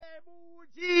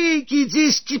celui qui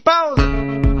dit ce qui pense.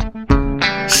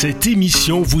 Cette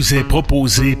émission vous est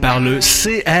proposée par le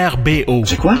CRBO.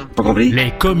 C'est quoi? Pas compris.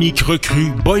 Les comiques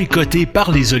recrues boycottés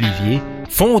par les Oliviers,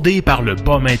 fondé par le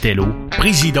Bas Mintello,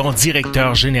 président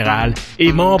directeur général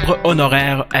et membre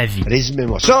honoraire à vie.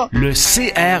 Résumez-moi ça. Le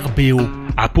CRBO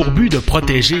a pour but de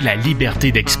protéger la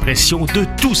liberté d'expression de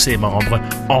tous ses membres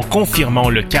en confirmant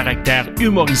le caractère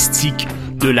humoristique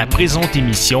de la présente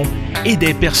émission et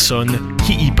des personnes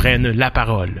qui y prennent la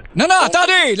parole. Non,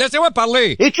 attendez! Laissez-moi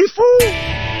parler! Es-tu fou?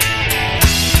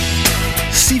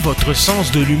 Si votre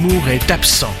sens de l'humour est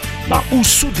absent ou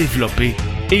sous-développé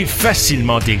et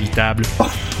facilement irritable,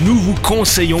 nous vous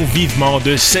conseillons vivement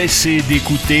de cesser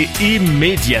d'écouter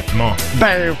immédiatement.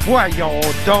 Ben voyons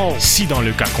donc. Si dans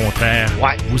le cas contraire,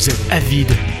 vous êtes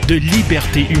avide de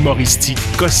liberté humoristique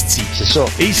caustique, C'est ça.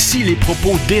 et si les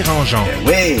propos dérangeants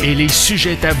et les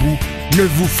sujets tabous ne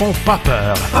vous font pas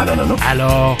peur,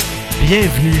 alors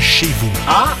bienvenue chez vous.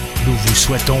 Nous vous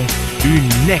souhaitons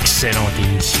une excellente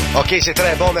émission. OK, c'est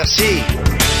très bon, merci.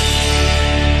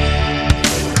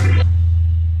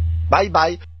 Bye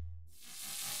bye.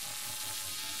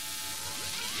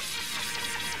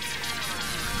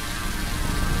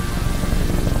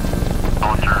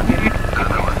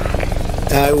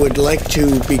 I would like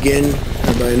to begin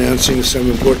by announcing some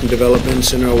important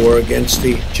developments in our war against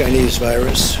the Chinese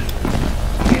virus.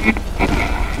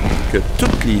 Que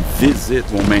toutes les visites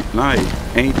vont maintenant être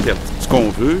interdites. Ce qu'on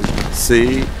veut,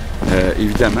 c'est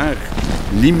évidemment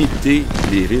limiter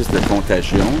les risques de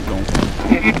contagion. Donc,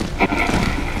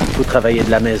 il faut travailler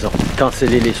de la maison,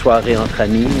 canceller les soirées entre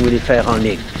amis ou les faire en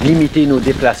ligne, limiter nos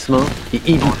déplacements et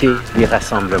éviter les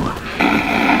rassemblements.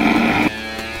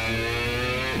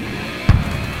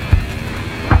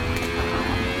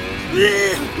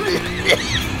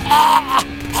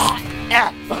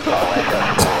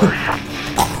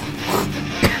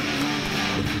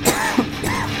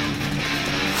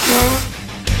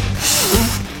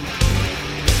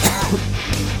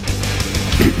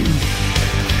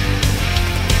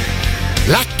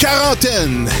 La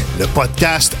quarantaine, le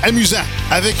podcast amusant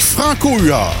avec Franco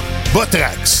Huard,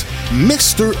 Botrax,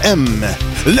 Mr. M,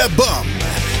 le Bum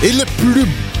et le plus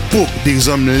beau des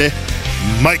omelets,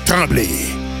 Mike Tremblay.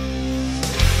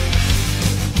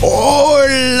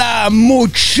 Hola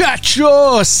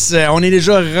muchachos! On est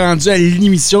déjà rendu à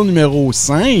l'émission numéro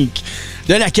 5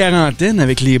 de la quarantaine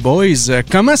avec les boys.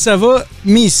 Comment ça va,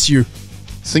 messieurs?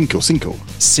 Cinco.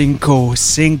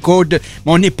 Cinco de...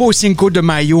 Mais on n'est pas au Cinco de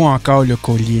Mayo encore, le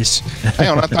colis. Hey,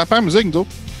 on n'entend pas la musique, nous autres.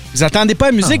 Vous attendez pas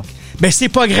la musique? Ben, c'est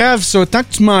pas grave, ça. Tant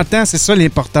que tu m'entends, c'est ça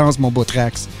l'importance, mon beau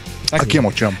Trax. OK,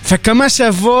 mon chum. Fait que comment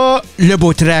ça va, le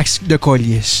beau Trax de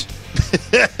colis?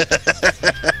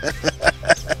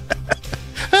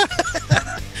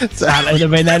 Ça a l'air de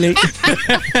bien aller.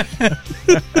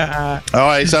 Ah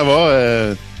ouais, ça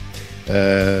va.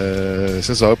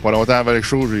 C'est ça. Pas longtemps avant le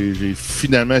show, j'ai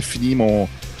finalement fini mon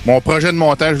projet de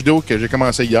montage vidéo que j'ai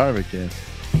commencé hier. Avec,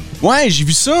 ouais, j'ai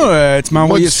vu ça. Tu m'as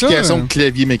envoyé ça. Modification de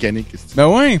clavier mécanique. Ben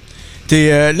ouais.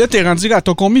 Là, t'es rendu à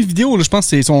ton combien de vidéos? Là, je pense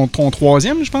que c'est ton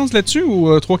troisième, je pense, là-dessus, ou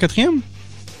 3-4e?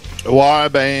 Ouais,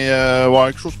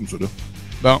 quelque chose comme ça, là.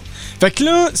 Bon. Fait que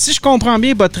là, si je comprends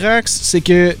bien, Botrax, c'est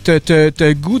que t'as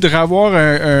le goût de revoir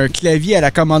un clavier à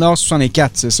la Commodore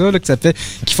 64, c'est ça, là, que ça fait,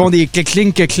 qui font des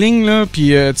click-cling, là,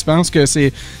 puis tu penses que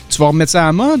tu vas remettre ça à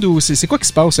la mode, ou c'est quoi qui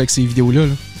se passe avec ces vidéos-là,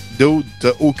 là? Dude,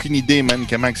 t'as aucune idée, man,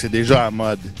 comment que c'est déjà à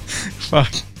mode. Fuck.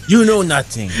 You know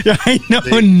nothing. I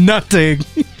know nothing.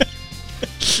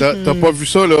 T'as pas vu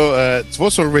ça, là? Tu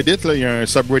vois, sur Reddit, là, il y a un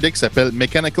subreddit qui s'appelle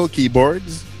Mechanical Keyboards.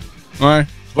 Ouais.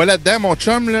 Tu vois là-dedans, mon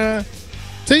chum, là...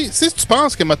 Tu sais, si tu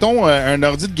penses que, mettons, un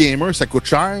ordi de gamer, ça coûte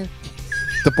cher,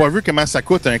 t'as pas vu comment ça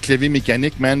coûte un clavier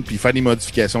mécanique, man, puis faire des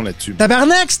modifications là-dessus.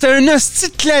 Tabarnak, c'est un hostie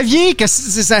de clavier.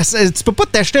 Tu peux pas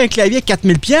t'acheter un clavier à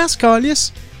 4000$,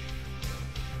 Calis?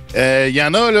 Il y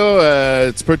en a,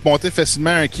 là, tu peux te monter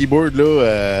facilement un keyboard,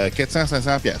 là,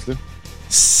 400-500$, là.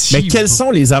 Mais quels sont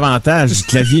les avantages du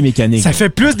clavier mécanique? Ça fait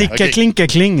plus des Okay.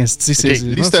 cacling.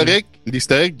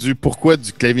 L'historique du pourquoi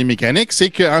du clavier mécanique, c'est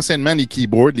qu'anciennement, les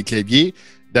keyboards, les claviers,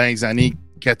 dans les années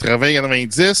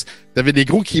 80-90, t'avais des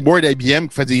gros keyboards IBM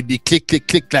qui faisaient des clics,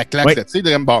 clac, oui. tu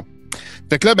sais, bon.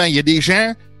 Fait que là, ben, il y a des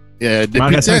gens,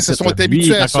 depuis le temps, se sont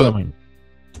habitués à ça.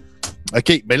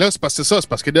 OK, ben là, c'est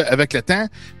parce que là, avec le temps,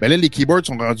 ben là, les keyboards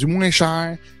sont rendus moins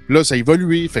chers. Là, ça a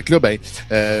évolué. Fait que là,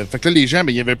 les gens,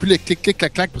 ben, il n'y avait plus le clic,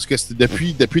 clac, parce que c'était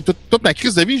depuis toute ma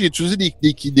crise de vie, j'ai utilisé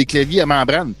des claviers à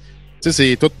membrane. Tu sais,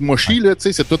 c'est tout mochi, là, tu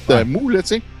sais, c'est tout mou, là, tu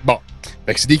sais. Bon.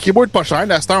 Fait que c'est des keyboards pas chers.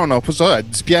 Là, à cette heure, on a fait ça à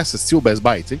 10$ au Best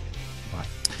Buy, tu sais. Ouais.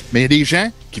 Mais il y a des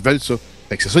gens qui veulent ça.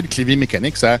 Fait que c'est ça, les claviers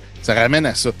mécaniques, ça ramène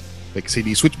à ça. Fait que c'est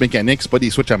des switches mécaniques, c'est pas des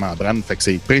switches à membrane. Fait que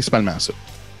c'est principalement ça.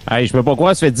 Hey, je peux pas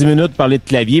croire, ça fait 10 minutes de parler de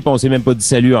clavier, puis on s'est même pas dit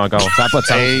salut encore. Ça n'a pas de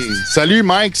sens. Hey, salut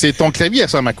Mike, c'est ton clavier, ça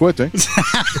ressemble à quoi, toi?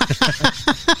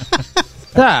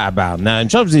 Une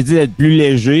chose, je vous ai dit d'être plus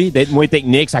léger, d'être moins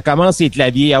technique. Ça commence les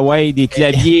claviers. Ah ouais, des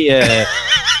claviers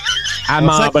à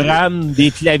membrane,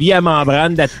 des claviers à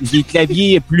membrane, des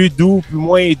claviers plus doux, plus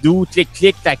moins doux,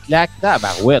 clic-clic, tac-clac.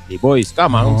 Ouais, les boys,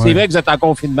 comment? Ouais. C'est vrai que vous êtes en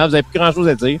confinement, vous n'avez plus grand-chose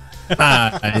à dire.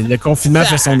 Le confinement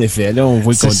fait son effet. Là, on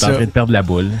voit qu'on est en train de perdre la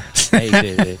boule. Hey,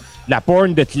 la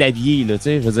porn de clavier, là, tu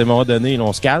sais, je veux dire, à un moment donné, là,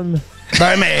 on se calme.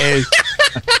 Ben, mais...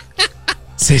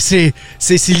 c'est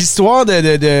l'histoire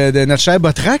de notre cher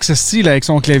Botrax, ce style, avec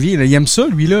son clavier. Là. Il aime ça,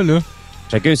 lui-là.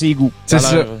 Chacun ses goûts. C'est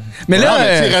ça. Mais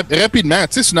là... rapidement,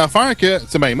 tu sais, c'est une affaire que...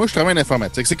 Ben, moi, je travaille en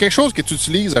informatique. C'est quelque chose que tu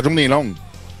utilises à journée longue.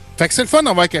 Fait que c'est le fun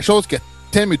d'avoir quelque chose que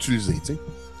t'aimes utiliser, tu sais.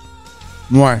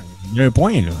 Ouais. Il y a un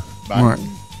point, là. Ben, ouais.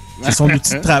 C'est son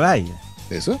outil de travail.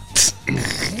 C'est ça.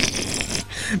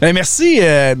 Ben merci,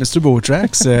 Mr.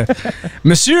 Botrax.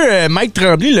 Monsieur Mike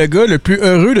Tremblay, le gars le plus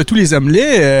heureux de tous les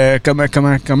omelets, comment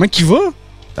qu'il va?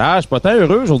 Je suis pas tant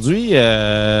heureux aujourd'hui.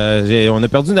 On a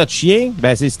perdu notre chien.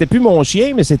 Ben, c'était plus mon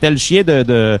chien, mais c'était le chien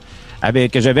que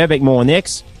j'avais avec mon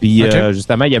ex. Puis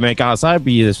justement, il y avait un cancer,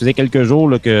 puis ça faisait quelques jours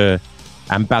là, que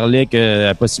elle me parlait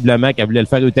que possiblement qu'elle voulait le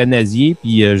faire euthanasier.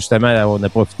 Puis justement, on a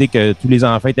profité que tous les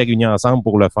enfants étaient réunis ensemble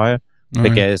pour le faire. Fait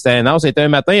que c'était un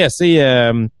matin assez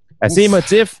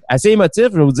émotif,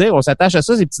 je vais vous dire. On s'attache à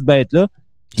ça, ces petites bêtes-là.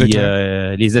 Puis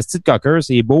les estis de cocker,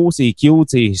 c'est beau, c'est cute,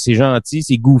 c'est gentil,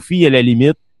 c'est goofy à la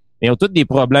limite. Mais ils ont tous des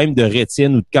problèmes de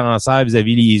rétine ou de cancer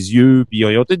vis-à-vis les yeux. Puis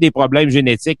ils ont tous des problèmes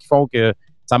génétiques qui font que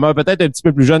ça meurt peut-être un petit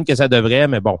peu plus jeune que ça devrait.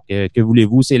 Mais bon, que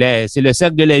voulez-vous, c'est le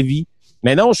cercle de la vie.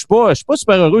 Mais non, je suis pas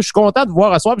super heureux. Je suis content de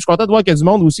voir à soir, puis je suis content de voir qu'il y a du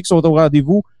monde aussi qui sont au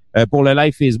rendez-vous pour le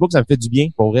live Facebook. Ça me fait du bien.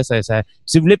 Pour vrai, ça,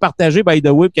 si vous voulez partager, by the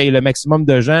way, qu'il y ait le maximum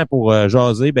de gens pour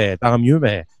jaser, ben tant mieux.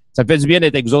 Mais ça me fait du bien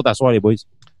d'être avec vous autres à soir, les boys.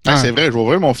 C'est vrai, je vais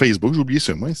ouvrir mon Facebook. J'ai oublié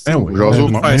ça, moi.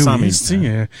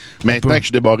 Maintenant que je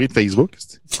suis débarré de Facebook.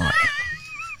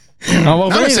 C'est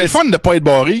le fun de ne pas être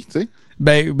barré, tu sais.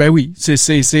 Ben oui, c'est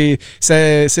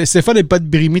fun de pas te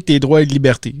brimer tes droits et de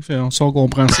liberté. On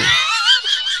comprend ça.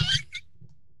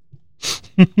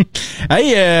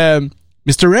 Hey,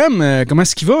 Mr. M, comment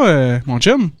est-ce qu'il va, mon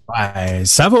chum? Ouais,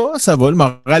 ça va. Le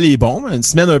moral est bon. Une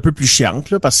semaine un peu plus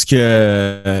chiante, là, parce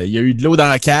que il y a eu de l'eau dans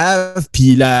la cave,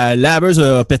 puis la laveuse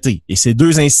a pété. Et c'est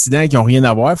 2 incidents qui ont rien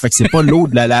à voir. Fait que c'est pas l'eau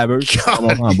de la laveuse qui va en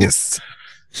bas.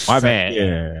 Ouais,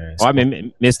 mais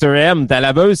Mr. M, ta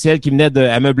laveuse, c'est elle qui venait de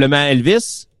Ameublement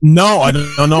Elvis? Non.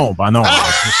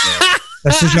 Ça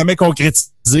s'est jamais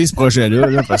concrétisé, ce projet-là,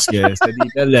 là, parce que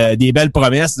c'était des belles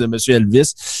promesses de M.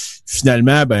 Elvis.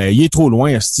 Finalement, ben, il est trop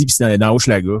loin, puis c'est dans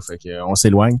Hochelaga, fait qu'on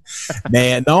s'éloigne.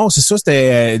 Mais non, c'est ça,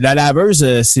 c'était la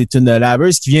laveuse, c'est une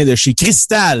laveuse qui vient de chez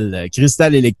Cristal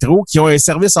Electro, qui ont un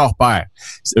service hors pair.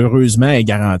 Heureusement, elle est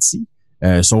garantie.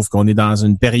 Sauf qu'on est dans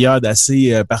une période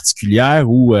assez particulière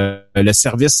où le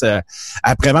service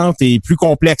après-vente est plus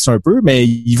complexe un peu, mais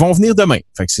ils vont venir demain.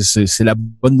 Fait que c'est la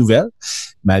bonne nouvelle,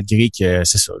 malgré que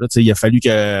c'est ça. Là, il a fallu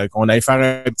qu'on aille faire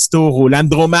un petit tour au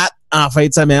Landromat en fin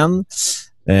de semaine,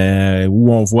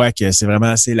 où on voit que c'est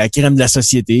la crème de la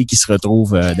société qui se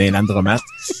retrouve dans les Landromat.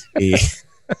 Et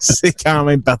c'est quand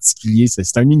même particulier.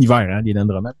 C'est un univers, hein, les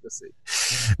Landromat.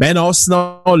 Mais non,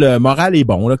 sinon, le moral est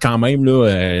bon, là, quand même.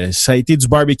 Là, ça a été du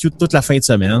barbecue toute la fin de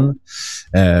semaine.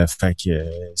 Fait que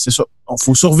c'est ça. Il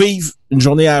faut survivre une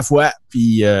journée à la fois,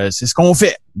 puis c'est ce qu'on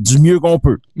fait, du mieux qu'on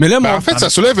peut. Mais là, en fait, ça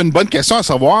soulève une bonne question à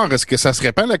savoir, est-ce que ça se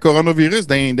répand, le coronavirus,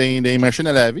 dans les machines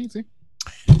à laver, tu sais?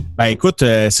 Ben écoute,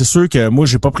 c'est sûr que moi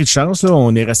j'ai pas pris de chance là.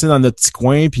 On est resté dans notre petit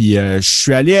coin, puis je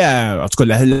suis allé en tout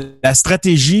cas la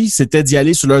stratégie c'était d'y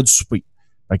aller sur l'heure du souper.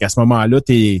 Fait qu'à ce moment-là,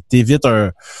 t'évites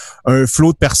un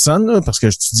flot de personnes là, parce que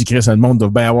tu dis que le monde doit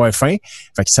bien avoir faim.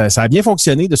 Fait que ça a bien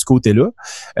fonctionné de ce côté-là.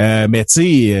 Mais tu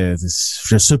sais,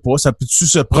 je sais pas, ça peut-tu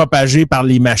se propager par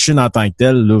les machines en tant que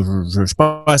telles là. Je suis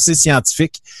pas assez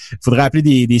scientifique. Il faudrait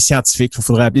appeler des scientifiques. Il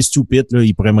faudrait appeler Stupid là.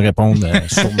 Ils pourraient me répondre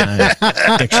sûrement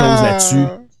quelque chose là-dessus.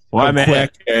 Ouais, mais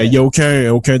il y a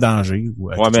aucun danger.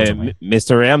 Mais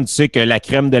Mr. M, tu sais que la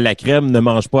crème de la crème ne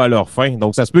mange pas à leur faim.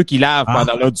 Donc, ça se peut qu'ils lavent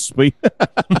pendant l'heure du souper.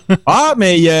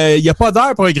 Mais il y a pas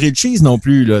d'heure pour un grilled cheese non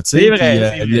plus, là, tu sais. C'est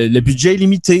vrai. Le budget est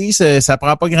limité, ça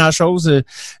prend pas grand-chose.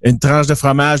 Une tranche de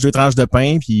fromage, 2 tranches de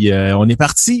pain, puis on est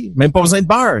parti. Même pas besoin de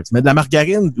beurre. Tu mets de la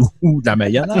margarine ou de la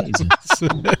mayonnaise.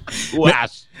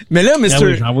 Mais là, Mr.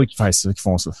 Oui, j'en vois qui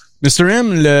font ça. Mr.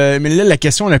 M, mais là, la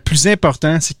question la plus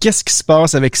importante, c'est qu'est-ce qui se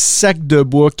passe avec Sac de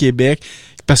Bois Québec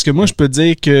parce que moi, je peux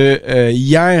dire que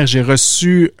hier, j'ai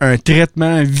reçu un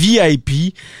traitement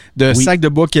VIP de Sac de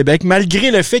Bois Québec,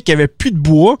 malgré le fait qu'il n'y avait plus de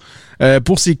bois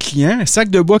pour ses clients. Sac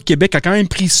de Bois Québec a quand même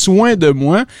pris soin de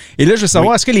moi. Et là, je veux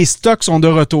savoir, est-ce que les stocks sont de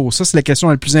retour? Ça, c'est la question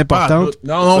la plus importante.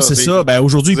 Non, c'est ça. Ben,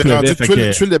 aujourd'hui, il pleuvait.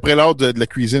 Tuile de prélat de la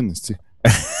cuisine, tu sais.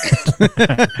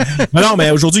 Non, mais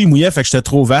aujourd'hui, il mouillait, fait que j'étais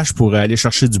trop vache pour aller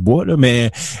chercher du bois, là.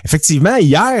 Mais effectivement,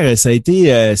 hier, ça a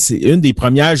été c'est une des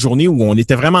premières journées où on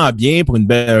était vraiment bien pour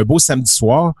un beau samedi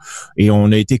soir. Et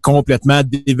on a été complètement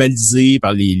dévalisé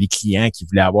par les clients qui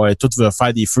voulaient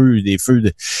faire des feux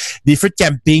de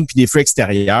camping puis des feux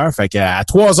extérieurs. Fait qu'à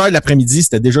 3 heures de l'après-midi,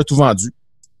 c'était déjà tout vendu.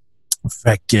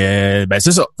 Fait que, ben,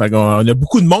 c'est ça. Fait qu'on a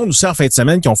beaucoup de monde aussi en fin de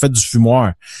semaine qui ont fait du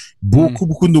fumoir.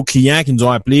 Beaucoup de nos clients qui nous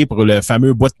ont appelés pour le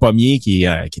fameux bois de pommier qui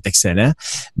est excellent.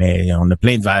 Mais on a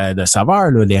plein de saveurs,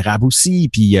 là. L'érable aussi,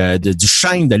 puis du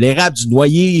chêne, de l'érable, du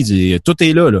noyer, tout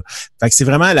est là. Fait que c'est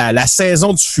vraiment la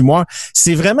saison du fumoir.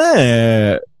 C'est vraiment,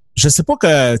 je sais pas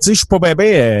que, tu sais, je suis pas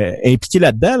bien impliqué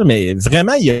là-dedans, là, mais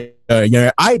vraiment, il y a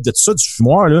un hype de tout ça, du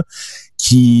fumoir, là,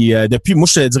 qui, moi,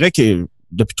 je te dirais que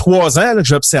depuis 3 ans là, que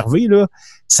j'ai observé, là,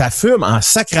 ça fume en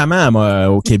sacrament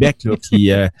au Québec. Là. Puis,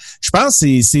 je pense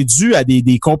que c'est dû à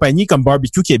des compagnies comme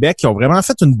Barbecue Québec qui ont vraiment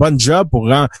fait une bonne job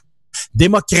pour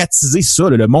démocratiser ça,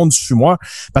 là, le monde du fumoir.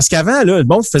 Parce qu'avant, là, le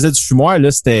monde qui faisait du fumoir,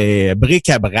 là, c'était bric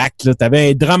à brac.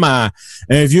 T'avais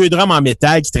un vieux drum en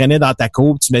métal qui traînait dans ta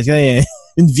cour, tu mettais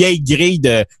une vieille grille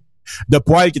de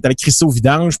poêle que tu avais crissé au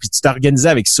vidange, puis tu t'organisais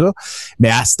avec ça. Mais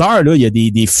à cette heure, là, il y a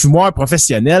des fumoirs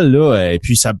professionnels, là, et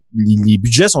puis les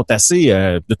budgets sont assez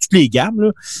de toutes les gammes,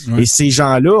 là. Ouais. Et ces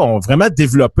gens-là ont vraiment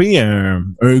développé un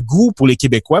goût pour les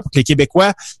Québécois, pour que les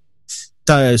Québécois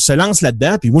se lancent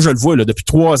là-dedans. Puis moi, je le vois, là, depuis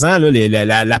 3 ans, là,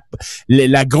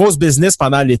 la grosse business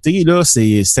pendant l'été, là, ça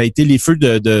a été les feux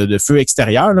de feu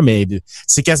extérieur, là, mais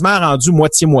c'est quasiment rendu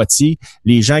moitié-moitié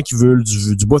les gens qui veulent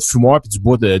du bois de fumoir puis du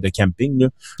bois de camping, là.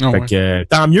 Oh, fait que,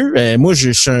 tant mieux. Moi,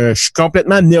 je suis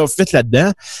complètement néophyte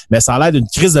là-dedans, mais ça a l'air d'une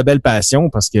crise de belle passion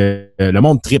parce que le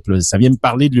monde triple, là. Ça vient me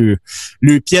parler de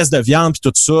leurs pièces de viande puis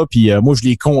tout ça, puis moi, je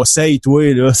les conseille,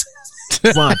 toi, là.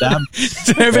 Vendable.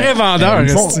 C'est un vrai vendeur.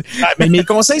 Mais mes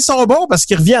conseils sont bons parce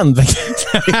qu'ils reviennent.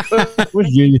 Moi,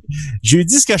 j'ai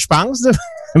dit ce que je pense, là.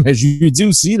 Mais j'ai dit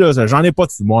aussi, là, j'en ai pas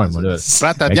de fumoir, moi, là. Tu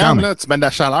prends ta viande, là, tu mets de la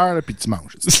chaleur, là, puis tu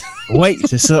manges. Oui,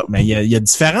 c'est ça. Mais il y a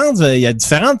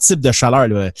différents types de chaleur,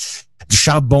 là. Du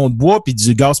charbon de bois, puis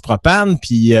du gaz propane,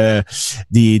 puis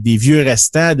des vieux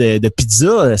restants de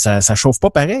pizza, ça chauffe pas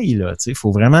pareil, là. Tu sais,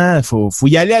 faut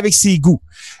y aller avec ses goûts.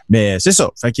 Mais c'est ça.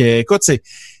 Fait que, écoute,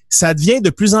 ça devient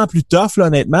de plus en plus tough, là,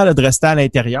 honnêtement, là, de rester à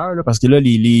l'intérieur, là, parce que là,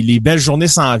 les belles journées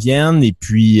s'en viennent et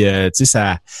puis, tu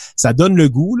sais, ça donne le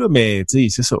goût, là, mais tu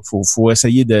sais, c'est ça. Faut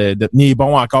essayer de tenir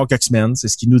bon encore quelques semaines, c'est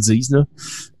ce qu'ils nous disent, là.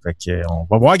 Fait que, on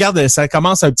va voir. Regarde, ça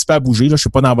commence un petit peu à bouger, là. Je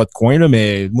sais pas dans votre coin, là,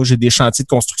 mais moi, j'ai des chantiers de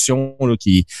construction, là,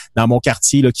 dans mon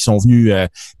quartier, là, qui sont venus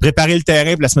préparer le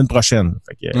terrain pour la semaine prochaine.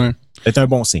 Fait que, c'est un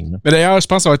bon signe, là. Mais d'ailleurs, je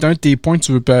pense que ça va être un de tes points que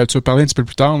tu veux parler un petit peu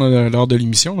plus tard, là, lors de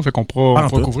l'émission, là. Fait qu'on pourra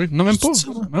couvrir. Non, même pas.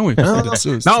 Oui,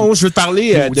 non, je veux te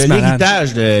parler de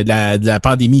l'héritage de la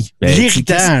pandémie.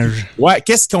 L'héritage? Ouais,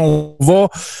 qu'est-ce qu'on va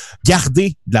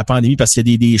garder de la pandémie? Parce qu'il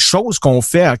y a des choses qu'on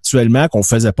fait actuellement qu'on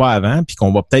faisait pas avant puis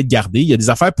qu'on va peut-être garder. Il y a des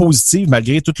affaires positives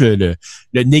malgré tout le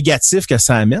négatif que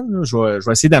ça amène, là. Je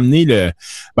vais essayer d'amener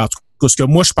en tout cas, ce que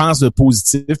moi je pense de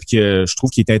positif puis que je trouve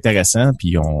qui est intéressant,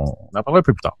 puis on en parlera un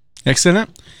peu plus tard. Excellent.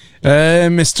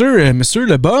 Mister, le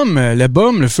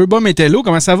feu bum était l'eau,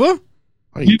 comment ça va?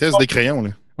 Il teste des crayons, là.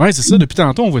 Ouais, c'est ça, depuis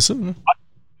tantôt, on voit ça, là.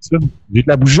 J'ai de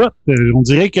la bougeotte. On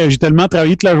dirait que j'ai tellement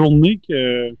travaillé toute la journée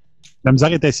que la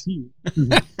misère est assise.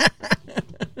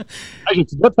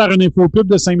 J'ai-tu le droit de faire une info pub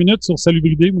de 5 minutes sur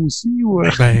Salubrité, moi aussi? Ou...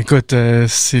 Ben, écoute,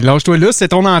 lâche-toi là, c'est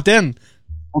ton antenne.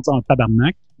 On s'en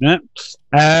tabarnak. Hein?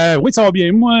 Oui, ça va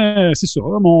bien. Moi, c'est ça.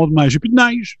 J'ai plus de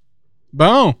neige.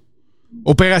 Bon.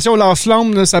 Opération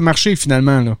Lance-Flamme, là, ça a marché,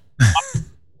 finalement, là.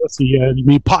 C'est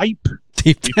mes pipes.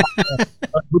 C'est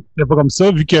pas comme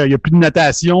ça, vu qu'il n'y a plus de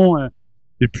natation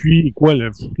depuis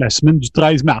la semaine du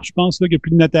 13 mars, je pense, là, qu'il n'y a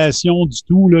plus de natation du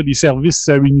tout, là, des services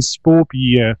municipaux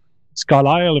puis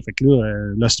scolaires. Là, fait que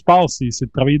là, le sport, c'est de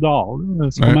travailler dehors. Là,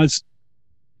 c'est pas mal.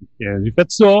 J'ai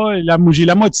fait ça. J'ai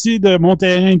la moitié de mon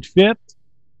terrain de fait.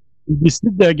 J'ai décidé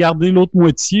de garder l'autre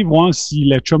moitié, voir si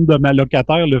le chum de ma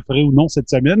locataire le ferait ou non cette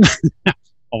semaine.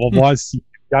 On va voir si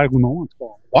ou non, en tout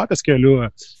cas. Ouais, parce que là,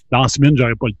 dans la semaine,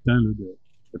 j'aurais pas le temps là,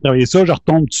 de travailler ça. Je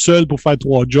retombe tout seul pour faire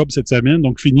 3 jobs cette semaine,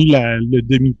 donc fini le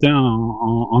demi-temps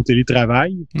en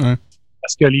télétravail. Ouais.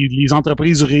 Parce que les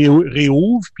entreprises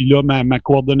réouvrent, puis là, ma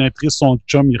coordonnatrice, son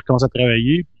chum, il recommence à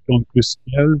travailler, puis on compte plus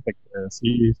qu'elle. Fait que c'est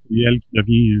elle qui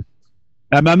devient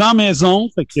La maman maison,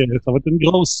 fait que ça va être une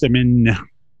grosse semaine.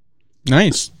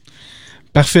 Nice.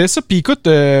 Parfait, ça. Puis écoute,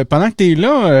 pendant que tu es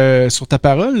là, sur ta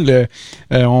parole,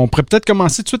 on pourrait peut-être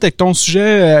commencer tout de suite avec ton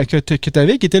sujet que tu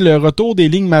avais, qui était le retour des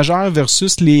lignes majeures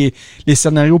versus les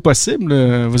scénarios possibles.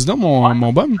 Vas-y donc,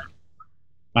 mon bon.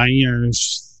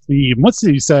 Moi,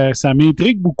 ça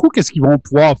m'intrigue beaucoup qu'est-ce qu'ils vont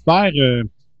pouvoir faire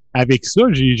avec ça.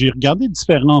 J'ai regardé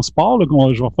différents sports, là,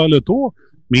 je vais faire le tour.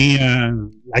 Mais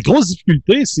la grosse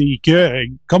difficulté, c'est que,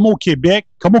 comme au Québec,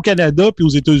 comme au Canada puis aux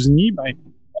États-Unis, la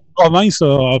province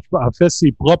a fait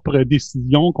ses propres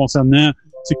décisions concernant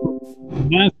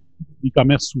les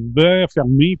commerces ouverts,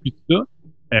 fermés, puis tout ça.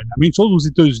 La même chose aux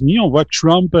États-Unis. On voit que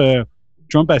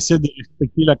Trump essaie de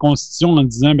respecter la Constitution en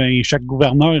disant chaque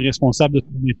gouverneur est responsable de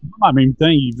son État. En même temps,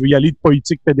 il veut y aller de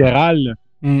politique fédérale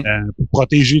pour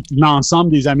protéger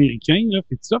l'ensemble des Américains. Là,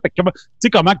 puis tout ça. Fait que,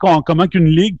 comment qu'une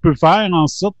ligue peut faire en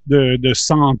sorte de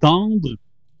s'entendre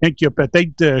quand il y a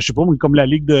peut-être, je sais pas, comme la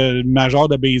ligue majeure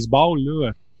de baseball,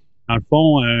 là. Dans le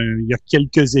fond, il y a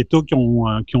quelques États qui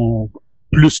ont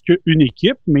plus qu'une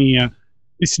équipe, mais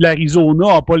si l'Arizona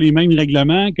n'a pas les mêmes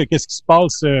règlements que qu'est-ce qui se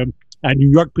passe à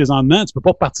New York présentement, tu peux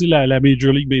pas partir la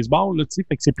Major League Baseball, là, tu sais.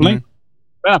 Fait que c'est plein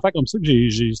d'affaires comme ça que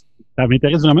ça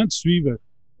m'intéresse vraiment de suivre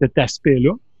cet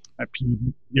aspect-là. Puis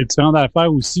il y a différentes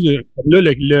affaires aussi. Là,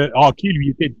 le hockey,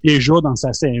 lui, était déjà dans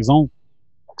sa saison.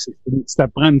 Donc, ça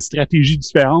prend une stratégie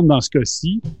différente dans ce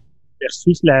cas-ci.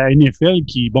 Versus la NFL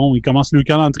qui, il commence le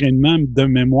camp d'entraînement de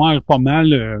mémoire pas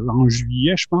mal en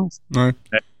juillet, je pense. Ouais.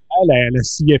 La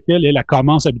CFL, elle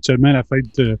commence habituellement à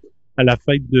la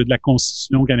fête de la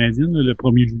Constitution canadienne, le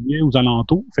 1er juillet, aux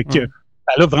alentours. Fait que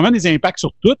elle a vraiment des impacts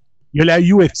sur tout. Il y a la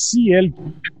UFC, elle.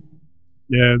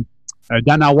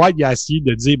 Dana White il a essayé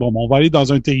de dire, on va aller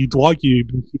dans un territoire qui est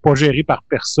pas géré par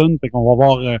personne. Fait qu'on va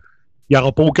voir... il n'y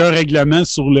aura pas aucun règlement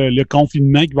sur le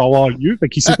confinement qui va avoir lieu. Fait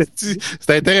qu'il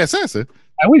c'était intéressant, ça.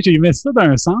 Ah oui, j'ai aimé ça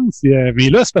d'un sens. Mais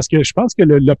là, c'est parce que je pense que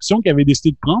l'option qu'il avait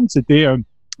décidé de prendre, c'était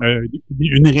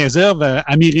une réserve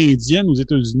amérindienne aux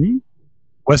États-Unis,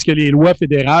 où est-ce que les lois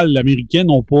fédérales américaines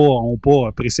n'ont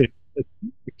pas précédé.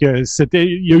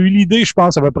 Il y a eu l'idée, je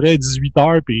pense, à peu près à 18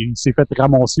 heures, puis il s'est fait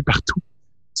ramasser partout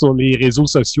sur les réseaux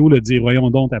sociaux, de dire, voyons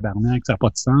donc, tabarnak, ça n'a pas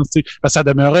de sens. Parce que ça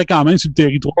demeurait quand même sur le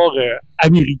territoire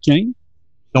américain.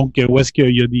 Donc, où est-ce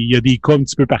qu'il y a des cas un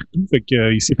petit peu partout. Fait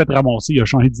que il s'est fait ramasser, il a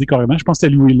changé d'idée carrément. Je pense que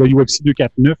c'était le UFC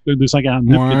 249,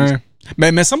 249. Ouais. Mais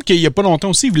il me semble qu'il y a pas longtemps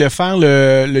aussi, il voulait faire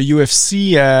le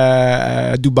UFC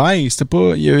à Dubaï. C'était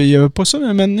pas, il y avait pas ça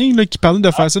un moment donné, là, qui parlait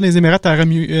de faire ça dans les Émirats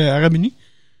Arabes Unis.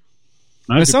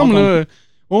 Il me semble, là,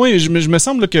 oui, je me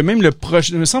semble que même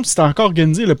il me semble que c'était encore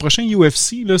organisé. Le prochain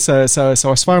UFC, là, ça va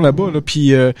se faire là-bas, là.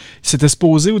 Puis, c'était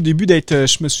supposé au début d'être,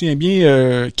 je me souviens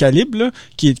bien, Calibre, là,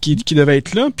 qui devait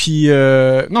être là. Puis,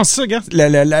 non, c'est ça, regarde,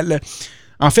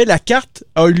 en fait, la carte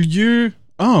a eu lieu.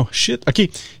 Oh, shit. OK.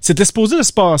 C'était supposé de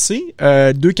se passer,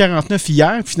 2,49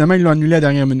 hier. Finalement, ils l'ont annulé à la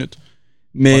dernière minute.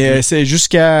 Mais, c'est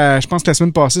jusqu'à, je pense que la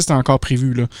semaine passée, c'était encore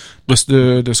prévu, là, de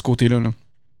ce côté-là, là.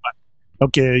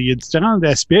 Donc, il y a différents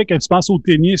aspects. Quand tu penses au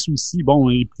tennis aussi,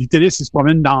 les tennis, ils se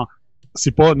promènent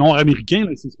c'est pas nord-américain,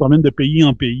 là, ils se promènent de pays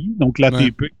en pays. Donc,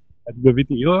 l'ATP, la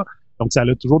WTA, donc ça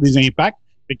a toujours des impacts.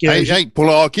 Jacques, pour le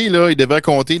hockey, là, il devrait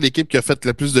compter l'équipe qui a fait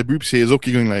le plus de buts, puis c'est les autres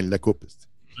qui gagnent la coupe.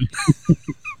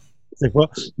 C'est pas.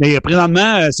 Mais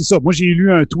présentement, c'est ça. Moi, j'ai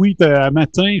lu un tweet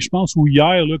matin, je pense, ou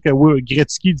hier, là, que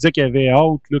Gretzky disait qu'il avait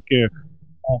hâte là,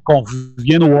 qu'on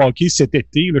revienne au hockey cet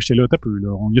été. Là, j'étais là, t'as peu,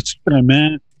 là.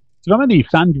 C'est vraiment des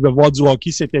fans qui veulent voir du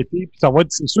hockey cet été. Puis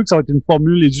c'est sûr que ça va être une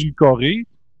formule édulcorée.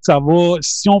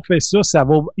 Si on fait ça, ça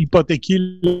va hypothéquer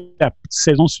la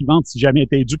saison suivante si jamais elle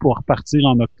était due pour repartir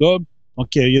en octobre.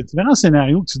 Donc, il y a différents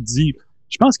scénarios que tu te dis.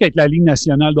 Je pense qu'avec la Ligue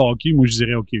nationale de hockey, moi, je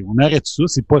dirais, OK, on arrête ça.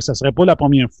 Ça serait pas la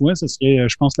première fois. Ça serait,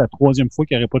 je pense, la 3e fois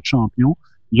qu'il n'y aurait pas de champion.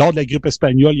 Lors de la grippe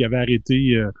espagnole, il avait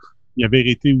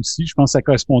arrêté aussi. Je pense que ça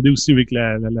correspondait aussi avec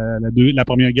la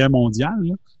Première Guerre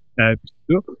mondiale, là. Puis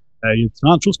ça. Il y a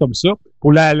différentes choses comme ça.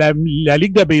 Pour la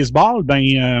Ligue de baseball,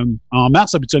 en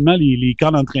mars, habituellement, les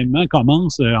camps d'entraînement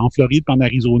commencent en Floride et en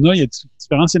Arizona. Il y a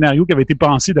différents scénarios qui avaient été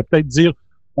pensés de peut-être dire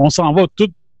on s'en va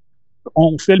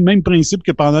on fait le même principe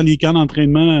que pendant les camps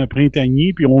d'entraînement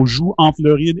printaniers, puis on joue en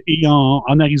Floride et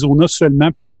en Arizona seulement,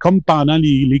 comme pendant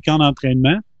les camps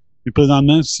d'entraînement. Mais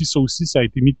présentement, ça a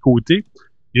été mis de côté.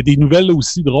 Il y a des nouvelles là,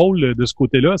 aussi drôles de ce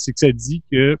côté-là, c'est que ça dit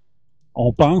que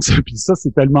on pense, puis ça,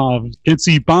 c'est tellement... Quand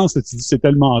tu y penses, tu dis c'est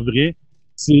tellement vrai.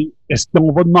 Est-ce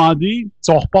qu'on va demander,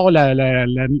 si on repart la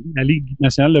Ligue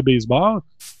nationale de baseball,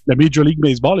 la Major League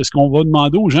Baseball, est-ce qu'on va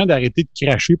demander aux gens d'arrêter de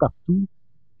cracher partout?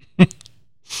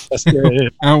 Parce que...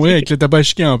 ah oui, avec le tabac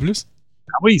chiqué en plus.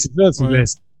 Ah oui, c'est ça.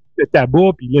 Le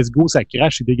tabac, puis let's go, ça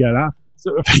crache, c'est dégueulasse.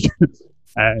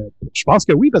 Je pense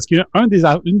que oui, parce qu'une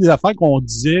des affaires qu'on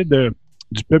disait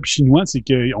du peuple chinois, c'est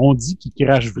qu'on dit qu'il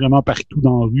crache vraiment partout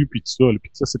dans la rue, puis tout ça.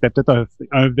 Puis ça, c'était peut-être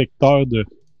un vecteur de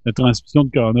transmission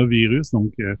de coronavirus.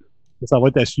 Donc, ça va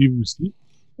être à suivre aussi.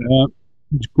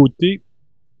 Du côté...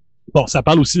 Bon, ça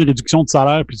parle aussi de réduction de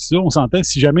salaire, puis tout ça. On s'entend,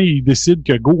 si jamais ils décident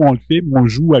que go, on le fait, on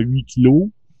joue à 8 kilos,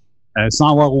 sans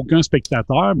avoir aucun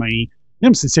spectateur, ben,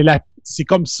 même c'est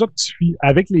comme ça que tu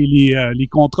avec les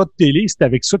contrats de télé, c'est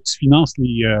avec ça que tu finances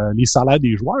les salaires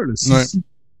des joueurs. Là. Si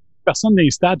personne dans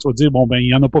les stades, tu vas dire, bon, ben, il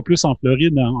y en a pas plus en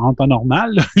Floride en temps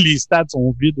normal. Là. Les stades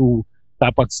sont vides ça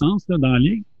n'a pas de sens, là, dans la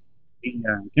ligue. Et,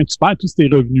 quand tu perds tous ces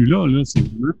revenus-là, c'est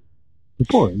vraiment,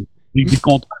 c'est pas, des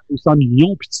contrats de 200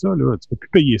 millions puis tout ça, là, tu peux plus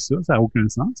payer ça, ça n'a aucun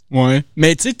sens. Ouais.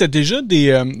 Mais tu sais, t'as déjà,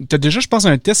 je pense,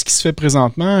 un test qui se fait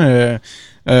présentement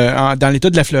dans l'État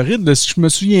de la Floride. Là, si je me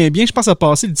souviens bien, je pense à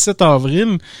passer le 17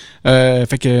 avril.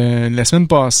 Fait que la semaine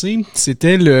passée,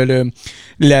 c'était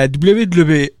la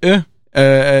WWE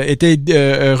était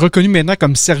reconnu maintenant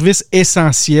comme service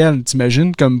essentiel,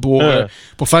 t'imagines, comme pour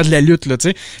faire de la lutte, là, tu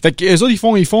sais. Fait que eux autres,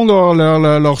 ils font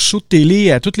leur show de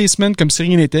télé à toutes les semaines comme si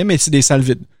rien n'était, mais c'est des salles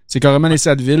vides. C'est carrément des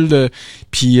salles vides,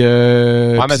 puis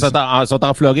mais ils sont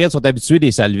en Floride, ils sont habitués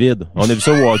des salles vides. On a vu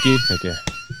ça au hockey.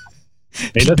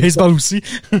 Et le baseball aussi.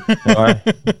 Ouais.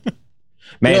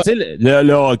 Mais tu sais,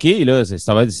 le hockey, là,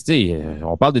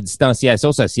 on parle de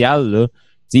distanciation sociale, là.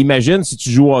 T'sais, imagine si tu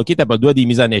joues au hockey, t'as pas le droit des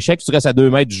mises en échec, tu restes à 2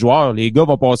 mètres du joueur, les gars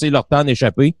vont passer leur temps à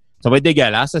échapper. Ça va être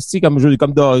dégueulasse, comme jeu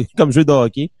de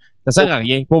hockey. Ça sert à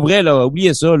rien. Pour vrai, là,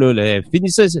 oubliez ça, là.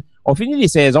 On finit les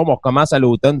saisons, on recommence à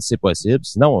l'automne si c'est possible.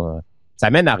 Sinon, ça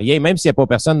mène à rien, même s'il n'y a pas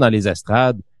personne dans les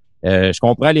estrades. Je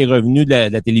comprends les revenus de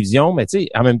la télévision, mais tu sais,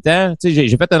 en même temps, tu sais,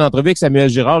 j'ai fait une entrevue avec Samuel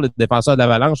Girard, le défenseur de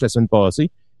l'Avalanche, la semaine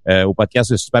passée, au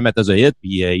podcast Supermatozoïde,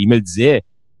 puis il me le disait.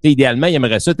 T'sais, idéalement, il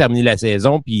aimerait ça terminer la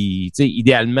saison, puis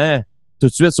idéalement, tout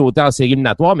de suite sauter en série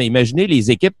éliminatoire, mais imaginez les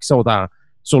équipes qui sont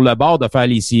sur le bord de faire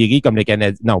les séries comme les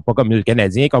Canadiens. Non, pas comme le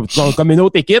Canadien, comme une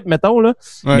autre équipe, mettons, là.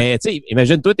 Ouais. Mais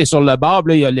imagine-toi, t'es sur le bord,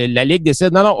 là, la Ligue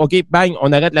décide, non, OK, bang,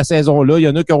 on arrête la saison là. Il y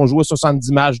en a qui ont joué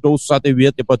 70 matchs, d'autres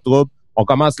 68, y a pas de trouble. On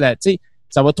commence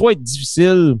ça va trop être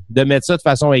difficile de mettre ça de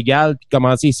façon égale puis de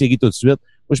commencer les séries tout de suite.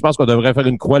 Moi, je pense qu'on devrait faire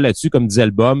une croix là-dessus, comme disait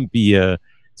le BOM, puis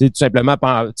tout simplement,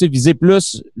 viser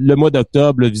plus le mois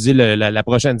d'octobre, viser la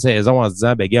prochaine saison en se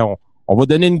disant, ben gars, on va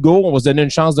donner une go, on va se donner une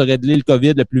chance de régler le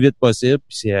COVID le plus vite possible.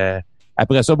 Puis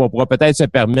après ça, on pourra peut-être se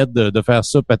permettre de faire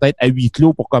ça peut-être à 8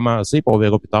 clos pour commencer, puis on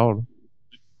verra plus tard. Là.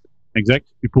 Exact.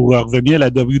 Et pour revenir à la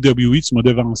WWE, tu m'as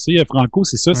devancé, Franco,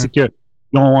 c'est ça, c'est que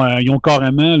ils ont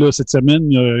carrément, là, cette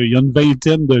semaine, il y a une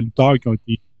vingtaine de lutteurs qui ont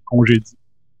été congédiés.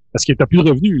 Parce qu'il n'y a plus de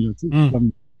revenus, là, tu sais.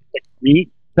 Mais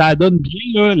ça donne bien,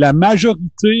 là, la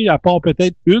majorité, à part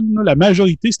peut-être une, là, la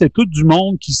majorité, c'était tout du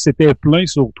monde qui s'était plaint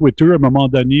sur Twitter à un moment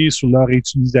donné sur leur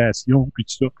utilisation, puis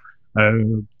tout ça.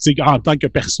 Tu sais, en tant que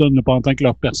personne, là, pas en tant que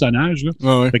leur personnage,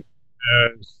 là. Fait que,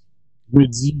 je me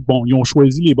dis, bon, ils ont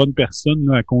choisi les bonnes personnes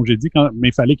là, à congédier, mais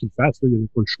il fallait qu'ils le fassent, là, il n'y avait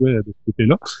pas le choix de ce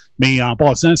côté-là. Mais en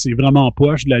passant, c'est vraiment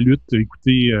poche de la lutte,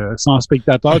 écoutez, sans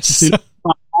spectateurs, c'est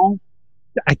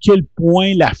à quel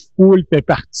point la foule fait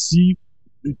partie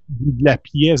de la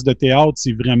pièce de théâtre,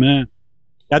 c'est vraiment...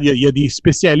 Regarde, il y a des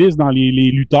spécialistes dans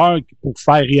les lutteurs pour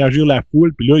faire réagir la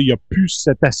foule, puis là, il n'y a plus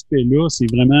cet aspect-là,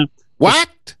 c'est vraiment... What?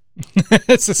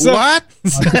 C'est ça. What?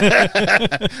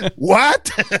 What?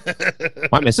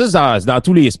 Ouais, mais ça, c'est dans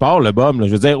tous les sports, le BOM. Là.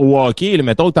 Je veux dire, au hockey, là,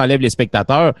 mettons que t'enlèves les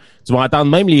spectateurs, tu vas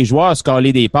entendre même les joueurs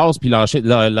scaler des passes puis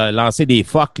lancer des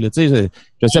fucks. Là,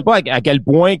 je sais pas à quel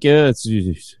point que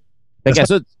tu... Fait qu'à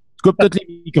ça, tu coupes tous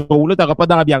les micros, là, t'auras pas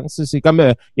d'ambiance. C'est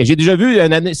comme... j'ai déjà vu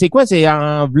une année... C'est quoi? C'est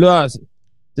en v'là...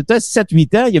 C'était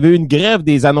 7-8 ans, il y avait eu une grève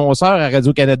des annonceurs à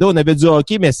Radio-Canada. On avait du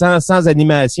hockey, mais sans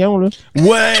animation, là.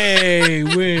 Ouais,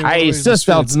 oui. Hey, ça,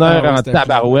 c'est ordinaire en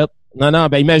tabarouette. Non,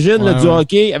 ben imagine du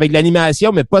hockey avec de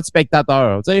l'animation, mais pas de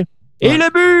spectateurs, tu sais. Et le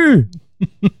but!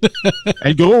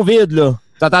 Le gros vide, là.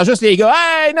 T'entends juste les gars,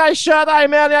 hey, nice shot, hey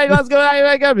man, hey, let's go,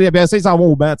 hey, hey, puis ça, ils s'en vont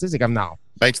au banc, tu sais, c'est comme non.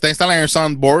 Ben, tu t'installes un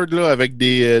soundboard, là, avec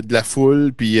de la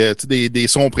foule, puis, tu sais, des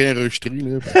sons préenregistrés,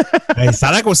 là. Ben, ça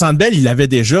a l'air qu'au Centre Bell, il avait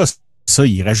déjà ça,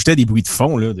 il rajoutait des bruits de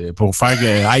fond là, pour faire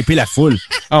hyper la foule.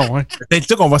 Ah ouais. Peut-être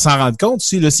là qu'on va s'en rendre compte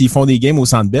aussi, là, s'ils font des games au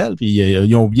Centre Bell, puis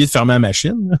ils ont oublié de fermer la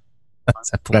machine. Là.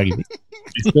 Ça pourrait arriver.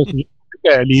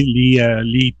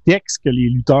 Les textes que les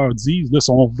lutteurs disent là,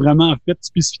 sont vraiment faits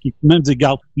spécifiquement. Ils disent,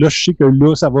 regarde, là, je sais que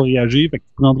là, ça va réagir, fait que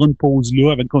tu prendras une pause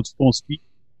là avant de continuer ton ski.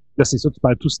 Là, c'est ça, tu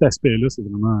perds tout cet aspect-là, c'est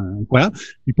vraiment incroyable.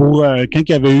 Puis pour quand il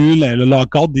y avait eu le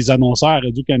lock-out des annonceurs à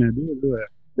Radio-Canada, il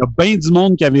y a bien du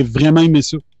monde qui avait vraiment aimé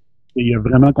ça. Et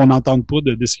vraiment qu'on n'entende pas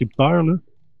de descripteurs, là.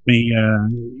 mais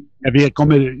il avait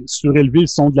comme surélevé le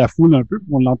son de la foule un peu,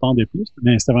 on l'entendait plus,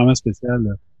 mais c'était vraiment spécial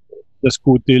de ce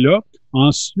côté-là.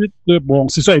 Ensuite, bon,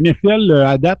 c'est ça, NFL,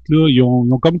 à date, là, ils ont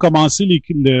comme commencé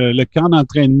le camp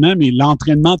d'entraînement, mais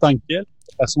l'entraînement en tant que tel,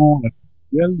 de façon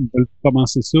actuelle, ils veulent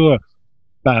commencer ça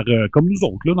par, comme nous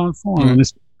autres, là, dans le fond, en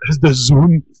espèce de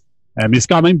Zoom. Mais c'est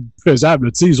quand même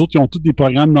faisable. Tu sais, les autres, ils ont tous des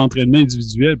programmes d'entraînement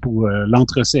individuels pour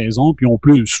l'entre-saison, puis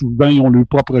souvent, ils ont leur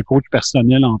propre coach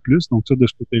personnel en plus. Donc, ça, de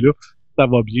ce côté-là, ça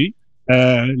va bien.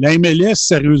 La MLS,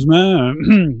 sérieusement,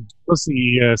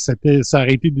 ça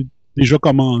aurait été déjà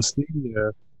commencé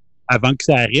avant que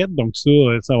ça arrête. Donc, ça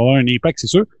va avoir un impact, c'est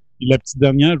sûr. Et la petite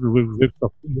dernière, je vais vous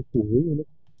sortir juste pour vous, là,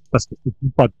 parce que c'est un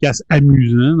podcast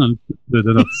amusant dans le titre de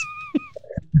notre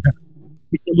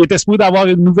Il était supposé d'avoir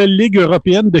une nouvelle ligue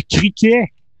européenne de cricket.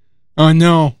 Oh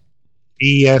non!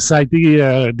 Et ça a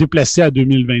été déplacé à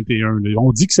 2021. Là.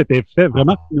 On dit que c'était fait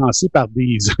vraiment financé par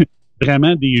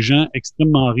vraiment des gens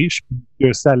extrêmement riches, puis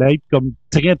que ça allait être comme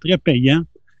très, très payant.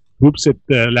 C'est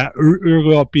la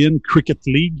European Cricket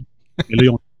League. Et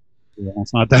là, on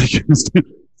s'entend que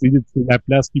c'est la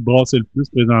place qui brasse le plus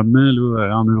présentement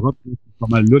là, en Europe. C'est pas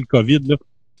mal là, le COVID. Là.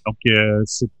 Donc,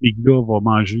 cette ligue-là va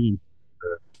manger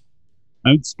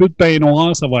un petit peu de pain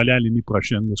noir, ça va aller à l'année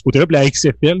prochaine. De ce côté-là, puis la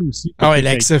XFL aussi. Ah ouais,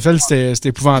 la XFL, c'était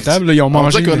épouvantable. Là, ils ont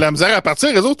mangé... On dirait qu'on a de la misère à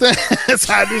partir, les autres. Hein? C'est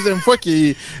la deuxième fois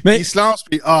qu'ils se lancent,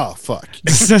 puis fuck.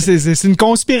 Ça, c'est une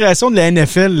conspiration de la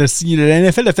NFL. Là. Si la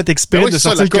NFL a fait exprès de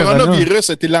sortir le coronavirus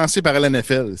a été lancé par la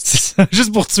NFL. C'est ça,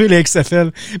 juste pour tuer la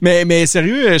XFL. Mais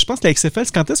sérieux, je pense que la XFL,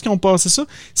 quand est-ce qu'ils ont passé ça?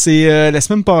 C'est la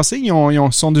semaine passée, ils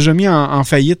sont déjà mis en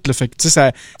faillite. Là. Fait que,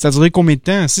 ça a duré combien de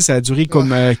temps? Ça a duré comme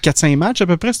 4-5 matchs à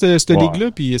peu près, cette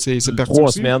ligue-là, puis c'est parti.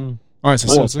 3 semaines. Ouais, c'est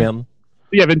 3 semaines.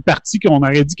 Il y avait une partie qu'on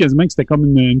aurait dit quasiment que c'était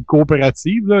comme une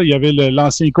coopérative. Là. Il y avait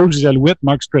l'ancien coach des Alouettes,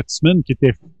 Mark Stretzman, qui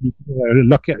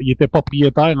il était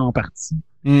propriétaire en partie.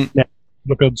 Il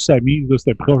a perdu sa mise,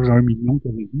 c'était proche d'1 million,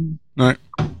 t'avais dit. Ouais.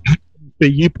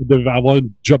 Payé pour avoir un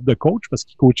job de coach parce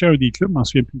qu'il coachait un des clubs, je m'en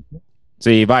souviens plus.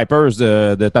 C'est Vipers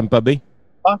de Tampa Bay.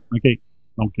 Ah, OK.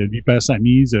 Donc, lui perd sa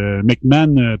mise.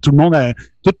 McMahon, tout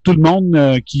le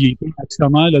monde qui était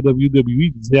actionnaire de la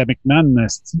WWE disait à McMahon,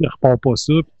 si il repart pas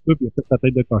ça, puis il a fait sa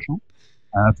tête de cochon.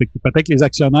 Fait que peut-être que les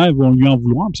actionnaires vont lui en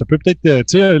vouloir. Puis ça peut peut-être,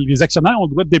 tu sais, les actionnaires ont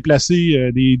le droit de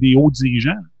déplacer des hauts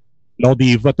dirigeants lors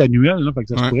des votes annuels. Là, fait que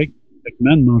ça se pourrait que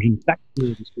McMahon mange une taxe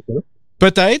de ce côté-là.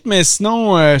 Peut-être, mais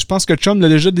sinon, je pense que Trump l'a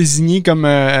déjà désigné comme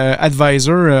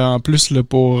advisor en plus là,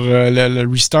 pour le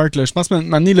restart. Là. Je pense qu'à un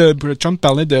moment donné, Trump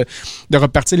parlait de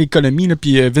repartir l'économie,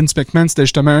 puis Vince McMahon, c'était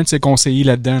justement un de ses conseillers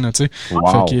là-dedans. Là,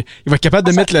 wow. Fait il va être capable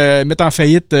de mettre en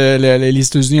faillite les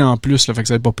États-Unis en plus. Là, fait que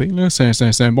ça va être pas pire. Là.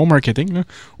 C'est un bon marketing. Là.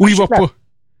 Ou il va pas.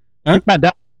 Hein?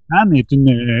 Madame Anne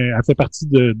elle fait partie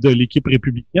de l'équipe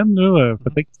républicaine. Là.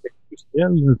 Peut-être que c'est plus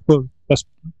elle.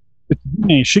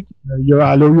 Mais je sais qu'elle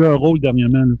a eu un rôle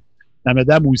dernièrement. Là. La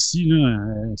madame aussi, là,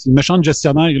 c'est une méchante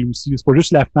gestionnaire, elle aussi. C'est pas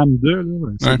juste la femme d'eux.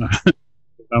 C'est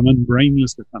vraiment une brain, là,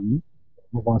 cette femme-là.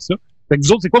 On va voir ça. Fait que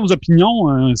vous autres, c'est quoi vos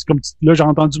opinions? C'est comme là, j'ai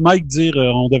entendu Mike dire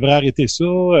on devrait arrêter ça.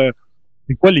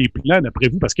 C'est quoi les plans d'après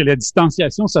vous? Parce que la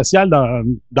distanciation sociale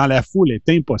dans la foule est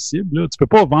impossible. Là. Tu peux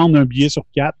pas vendre un billet sur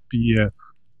 4 puis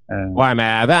ouais, mais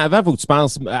avant, faut que tu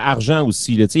penses argent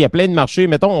aussi. Il y a plein de marchés.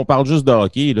 Mettons, on parle juste de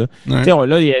hockey. Là,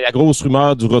 là, il y a la grosse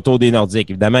rumeur du retour des Nordiques.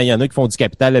 Évidemment, il y en a qui font du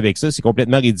capital avec ça. C'est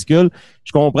complètement ridicule.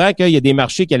 Je comprends qu'il y a des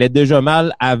marchés qui allaient déjà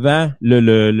mal avant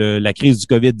la crise du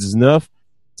COVID-19.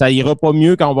 Ça ira pas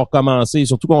mieux quand on va recommencer.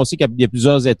 Surtout qu'on sait qu'il y a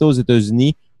plusieurs États aux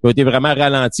États-Unis qui ont été vraiment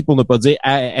ralentis, pour ne pas dire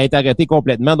être arrêtés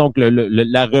complètement. Donc,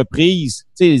 la reprise,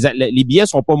 les billets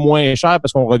sont pas moins chers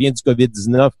parce qu'on revient du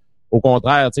COVID-19. Au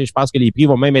contraire, je pense que les prix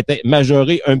vont même être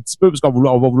majorés un petit peu parce qu'on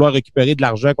va vouloir récupérer de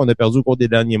l'argent qu'on a perdu au cours des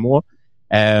derniers mois.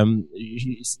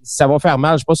 Ça va faire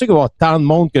mal. Je suis pas sûr qu'il va y avoir tant de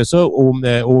monde que ça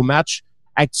au match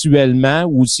actuellement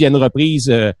ou s'il y a une reprise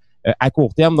à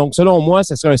court terme. Donc, selon moi,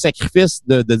 ce serait un sacrifice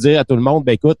de dire à tout le monde,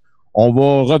 écoute, on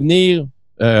va revenir,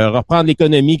 reprendre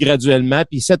l'économie graduellement,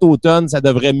 puis cet automne, ça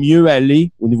devrait mieux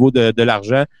aller au niveau de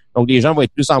l'argent. Donc, les gens vont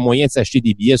être plus en moyen de s'acheter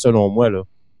des billets, selon moi, là.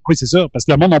 Oui, c'est ça, parce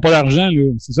que le monde n'a pas d'argent,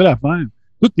 là. C'est ça l'affaire.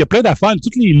 Il y a plein d'affaires,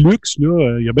 tous les luxes,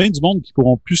 là. Il y a bien du monde qui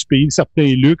pourront plus se payer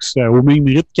certains luxes au même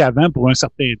rythme qu'avant pour un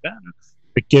certain temps. Là.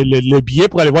 Fait que le billet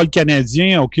pour aller voir le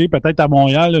Canadien, OK, peut-être à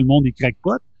Montréal, le monde est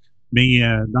crackpot, mais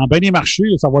dans bien des marchés,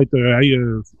 là, ça va être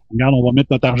regarde, on va mettre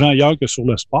notre argent ailleurs que sur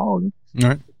le sport. Là.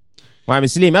 Ouais. Ouais, mais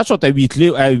si les matchs sont à huis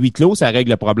clos, ça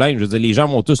règle le problème. Je veux dire, les gens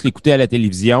vont tous l'écouter à la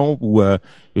télévision ou,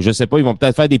 je sais pas, ils vont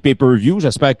peut-être faire des pay-per-view.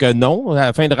 J'espère que non,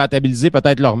 afin de rentabiliser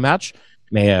peut-être leur match.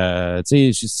 Mais,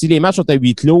 tu sais, si les matchs sont à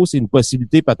huis clos, c'est une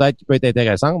possibilité peut-être qui peut être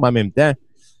intéressante. Mais en même temps,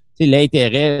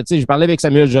 l'intérêt. Je parlais avec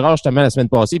Samuel Girard justement la semaine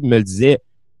passée, puis il me le disait.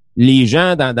 Les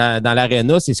gens dans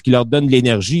l'aréna, c'est ce qui leur donne de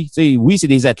l'énergie. Oui, c'est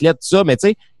des athlètes, tout ça, mais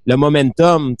le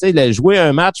momentum, jouer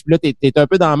un match, puis là, t'es un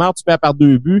peu dans la merde, tu perds par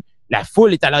 2 buts, la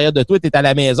foule est à l'arrière de toi, t'es à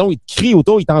la maison, ils te crient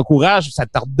autour, ils t'encouragent, ça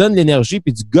te redonne l'énergie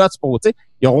puis du guts pour,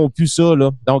 ils auront plus ça,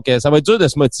 là. Donc, ça va être dur de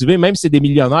se motiver, même si c'est des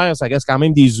millionnaires, ça reste quand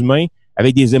même des humains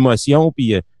avec des émotions,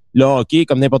 puis le hockey,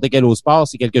 comme n'importe quel autre sport,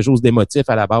 c'est quelque chose d'émotif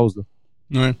à la base, là.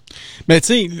 Ouais. Mais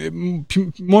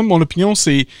moi, mon opinion,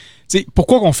 c'est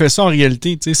pourquoi qu'on fait ça en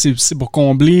réalité? C'est pour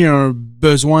combler un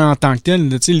besoin en tant que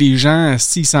tel. Les gens,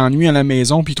 s'ils s'ennuient à la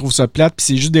maison puis ils trouvent ça plate, puis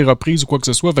c'est juste des reprises ou quoi que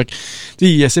ce soit. Fait que,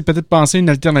 ils essaient peut-être de penser une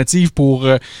alternative pour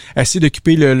essayer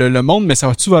d'occuper le monde, mais ça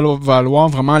va-tu valoir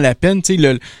vraiment la peine?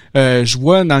 Je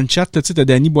vois dans le chat, t'as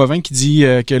Danny Boivin qui dit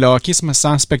que le hockey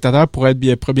sans spectateur pourrait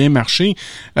bien marcher.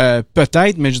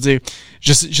 Peut-être, mais je veux dire,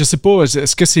 je sais pas,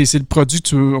 est-ce que c'est le produit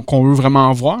qu'on veut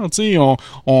vraiment voir?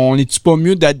 On est-tu pas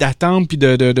mieux d'attendre puis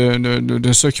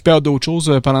de s'occuper d'autres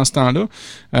choses pendant ce temps-là?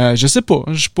 Je sais pas.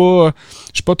 Je suis pas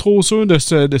trop sûr de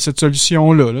cette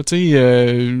solution-là.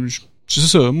 C'est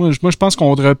ça. Moi, je pense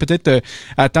qu'on devrait peut-être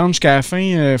attendre jusqu'à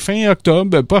fin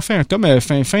octobre, pas fin octobre, mais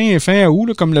fin août,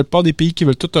 là, comme la plupart des pays qui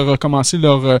veulent tout recommencer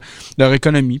leur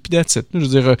économie. Puis that's it. Je veux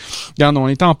dire, regarde, on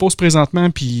est en pause présentement,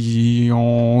 puis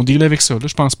on deal avec ça. Là.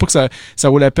 Je pense pas que ça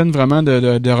vaut la peine vraiment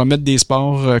de remettre des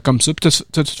sports comme ça. Puis de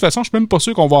toute façon, je suis même pas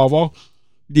sûr qu'on va avoir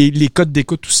les codes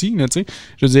d'écoute aussi, là, tu sais.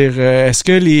 Je veux dire, est-ce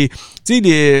que le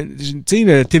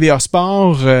TVA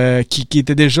Sport qui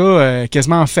était déjà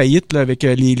quasiment en faillite là, avec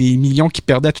les millions qu'ils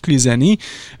perdaient toutes les années,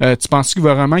 tu penses qu'ils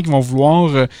vont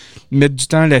vouloir mettre du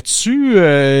temps là-dessus?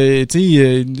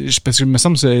 Parce que il me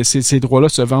semble que ces droits-là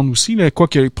se vendent aussi, là,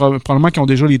 quoique probablement qu'ils ont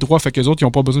déjà les droits, fait qu'eux autres, ils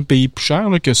n'ont pas besoin de payer plus cher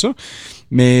là, que ça.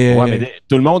 Mais, mais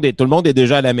tout le monde est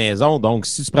déjà à la maison, donc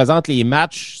si tu présentes les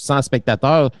matchs sans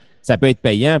spectateurs, ça peut être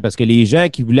payant parce que les gens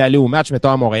qui voulaient aller au match, mettons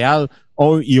à Montréal,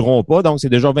 iront pas. Donc, c'est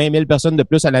déjà 20 000 personnes de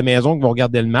plus à la maison qui vont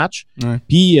regarder le match. Ouais.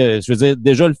 Puis, je veux dire,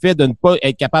 déjà le fait de ne pas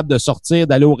être capable de sortir,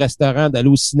 d'aller au restaurant, d'aller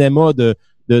au cinéma, de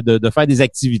faire des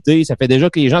activités, ça fait déjà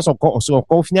que les gens sont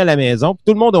confinés à la maison. Puis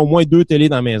tout le monde a au moins 2 télés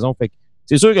dans la maison. Fait que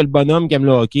c'est sûr que le bonhomme qui aime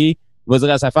le hockey va dire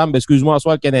à sa femme, excuse-moi, ce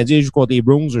soir, le Canadien joue contre les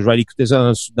Bruins, je vais aller écouter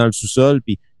ça dans le sous-sol.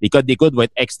 Puis les codes d'écoute vont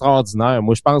être extraordinaires.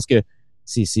 Moi, je pense que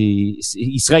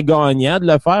il serait gagnant de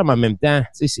le faire, mais en même temps,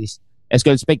 est-ce que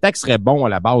le spectacle serait bon à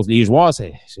la base? Les joueurs,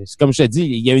 c'est comme je te dis,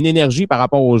 il y a une énergie par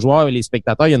rapport aux joueurs et les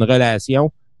spectateurs, il y a une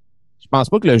relation. Je pense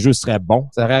pas que le jeu serait bon.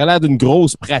 Ça aurait l'air d'une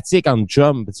grosse pratique entre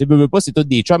chums. Tu sais, veux pas, c'est tous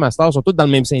des chums à Star, ils sont tous dans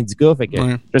le même syndicat. Fait que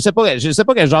je sais pas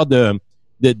quel genre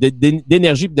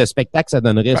d'énergie et de spectacle ça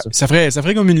donnerait, ça. Ça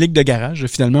ferait comme une ligue de garage,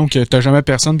 finalement, où t'as jamais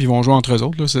personne puis ils vont jouer entre eux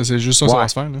autres, là. C'est juste ça, ça va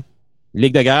se faire, là.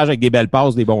 Ligue de garage avec des belles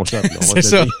passes, des bons shots. C'est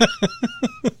ça.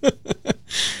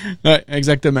 Ouais,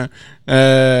 exactement.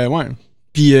 Ouais.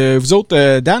 Puis vous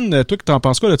autres, Dan, toi, t'en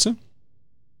penses quoi de ça?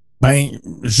 Ben,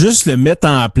 juste le mettre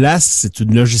en place, c'est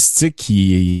une logistique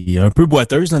qui est un peu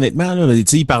boiteuse, honnêtement. Là. Tu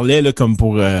sais, il parlait là, comme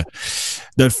pour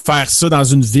de faire ça dans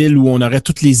une ville où on aurait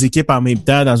toutes les équipes en même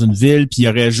temps dans une ville, puis il y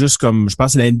aurait juste comme, je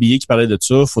pense, la NBA qui parlait de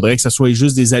ça. Il faudrait que ça soit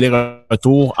juste des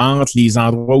allers-retours entre les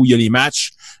endroits où il y a les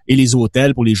matchs et les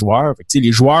hôtels pour les joueurs. Fait que, tu sais,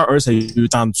 les joueurs, eux, ça eu le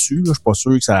temps dessus. Je suis pas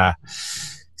sûr que ça...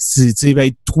 Il va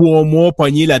être 3 mois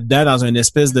pogné là-dedans dans une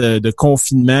espèce de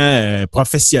confinement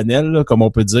professionnel, là, comme on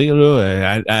peut dire,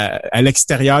 là, à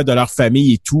l'extérieur de leur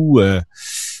famille et tout.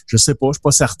 Je sais pas, je suis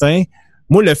pas certain.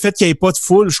 Moi, le fait qu'il n'y ait pas de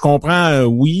foule, je comprends,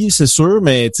 oui, c'est sûr,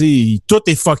 mais tout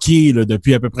est fucké là,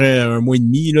 depuis à peu près 1 mois et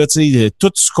demi. Là,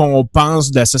 tout ce qu'on pense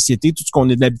de la société, tout ce qu'on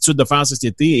a de l'habitude de faire en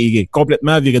société est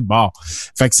complètement viré de bord.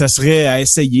 Fait que ça serait à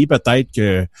essayer peut-être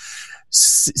que...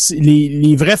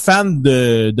 Les vrais fans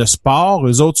de sport,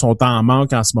 eux autres sont en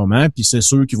manque en ce moment, puis c'est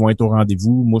sûr qu'ils vont être au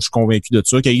rendez-vous. Moi, je suis convaincu de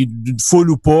ça, qu'il y ait une foule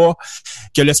ou pas,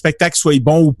 que le spectacle soit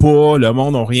bon ou pas, le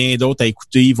monde n'a rien d'autre à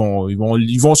écouter, ils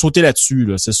vont sauter là-dessus,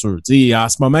 là, c'est sûr. T'sais, en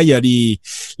ce moment, il y a les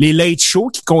late shows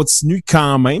qui continuent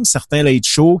quand même, certains late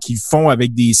shows qui font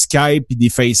avec des Skype et des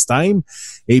FaceTime,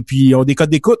 et puis ils ont des codes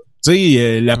d'écoute. Tu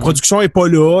sais, la production est pas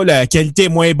là, la qualité est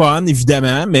moins bonne,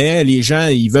 évidemment, mais les gens,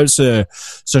 ils veulent se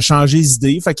changer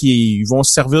d'idée, fait qu'ils vont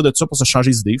se servir de ça pour se changer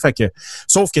d'idée. Fait que,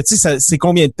 sauf que, tu sais, c'est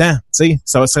combien de temps? Tu sais,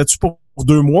 ça serait-tu pour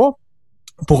 2 mois?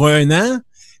 Pour 1 an?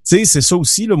 Tu sais, c'est ça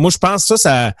aussi, là. Moi, je pense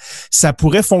que ça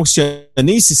pourrait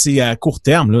fonctionner si c'est à court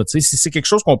terme, là. Tu sais, si c'est quelque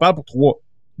chose qu'on parle pour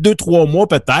 2-3 mois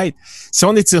peut-être. Si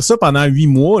on étire ça pendant 8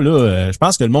 mois, là, je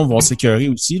pense que le monde va s'écœurer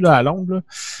aussi là, à longue. Là.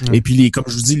 Et puis, comme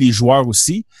je vous dis, les joueurs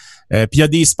aussi. Puis il y a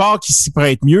des sports qui s'y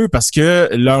prêtent mieux parce que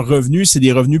leurs revenus, c'est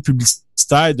des revenus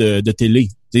publicitaires de télé,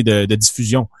 de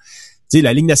diffusion. Tu sais,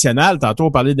 la Ligue nationale, tantôt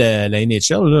on parlait de la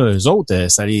NHL, là, eux autres,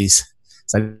 ça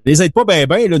ça les aide pas bien,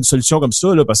 une solution comme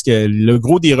ça, là, parce que le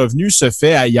gros des revenus se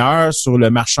fait ailleurs, sur le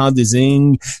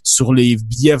merchandising, sur les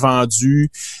billets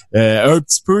vendus, un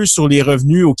petit peu sur les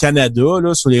revenus au Canada,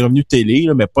 là, sur les revenus télé,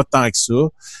 là, mais pas tant que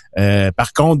ça.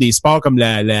 Par contre, des sports comme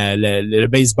le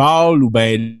baseball ou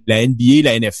ben la NBA,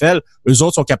 la NFL, eux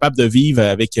autres sont capables de vivre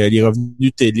avec les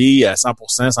revenus télé à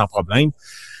 100% sans problème.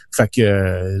 Fait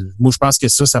que moi je pense que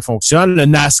ça fonctionne. Le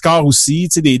NASCAR aussi,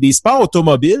 tu sais, des sports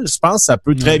automobiles, je pense que ça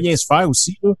peut très bien se faire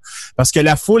aussi, là, parce que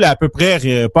la foule a à peu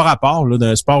près pas rapport là,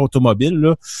 d'un sport automobile,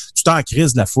 là, tout en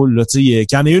crise de la foule. Là, tu sais,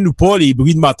 qu'il y en ait une ou pas, les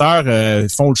bruits de moteur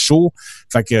font le show.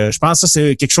 Fait que je pense que ça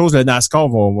c'est quelque chose. Le NASCAR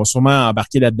va sûrement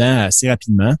embarquer là-dedans assez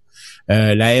rapidement.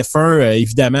 La F1,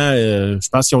 évidemment, je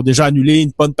pense qu'ils ont déjà annulé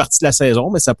une bonne partie de la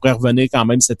saison, mais ça pourrait revenir quand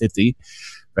même cet été.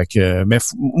 Fait que, mais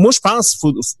moi, je pense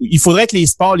il faudrait que les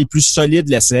sports les plus solides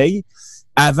l'essayent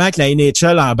avant que la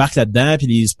NHL embarque là-dedans, puis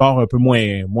les sports un peu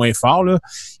moins forts. Là.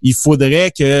 Il faudrait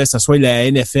que ça soit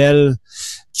la NFL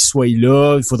qui soit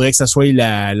là. Il faudrait que ça soit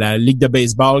la Ligue de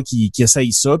baseball qui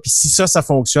essaye ça. Puis si ça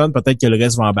fonctionne, peut-être que le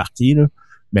reste va embarquer. Là.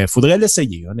 Mais il faudrait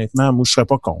l'essayer. Honnêtement, moi, je serais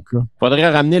pas contre. Là. Faudrait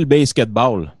ramener le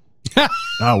basketball.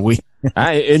 Ah oui.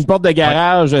 Hein, une porte de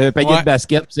garage, panier de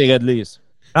basket, puis c'est redlisse.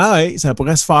 Ah oui, ça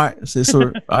pourrait se faire, c'est sûr.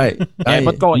 Ouais. Il n'y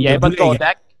avait pas de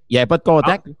contact. Il n'y avait pas de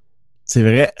contact. Ah, c'est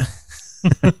vrai.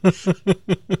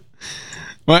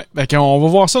 Ouais, ben, on va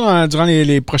voir ça durant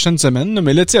les prochaines semaines.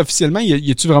 Mais là, tu sais, officiellement,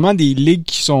 y a-tu vraiment des ligues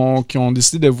qui ont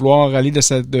décidé de vouloir aller de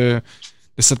cette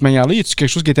manière-là? Y a-tu quelque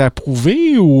chose qui a été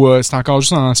approuvé ou c'est encore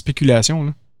juste en spéculation,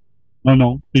 là?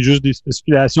 Non. C'est juste des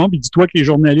spéculations. Puis dis-toi que les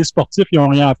journalistes sportifs, ils n'ont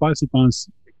rien à faire ces temps-ci.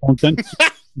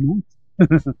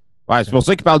 Ouais, c'est pour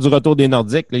ça qu'ils parlent du retour des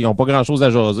Nordiques. Là. Ils n'ont pas grand-chose à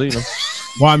jaser. Là.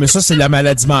 Ouais, mais ça, c'est de la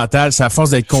maladie mentale. C'est à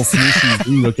force d'être confiné chez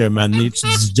vous là, qu'à un moment donné, tu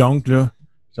dis junk, là.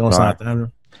 On s'entend, là.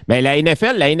 Mais la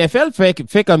NFL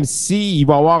fait comme s'il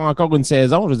va y avoir encore une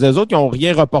saison. Je veux dire, les autres, ils n'ont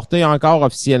rien reporté encore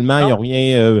officiellement. Ils n'ont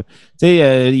rien... tu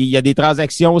sais, il y a des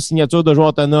transactions, signatures de joueurs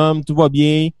autonomes, tout va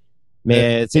bien.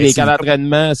 Mais tu sais, les camps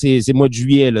d'entraînement, c'est mois de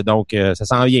juillet, là, donc ça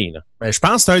s'en vient. Là. Ben, je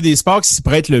pense que c'est un des sports qui s'y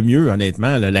prête le mieux,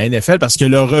 honnêtement, là, la NFL, parce que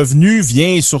le revenu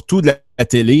vient surtout de la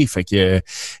télé. Fait que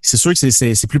c'est sûr que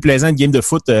c'est plus plaisant une game de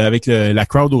foot avec la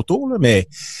crowd autour, là, mais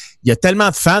il y a tellement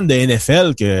de fans de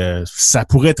NFL que ça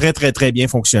pourrait très, très, très bien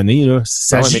fonctionner. Là.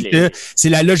 C'est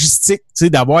la logistique, tu sais,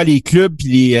 d'avoir les clubs,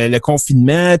 puis le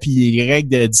confinement, puis les règles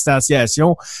de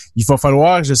distanciation. Il va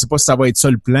falloir, je sais pas si ça va être ça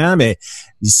le plan, mais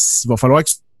il va falloir que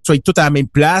soient tous à la même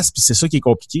place, puis c'est ça qui est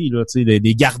compliqué, là, tu sais, de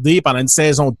les garder pendant une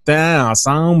saison de temps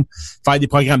ensemble, faire des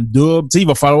programmes doubles, tu sais, il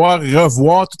va falloir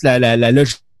revoir toute la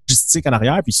logistique en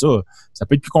arrière, puis ça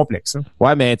peut être plus complexe. Hein.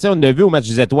 Ouais, mais tu sais, on a vu au match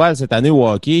des étoiles cette année au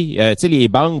hockey, tu sais, les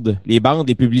bandes, les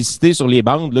publicités sur les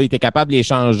bandes, là, ils étaient capables de les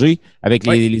changer avec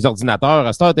les ordinateurs.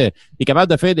 À ce temps, t'es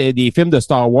capable de faire des films de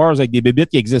Star Wars avec des bébites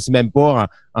qui existent même pas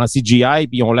en CGI,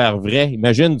 puis ils ont l'air vrais.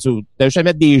 Imagine, t'as juste à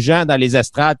mettre des gens dans les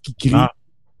estrades qui crient.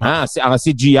 Ah, en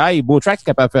CGI, BoTrack est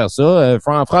capable de faire ça.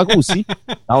 Franco aussi.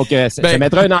 Donc, ça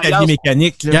mettrait une ambiance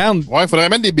mécanique. Là. Ouais, il faudrait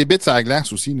mettre des bébites sur la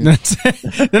glace aussi. non,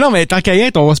 mais tant qu'à y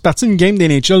être, on va se partir une game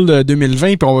d'NHL de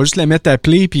 2020 puis on va juste la mettre à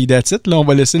play puis that's it. Là, on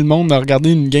va laisser le monde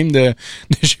regarder une game de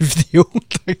jeux vidéo.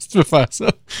 Si tu veux faire ça.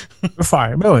 Tu peux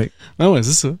faire, ben oui. Ah ouais,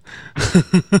 c'est ça.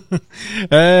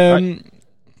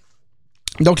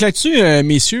 Donc là-dessus,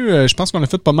 messieurs, je pense qu'on a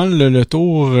fait pas mal le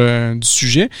tour du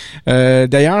sujet.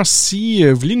 D'ailleurs, si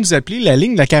vous voulez nous appeler, la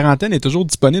ligne de la quarantaine est toujours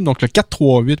disponible. Donc le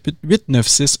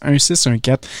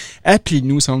 438-896-1614.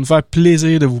 Appelez-nous, ça va nous faire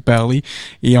plaisir de vous parler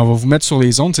et on va vous mettre sur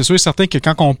les ondes. C'est sûr et certain que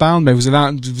quand on parle, ben vous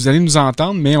allez nous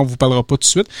entendre, mais on vous parlera pas tout de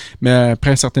suite. Mais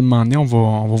après un certain moment donné, on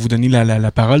va vous donner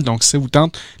la parole. Donc si ça vous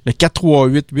tente, le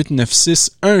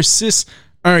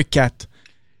 438-896-1614.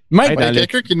 Mike, il y a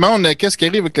quelqu'un qui demande qu'est-ce qui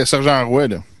arrive avec le sergent Roy,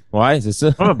 là. Ouais, c'est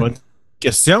ça. Ah, bonne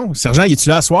question. Sergent, il est-tu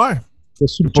là à soir?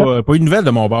 Pas une nouvelle de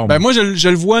mon bord. Ben, moi, je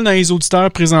le vois dans les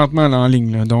auditeurs présentement là, en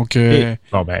ligne. Là, donc,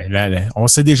 Bon, ben, là, on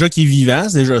sait déjà qu'il est vivant,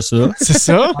 c'est déjà ça. C'est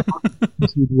ça?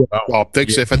 Bon, peut-être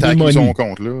qu'il s'est fait hacker son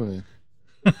compte, là.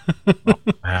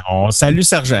 On salue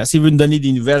Sergent. S'il veut nous donner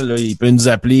des nouvelles, là, il peut nous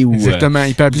appeler ou exactement,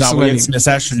 il peut appeler sur un petit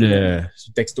message sur le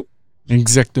texto.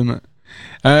 Exactement.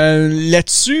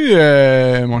 Là-dessus,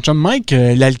 mon chum Mike,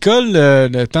 l'alcool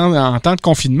en temps de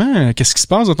confinement, qu'est-ce qui se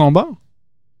passe de ton bord?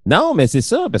 Non, mais c'est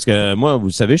ça, parce que moi, vous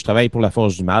le savez, je travaille pour la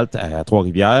Forge du Malte à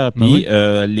Trois-Rivières, puis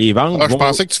les ventes... Ah, je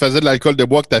pensais que tu faisais de l'alcool de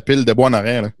bois que ta pile de bois en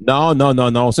arrière. Là.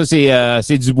 Non. Ça,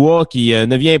 c'est du bois qui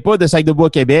ne vient pas de Sac de Bois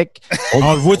Québec.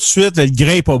 On le voit tout de suite, le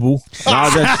grain est pas beau. Non,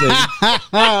 je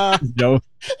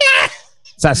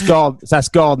sais. Ça se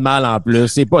corde mal en plus.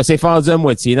 C'est fendu à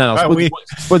moitié. Non, c'est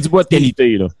pas du bois de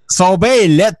qualité, là. Ils sont bien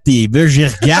laides, tes bûches. J'y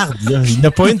regarde, là. Il n'y en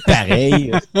a pas une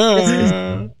pareille.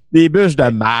 Des bûches de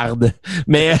marde.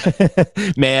 Mais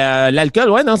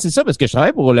l'alcool, ouais, non, c'est ça, parce que je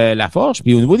travaille pour la forge,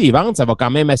 puis au niveau des ventes, ça va quand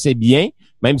même assez bien,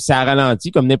 même si ça ralentit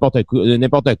comme n'importe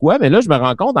quoi. Mais là, je me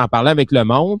rends compte, en parlant avec le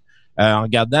monde, en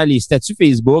regardant les statuts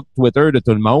Facebook, Twitter de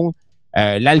tout le monde,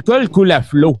 l'alcool coule à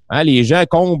flot. Hein? Les gens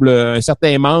comblent un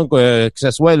certain manque, que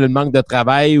ce soit le manque de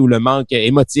travail ou le manque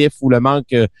émotif ou le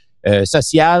manque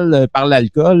social par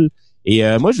l'alcool. Et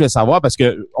moi, je voulais savoir, parce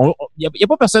que y a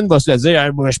pas personne qui va se le dire,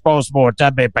 hey, moi, je passe mon temps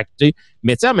à impacter.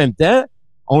 Mais tu sais, en même temps,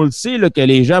 on le sait là, que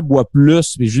les gens boivent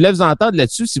plus. Mais je voulais vous entendre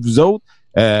là-dessus, si vous autres,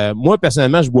 moi,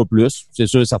 personnellement, je bois plus. C'est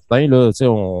sûr, certain. Là, tu sais,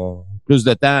 on plus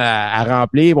de temps à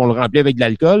remplir, on le remplit avec de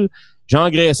l'alcool. J'ai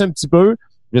engraissé un petit peu.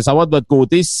 Je voulais savoir de votre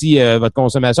côté si votre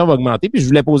consommation va augmenter. Puis je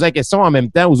voulais poser la question en même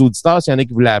temps aux auditeurs, s'il y en a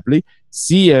qui voulaient appeler,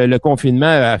 si le confinement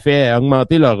a fait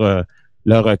augmenter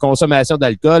leur consommation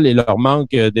d'alcool et leur manque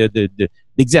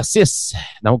d'exercice,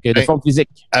 donc de forme physique.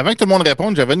 Avant que tout le monde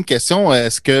réponde, j'avais une question.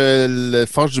 Est-ce que le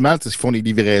Forge du Malte, est-ce qu'ils font des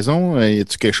livraisons? Y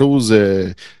a-tu quelque chose,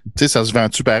 tu sais, ça se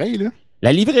vend-tu pareil, là?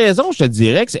 La livraison, je te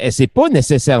dirais que c'est pas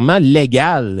nécessairement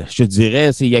légal. Je te dirais,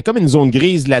 il y a comme une zone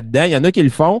grise là-dedans. Il y en a qui le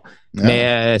font,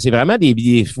 mais c'est vraiment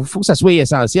faut que ça soit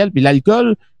essentiel. Puis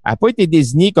l'alcool a pas été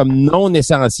désigné comme non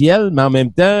essentiel, mais en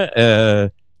même temps,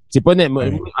 c'est pas en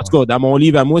tout cas dans mon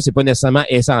livre à moi, c'est pas nécessairement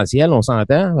essentiel, on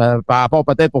s'entend, par rapport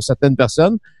peut-être pour certaines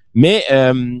personnes. Mais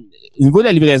au niveau de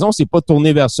la livraison, c'est pas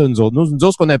tourné vers ça, nous autres. Nous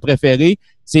autres, ce qu'on a préféré,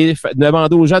 c'est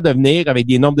demander aux gens de venir avec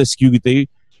des normes de sécurité.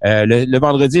 Le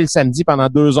vendredi et le samedi, pendant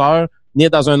 2 heures,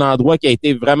 venir dans un endroit qui a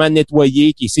été vraiment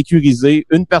nettoyé, qui est sécurisé,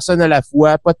 une personne à la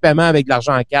fois, pas de paiement avec de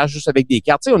l'argent en cash, juste avec des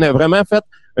cartes. Tu sais, on a vraiment fait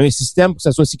un système pour que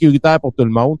ça soit sécuritaire pour tout le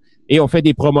monde. Et on fait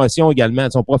des promotions également.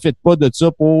 Tu sais, on profite pas de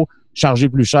ça pour charger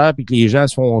plus cher puis que les gens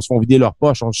se font vider leur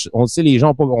poche. On sait, les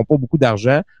gens ont pas beaucoup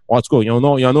d'argent. En tout cas, il y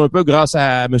en a un peu grâce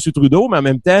à M. Trudeau, mais en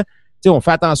même temps, tu sais, on fait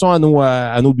attention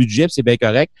à nos budgets, c'est bien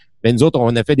correct. Mais nous autres,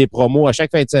 on a fait des promos à chaque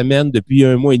fin de semaine depuis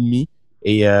 1 mois et demi.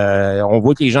 Et on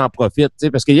voit que les gens en profitent,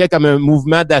 parce qu'il y a comme un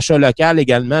mouvement d'achat local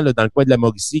également là, dans le coin de la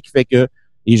Mauricie qui fait que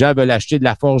les gens veulent acheter de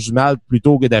la Forge du Malte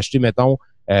plutôt que d'acheter, mettons,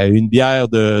 une bière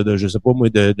de je sais pas moi,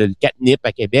 de Catnip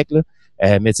à Québec.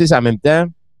 Là. Mais tu sais, en même temps,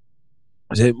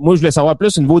 moi, je voulais savoir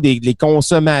plus au niveau des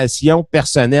consommations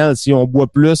personnelles, si on boit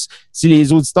plus, si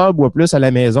les auditeurs boivent plus à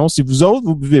la maison, si vous autres,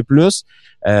 vous buvez plus.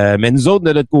 Mais nous autres,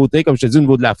 de notre côté, comme je te dis, au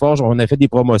niveau de la Forge, on a fait des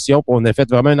promotions, puis on a fait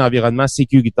vraiment un environnement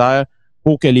sécuritaire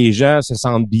pour que les gens se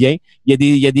sentent bien. Il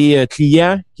y a des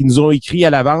clients qui nous ont écrit à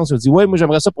l'avance, ils ont dit, ouais, moi,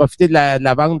 j'aimerais ça profiter de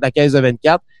la vente de la caisse de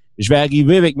 24. Je vais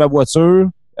arriver avec ma voiture.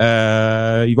 Il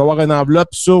va y avoir une enveloppe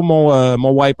sur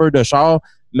mon wiper de char.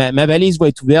 Ma valise va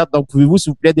être ouverte. Donc, pouvez-vous,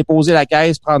 s'il vous plaît, déposer la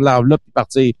caisse, prendre l'enveloppe et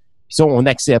partir. Puis ça, on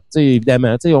accepte,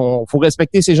 évidemment. Faut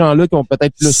respecter ces gens-là qui ont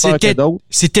peut-être plus peur que d'autres.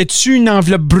 C'était-tu une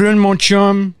enveloppe brune, mon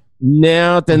chum?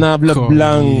 Non, t'es une enveloppe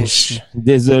blanche.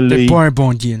 Désolé. C'était pas un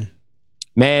bon deal.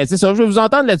 Mais c'est ça, je vais vous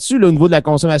entendre là-dessus, là, au niveau de la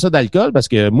consommation d'alcool, parce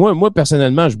que moi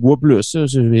personnellement, je bois plus.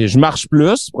 Je marche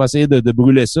plus pour essayer de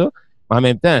brûler ça. Mais en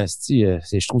même temps,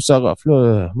 je trouve ça rough.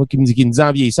 Là. Moi qui me dit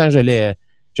en vieillissant, j'allais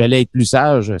être plus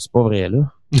sage, c'est pas vrai, là.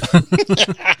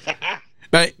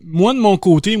 Ben, moi, de mon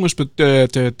côté, moi, je peux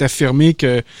t'affirmer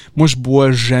que moi, je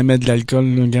bois jamais de l'alcool.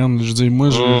 Là. Regarde, je veux dire, moi,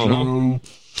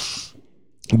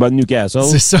 Bonne Newcastle.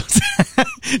 C'est ça.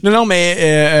 non,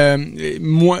 mais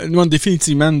moi,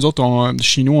 définitivement, nous autres,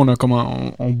 chez nous,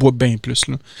 on boit bien plus.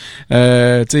 Là.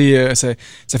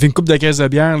 Ça fait une coupe de caisse de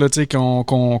bière là,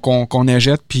 qu'on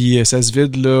achète, puis ça se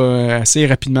vide là, assez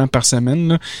rapidement par semaine.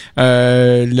 Là.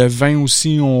 Le vin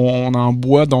aussi, on en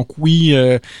boit. Donc oui,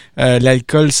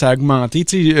 l'alcool, ça a augmenté.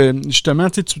 Justement,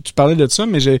 tu parlais de ça,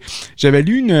 mais j'avais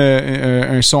lu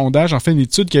un sondage, en fait, une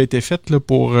étude qui a été faite là,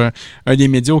 pour un des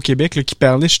médias au Québec là, qui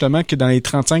parlait justement que dans les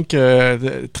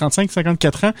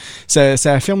 35-54 ans, ça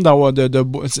affirme d'avoir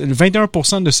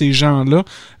 21% de ces gens-là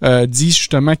disent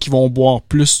justement qu'ils vont boire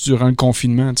plus durant le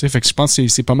confinement. Fait que je pense que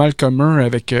c'est pas mal commun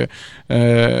avec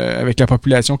la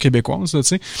population québécoise. Là,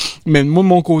 mais moi, de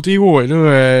mon côté, ouais,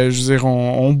 là, je veux dire,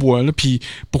 on boit. Là, puis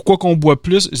pourquoi qu'on boit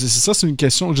plus? C'est une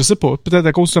question, je sais pas. Peut-être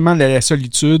à cause justement de la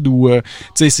solitude ou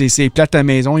c'est plate à la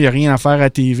maison, il n'y a rien à faire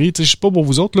à TV. Je sais pas pour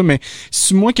vous autres, là, mais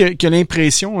c'est moi qui ai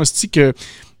l'impression aussi que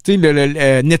tu sais,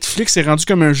 le Netflix est rendu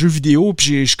comme un jeu vidéo,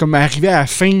 puis je suis comme arrivé à la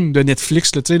fin de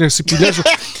Netflix, là, tu sais. Puis là, je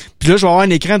vais avoir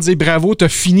un écran de dire bravo, t'as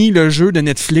fini le jeu de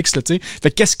Netflix, là, tu sais. Fait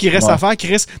que qu'est-ce qu'il reste à faire,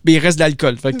 Chris? Ben, il reste de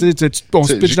l'alcool. Fait que on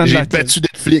se pitch dans J'ai battu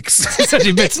Netflix. C'est ça,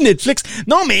 j'ai battu Netflix.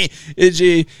 Non, mais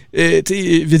vite,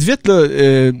 là,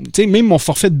 tu sais, même mon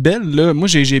forfait de Bell, là, moi,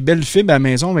 j'ai Bell Fibre à la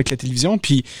maison avec la télévision,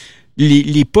 puis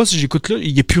les postes que j'écoute là,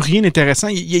 il n'y a plus rien d'intéressant.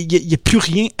 Il y a plus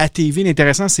rien à TV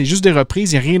d'intéressant. C'est juste des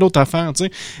reprises. Il n'y a rien d'autre à faire, tu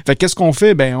sais. Fait qu'est-ce qu'on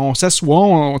fait? Ben, on s'assoit,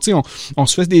 on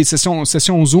se fait des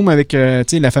sessions Zoom avec, tu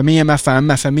sais, la famille à ma femme,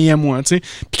 ma famille à moi, tu sais.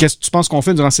 Puis qu'est-ce que tu penses qu'on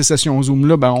fait durant ces sessions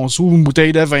Zoom-là? Ben, on s'ouvre une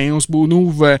bouteille de vin, on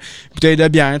ouvre une bouteille de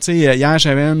bière, tu sais. Hier,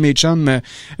 j'avais un de mes chums,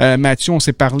 Mathieu, on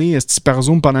s'est parlé, par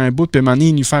Zoom pendant un bout, puis à un moment donné,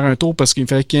 il nous faire un tour parce qu'il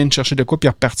fallait qu'il vienne chercher de quoi, puis il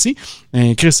est reparti.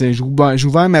 Chris, j'ai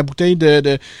ouvert ma bouteille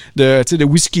de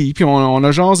whisky, puis on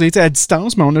a jasé, à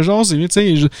distance, mais on a jasé, tu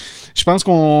sais. Je pense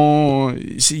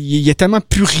il y a tellement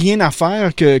plus rien à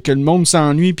faire que le monde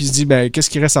s'ennuie puis se dit, ben, qu'est-ce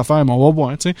qu'il reste à faire? Ben, on va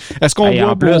boire, tu sais. Est-ce qu'on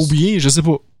boit pour oublier? Je sais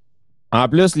pas. En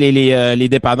plus, les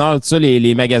dépanneurs, tout ça,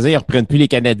 les magasins, ils reprennent plus les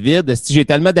canettes vides. Si j'ai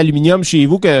tellement d'aluminium chez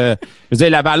vous que, je veux dire,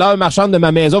 la valeur marchande de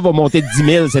ma maison va monter de 10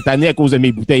 000 cette année à cause de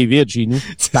mes bouteilles vides chez nous.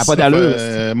 Ça n'a pas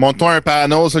d'allure. Monte-toi un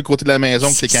panneau sur le côté de la maison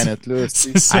avec ces canettes-là.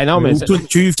 Ou toute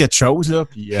cuve quelque chose, là,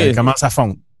 puis commence à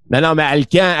fondre. Non, mais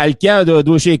Alcan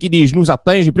doit shaker des genoux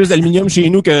certains. J'ai plus d'aluminium chez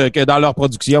nous que dans leur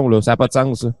production, là. Ça n'a pas de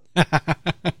sens, ça.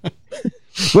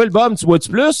 Toi, le Bob, tu bois-tu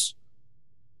plus?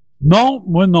 Non,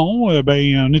 moi non.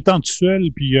 En étant tout seul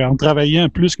puis en travaillant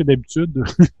plus que d'habitude.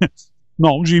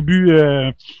 Non, j'ai bu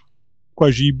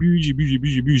j'ai bu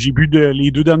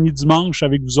les 2 derniers dimanches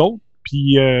avec vous autres,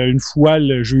 puis une fois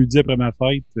le jeudi après ma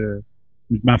fête.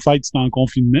 Ma fête, c'était en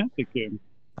confinement. Fait que...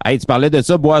 Hey, tu parlais de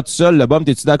ça, boire tout seul. Le Bob,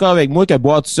 t'es-tu d'accord avec moi que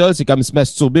boire tout seul, c'est comme se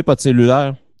masturber, pas de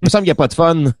cellulaire? Il me semble qu'il n'y a pas de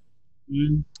fun.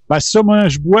 Ben, c'est ça, moi,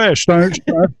 je bois. Je suis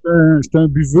un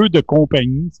buveux de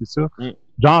compagnie, c'est ça.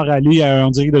 Genre, aller,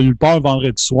 on dirait, de nulle part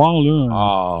vendredi soir,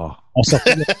 là. On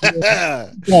sortait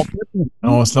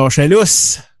on se lâchait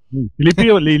lousse. Les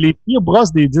pires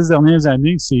brosses des 10 dernières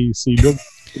années, c'est là.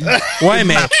 Ouais,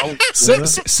 mais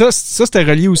ça c'était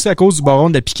relié aussi à cause du baron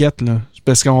de la piquette, là.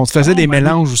 Parce qu'on se faisait des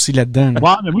mélanges aussi là-dedans. Là.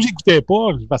 Ouais, mais moi, j'écoutais pas,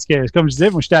 parce que, comme je disais,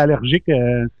 moi, j'étais allergique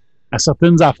à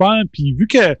certaines affaires, puis vu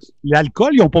que l'alcool,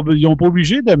 ils ont pas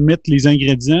obligé de mettre les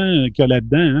ingrédients qu'il y a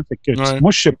là-dedans, hein. Fait que, moi,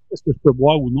 je sais pas ce que je peux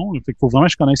boire ou non, là. Fait qu'il faut vraiment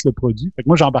que je connaisse le produit. Fait que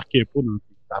moi, j'embarquais pas dans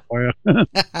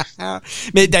cette affaire.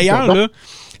 Mais d'ailleurs, là,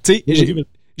 tu sais,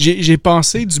 j'ai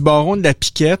pensé du baron de la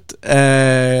piquette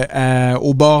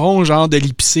au baron genre de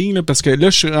l'épicé, là, parce que là,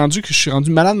 je suis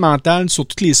rendu malade mental sur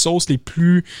toutes les sauces les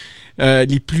plus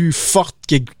fortes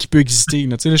qui peut exister.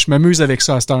 Là, je m'amuse avec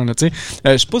ça à cette heure.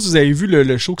 Je sais pas si vous avez vu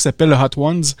le show qui s'appelle Hot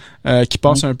Ones, qui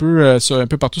passe un peu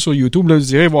partout sur YouTube. Là,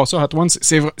 vous irez voir ça, Hot Ones.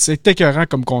 C'est écœurant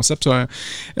comme concept.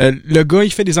 Le gars,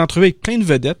 il fait des entrevues avec plein de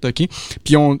vedettes, OK? Puis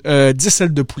ils ont 10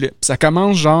 ailes de poulet. Ça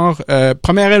commence genre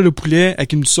première aile de poulet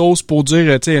avec une sauce pour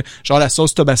dire, genre la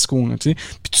sauce Tabasco. Là, puis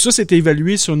tout ça, c'est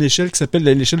évalué sur une échelle qui s'appelle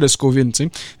l'échelle de Scoville. Fait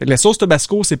que la sauce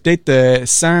Tabasco, c'est peut-être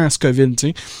 100 Scoville.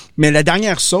 Mais la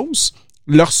dernière sauce,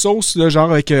 leur sauce, là,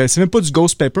 genre avec, c'est même pas du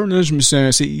Ghost Pepper, là,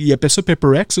 ils appellent ça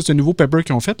Pepper X, c'est un nouveau pepper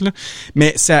qu'ils ont fait, là,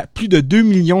 mais c'est à plus de 2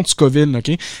 millions de Scoville,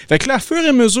 OK? Fait que là, à fur et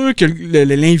à mesure que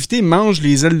l'invité mange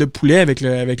les ailes de poulet avec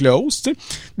le host, t'sais,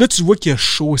 là, tu vois qu'il y a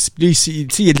chaud, il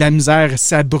y a de la misère,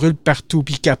 ça brûle partout,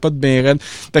 puis il capote bien raide.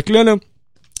 Fait que là,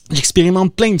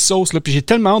 j'expérimente plein de sauces, là, puis j'ai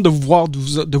tellement hâte de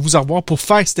vous revoir pour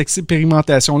faire cette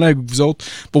expérimentation-là avec vous autres,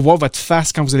 pour voir votre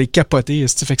face quand vous allez capoter.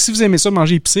 Fait que si vous aimez ça,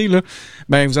 manger épicé, là,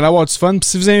 ben, vous allez avoir du fun. Puis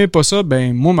si vous aimez pas ça,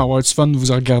 ben, moi, m'avoir du fun de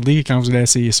vous regarder quand vous allez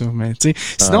essayer ça. Mais, tu sais,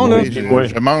 sinon, là.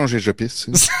 Je mange et je pisse.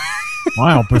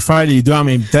 Ouais, on peut faire les deux en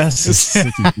même temps. C'est ça qui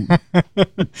est cool.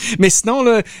 Mais sinon,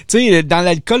 là, tu sais, dans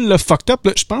l'alcool, là, fucked up,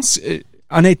 là, je pense,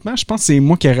 honnêtement, je pense que c'est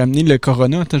moi qui ai ramené le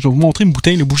Corona. Attends, je vais vous montrer une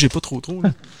bouteille, ne bougez pas trop.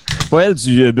 Là. Pas elle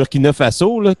du Burkina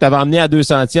Faso, là, que t'avais emmené à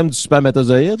 200e du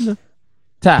spermatozoïde, là.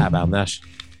 Tabarnache.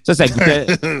 Ça goûtait.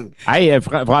 Hey,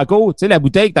 Franco, tu sais, la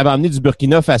bouteille que t'avais emmenée du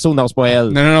Burkina Faso, non, c'est pas elle.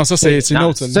 Non, ça, c'est une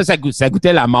autre. Ça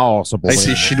goûtait la mort, ça, pour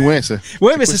c'est chinois, ça.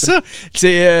 Ouais, mais c'est ça.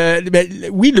 C'est,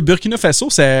 oui, le Burkina Faso,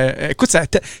 écoute,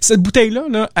 cette bouteille-là,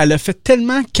 là, elle a fait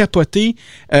tellement capoter,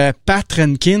 Pat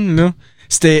Rankin, là.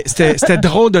 C'était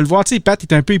drôle de le voir. Tu sais, Pat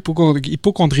était un peu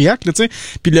hypochondriaque, là, tu sais.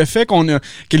 Puis le fait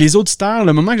que les auditeurs,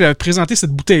 le moment que j'avais présenté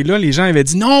cette bouteille-là, les gens avaient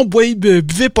dit non,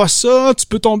 buvez pas ça, tu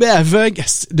peux tomber aveugle.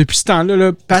 Depuis ce temps-là,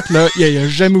 là, Pat, là, il a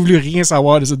jamais voulu rien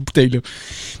savoir de cette bouteille-là.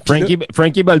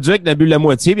 Frankie Bolduc a bu la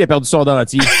moitié puis il a perdu son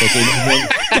dentier.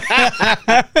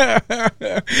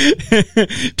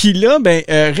 Puis là, ben,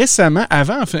 récemment,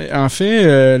 avant, en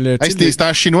fait c'était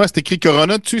en chinois, c'était écrit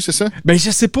Corona dessus, c'est ça? Ben,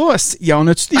 je sais pas. On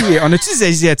a-tu des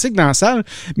Asiatiques dans la salle?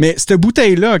 Mais cette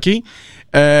bouteille-là, OK?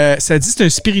 Ça dit c'est un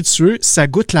spiritueux, ça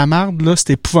goûte la marde, là,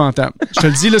 c'est épouvantable. Je te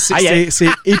le dis, là, c'est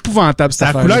épouvantable, cette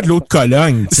affaire. C'est la couleur de l'eau de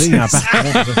Cologne, tu sais, en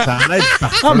partant. Ça enlève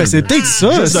parfum. Ah, mais c'est peut-être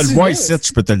ça. Juste de le voir ici,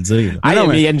 je peux te le dire. Ah, non,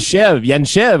 mais il y a une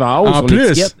chèvre en haut en sur plus.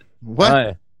 l'étiquette.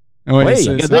 Ouais. Oui,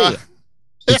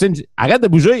 regardez. Arrête de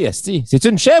bouger, Asti. C'est-tu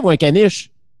une chèvre ou un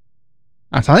caniche?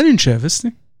 Ah, t'en as une chèvre,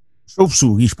 c'est?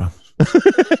 Chauve-souris, je pense.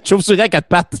 Chauve-souris à 4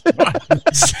 pattes.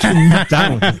 C'est une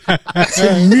mutante.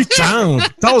 C'est une mutante.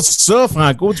 Tasse ça,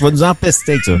 Franco, tu vas nous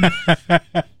empester avec ça.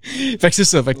 Fait que c'est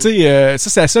ça. Fait que tu sais, ça,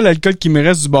 c'est la seule alcool qui me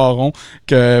reste du baron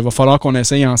que va falloir qu'on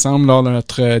essaye ensemble lors de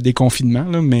notre déconfinement,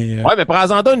 là, mais... Ouais, mais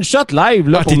prends-en une shot live,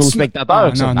 là, pour nos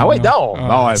spectateurs. Ah ouais, non.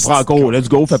 Bon, ouais, Franco, let's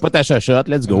go. Fais pas ta chachotte,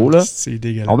 let's go, là. C'est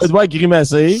dégueulasse. On va te voir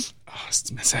grimacer.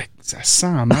 Mais ça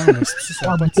sent mal, là.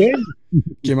 Ça pas de...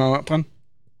 Ok, on va prendre.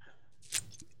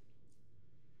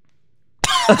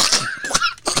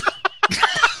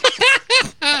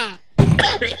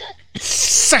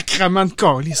 Sacrement de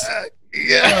calice.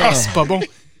 C'est pas bon.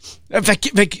 Fait que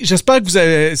j'espère que vous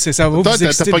avez, ça va vous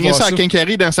exciter. T'as pogné ça à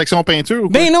Quincaillerie dans la section peinture ou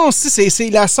quoi? Ben non, c'est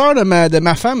la sœur de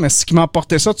ma femme qui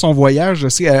m'emportait ça de son voyage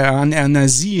en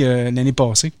Asie l'année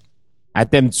passée. Elle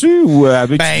t'aime-tu ou elle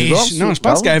veut que tu divorces? Non, je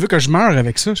pense qu'elle veut que je meure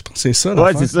avec ça. Je pense que c'est ça.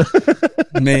 Ouais, c'est ça.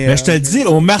 Mais je te le dis,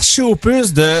 au marché aux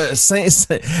puces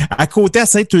à côté à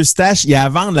Saint-Eustache, il y a à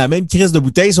vendre la même crise de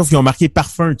bouteille, sauf qu'ils ont marqué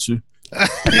parfum dessus.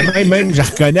 même, je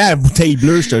reconnais la bouteille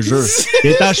bleue, je te jure.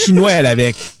 Elle est en chinois, elle,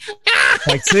 avec.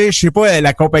 Fait que, tu sais, je sais pas,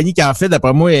 la compagnie qui en fait,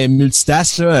 d'après moi, est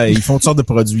multitask, là. Ils font toutes sortes de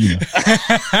produits, là.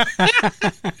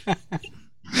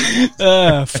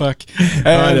 Ah, fuck.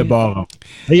 Le baron.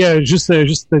 Et juste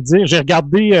te dire, j'ai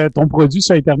regardé ton produit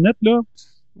sur Internet, là.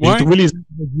 Ouais. J'ai trouvé les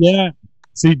ingrédients.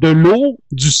 C'est de l'eau,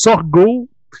 du sorgho,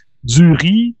 du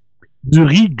riz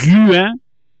gluant,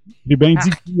 j'ai bien dit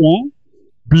gluant,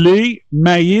 blé,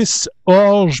 maïs,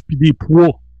 orge, puis des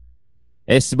pois.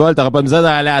 Si bol, t'auras pas misère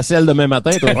d'aller à la selle demain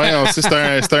matin, toi. Ouais,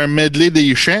 c'est un medley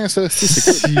des champs, ça.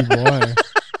 Si, ouais.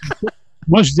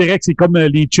 Moi, je dirais que c'est comme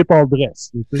les chips all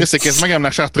dress. C'est quasiment comme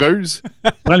la chartreuse.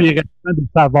 Tu prends les restants de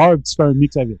saveurs et tu fais un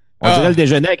mix avec. On dirait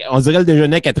le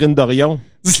déjeuner à Catherine Dorion.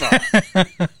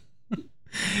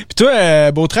 Puis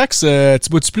toi, Beautrax, tu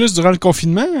bois-tu plus durant le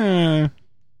confinement?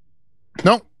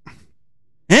 Non.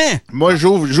 Hein? Moi,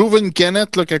 j'ouvre une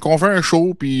canette là, quand on fait un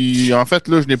show, puis en fait,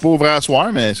 là, je n'ai pas ouvert à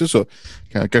soir, mais c'est ça.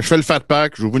 Quand je fais le Fat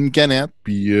Pack, j'ouvre une canette,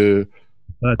 puis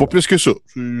pas plus que ça.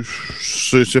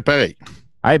 C'est pareil.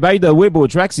 Hey, by the way,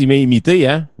 Beautrax, il m'a imité,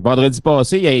 hein. Vendredi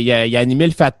passé, il a animé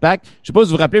le Fat Pack. Je sais pas si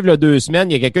vous vous rappelez, il y a 2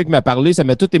 semaines, il y a quelqu'un qui m'a parlé, ça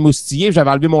m'a tout émoustillé,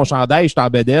 j'avais enlevé mon chandail, j'étais en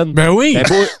bedaine. Ben oui!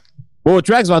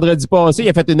 Beautrax, vendredi passé, il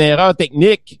a fait une erreur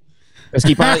technique. Parce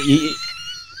qu'il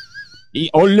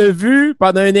on l'a vu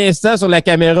pendant un instant sur la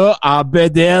caméra en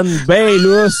bedaine, ben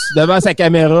lousse, devant sa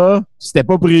caméra. C'était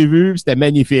pas prévu, c'était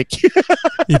magnifique.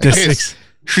 Il était sexy.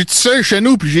 Je suis tout seul chez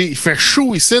nous, puis il fait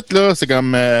chaud ici, là. C'est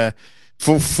comme...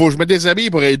 Faut que je me déshabille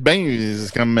pour être bien.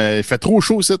 C'est comme... il fait trop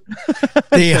chaud ici.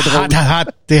 T'es hot.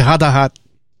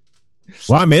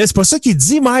 Ouais, mais là, c'est pas ça qu'il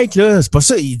dit, Mike, là. C'est pas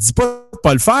ça. Il dit pas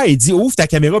le faire. Il dit ouvre ta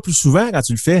caméra plus souvent quand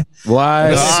tu le fais. Ouais.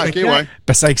 Ah, ok, ouais.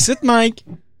 Parce que ça excite, Mike.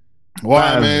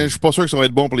 Ouais, mais je suis pas sûr que ça va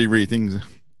être bon pour les ratings.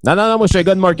 Non, moi, je suis un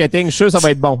gars de marketing. Je suis sûr que ça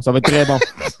va être bon. Ça va être très bon.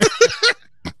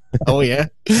 Ah oui, hein?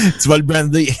 Tu vas le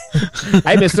brander.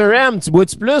 Hey, Mr. M, tu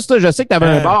bois-tu plus, toi? Je sais que t'avais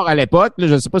un bar à l'époque. Là,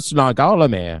 je sais pas si tu l'as encore, là,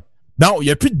 mais... Non, il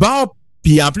y a plus de bar.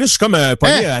 Puis en plus, je suis comme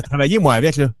pogné à travailler, moi,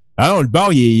 avec, là. Alors, le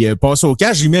bar, il est passé au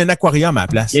cash. J'ai mis un aquarium à la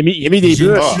place. Il a mis des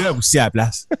bûches. Là aussi à la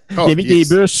place. Il a mis des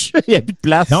bûches. Il n'y a plus de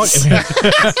place. Non, il est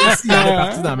parti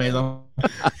dans la maison.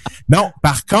 Non,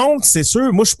 par contre, c'est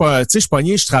sûr, moi, je suis pas, tu sais, je suis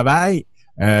pogné, je travaille.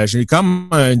 J'ai comme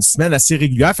une semaine assez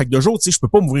régulière. Fait que 2 jours, tu sais, je peux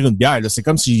pas m'ouvrir une bière. Là. C'est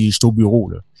comme si j'étais au bureau,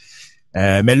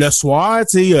 là. Mais le soir,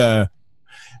 tu sais,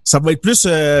 ça va être plus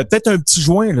peut-être un petit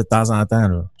joint là, de temps en temps.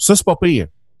 Là. Ça, c'est pas pire.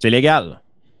 C'est légal.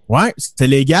 Ouais, c'est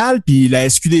légal, puis la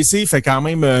SQDC fait quand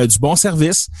même du bon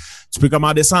service. Tu peux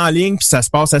commander ça en ligne, puis ça se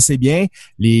passe assez bien.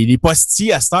 Les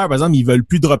postiers, à cette heure, par exemple, ils veulent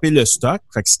plus dropper le stock.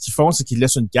 Fait que ce qu'ils font, c'est qu'ils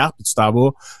laissent une carte, puis tu t'en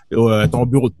vas à ton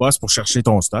bureau de poste pour chercher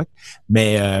ton stock.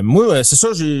 Mais moi, c'est ça,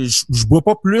 je bois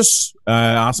pas plus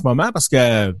en ce moment parce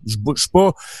que je suis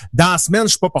pas... Dans la semaine,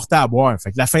 je suis pas porté à boire.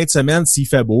 Fait que la fin de semaine, s'il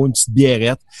fait beau, une petite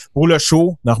biérette. Pour le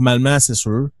show, normalement, c'est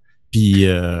sûr. Puis,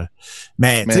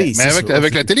 mais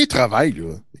avec le télétravail,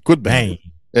 là, écoute bien,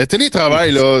 le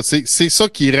télétravail, là, c'est ça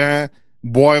qui rend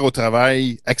boire au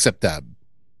travail acceptable.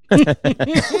 Ouais,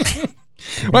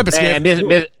 parce que...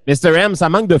 Mr. M, ça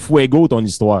manque de fuego, ton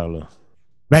histoire, là.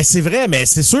 Ben, c'est vrai, mais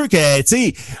c'est sûr que, tu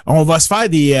sais, on va se faire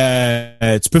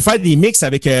des... tu peux faire des mix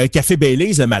avec Café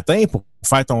Baileys le matin pour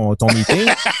faire ton meeting.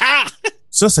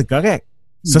 Ça, c'est correct.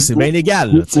 Ça, c'est bien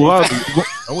légal.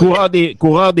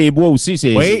 Coureur des bois aussi,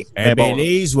 c'est... Oui, bon.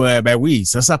 Baileys, ben oui,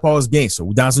 ça passe bien, ça.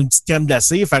 Ou dans une petite crème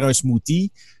glacée, faire un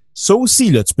smoothie. Ça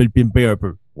aussi, là, tu peux le pimper un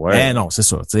peu. Ouais. Eh non, c'est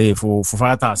ça. Il faut faire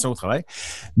attention au travail.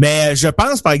 Mais je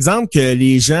pense, par exemple, que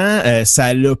les gens,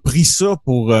 ça l'a pris ça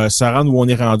pour se rendre où on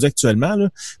est rendu actuellement. Là,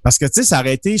 parce que, tu sais, ça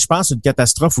aurait été, je pense, une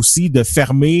catastrophe aussi de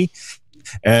fermer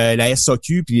la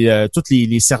SAQ, puis tous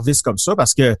les services comme ça,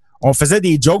 parce que on faisait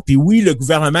des jokes, puis oui, le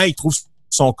gouvernement, il trouve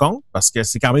son compte, parce que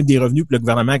c'est quand même des revenus pour le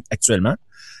gouvernement actuellement.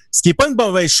 Ce qui est pas une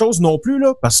mauvaise chose non plus,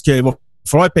 là, parce que il va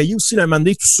falloir payer aussi, là, un moment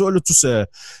donné, tout ça, là,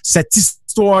 cette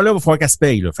histoire-là, il va falloir qu'elle se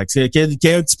paye, là. Fait que qu'il y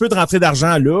ait un petit peu de rentrée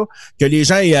d'argent là, que les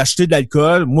gens aient acheté de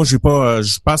l'alcool. Moi, je pense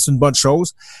que c'est une bonne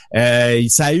chose.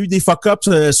 Ça a eu des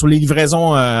fuck-ups sur les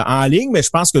livraisons en ligne, mais je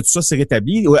pense que tout ça s'est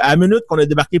rétabli. À la minute qu'on a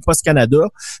débarqué Post Canada,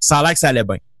 ça a l'air que ça allait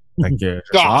bien. Fait que,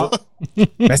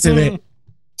 ben, c'est vrai.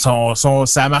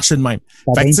 Ça a marché de même.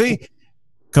 Fait que, tu sais,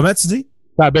 comment tu dis?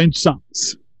 Ça a bien du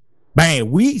sens. Ben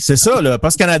oui, c'est ça. Là.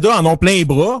 Post Canada en ont plein les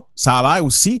bras, ça a l'air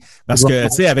aussi. Parce que,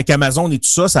 tu sais, avec Amazon et tout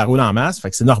ça, ça roule en masse. Fait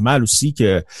que c'est normal aussi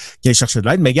qu'ils aient cherché de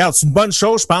l'aide. Mais regarde, c'est une bonne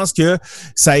chose. Je pense que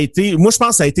ça a été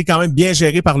quand même bien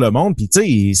géré par le monde. Puis, tu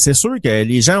sais, c'est sûr que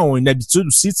les gens ont une habitude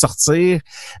aussi de sortir,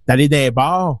 d'aller dans les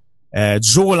bars.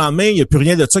 Du jour au lendemain, il n'y a plus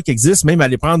rien de ça qui existe. Même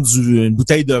aller prendre une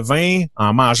bouteille de vin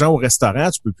en mangeant au restaurant,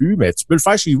 tu peux plus. Mais tu peux le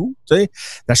faire chez vous. Tu sais,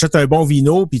 t'achètes un bon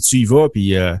vino, puis tu y vas,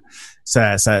 puis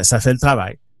ça fait le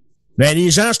travail. Mais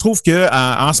les gens, je trouve que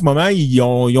en ce moment, ils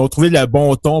ont trouvé le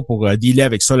bon ton pour dealer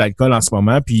avec ça, l'alcool en ce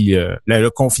moment, puis le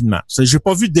confinement. J'ai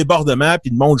pas vu de débordement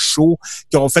puis de monde chaud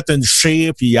qui ont fait une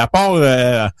chire, puis à part,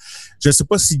 je sais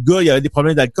pas si le gars il avait des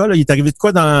problèmes d'alcool. Là, il est arrivé de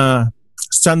quoi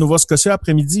c'était en Nova-Scotia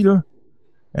après-midi là.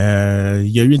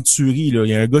 Il y a eu une tuerie là. Il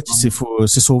y a un gars qui s'est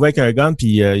sauvé avec un gun,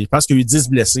 puis il pense qu'il y a eu 10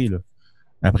 blessés là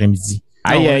après-midi.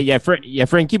 Il y a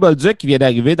Frankie Bolduc qui vient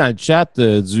d'arriver dans le chat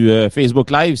du Facebook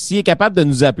Live. S'il est capable de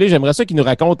nous appeler, j'aimerais ça qu'il nous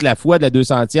raconte la fois de la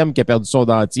 200e qui a perdu son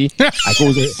dentier à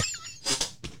cause de...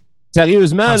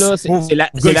 Sérieusement, là,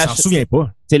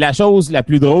 c'est la chose la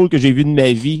plus drôle que j'ai vue de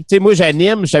ma vie. Tu sais, moi,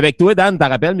 j'anime, je suis avec toi, Dan, t'en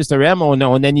rappelles, Mr. M,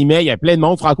 on animait, il y a plein de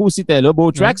monde. Franco aussi était là,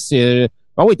 Beau Tracks,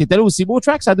 ah oui, t'étais là aussi, Beau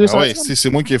Tracks à 200. Ah oui, c'est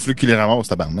moi qui ai fallu qu'il les ramasse,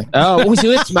 tabarnak. Ah oui, c'est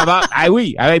vrai, tu m'avais... Ah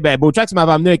oui, ben Beau Tracks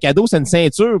m'avait amené un cadeau, c'est une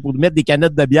ceinture pour mettre des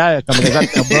canettes de bière comme réserve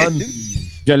carbone.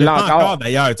 Je l'ai encore.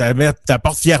 D'ailleurs,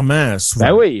 t'apportes fièrement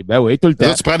souvent. Ben oui, tout le temps.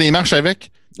 Là, tu prends des marches avec?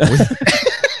 Oui.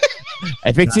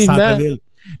 Effectivement.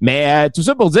 Mais tout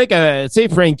ça pour dire que, tu sais,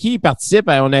 Frankie participe,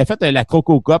 on avait fait la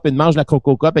Croco Cup, une manche de la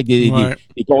Croco Cup avec des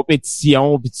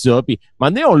compétitions puis tout ça. Puis, à un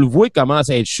moment donné, on le voit, il commence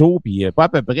à être chaud, puis pas à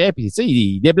peu près. Puis, tu sais,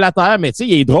 il déblatère, mais tu sais,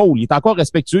 il est drôle. Il est encore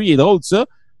respectueux, il est drôle, tout ça.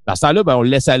 Dans ce temps-là, ben, on le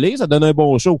laisse aller, ça donne un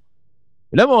bon show.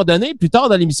 Et là, à un moment donné, plus tard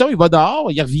dans l'émission, il va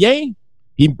dehors, il revient,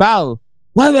 puis il me parle.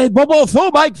 Ouais, mais bon faux,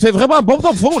 Mike, c'est vraiment bon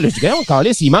faux. Là, je dis, on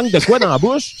calisse, il manque de quoi dans la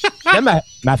bouche? Là,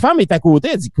 ma femme est à côté,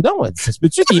 elle dit, coudonc, ça se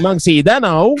peut-tu qu'il manque ses dents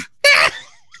en haut?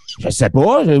 Je sais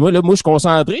pas. Moi, je suis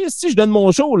concentré. Si je donne mon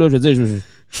show, là, je veux dire, là,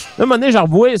 à un moment donné, je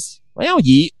revois. Voyons,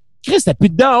 Chris, t'as plus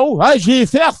de dents en haut. Ah, j'ai les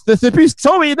fesses. Tu sais plus ce qu'ils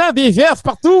sont, mes dents, des fesses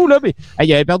partout, là. Mais,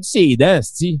 il avait perdu ses dents,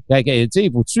 tu sais.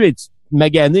 Faut-tu être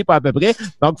magané, pas à peu près.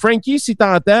 Donc, Frankie, si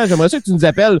t'entends, j'aimerais ça que tu nous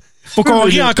appelles. Faut qu'on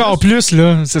rie encore plus,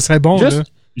 là. Ce serait bon, là.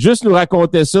 Juste nous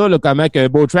raconter ça, là, comment que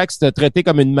Beau Tracks t'a traité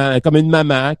comme une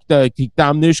maman, qui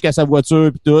t'a emmené jusqu'à sa voiture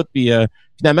puis tout, puis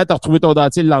finalement t'as retrouvé ton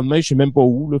dentier le lendemain, je sais même pas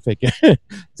où, là, fait que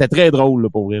c'est très drôle, là,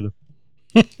 pour vrai, là.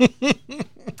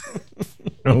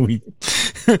 Oui.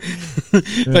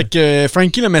 Fait que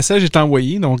Frankie, le message est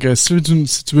envoyé. Donc, si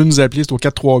tu veux nous appeler, c'est au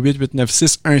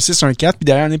 438-896-1614. Puis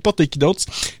derrière n'importe qui d'autre,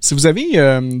 si vous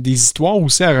avez des histoires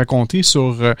aussi à raconter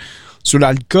sur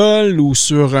l'alcool ou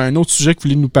sur un autre sujet que vous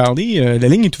voulez nous parler, la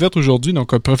ligne est ouverte aujourd'hui,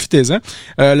 donc profitez-en.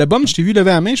 Le Bum, je t'ai vu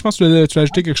lever la main, je pense que tu as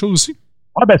ajouté quelque chose aussi.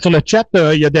 Ah, ben, sur le chat,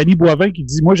 il y a Danny Boivin qui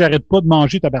dit, moi, j'arrête pas de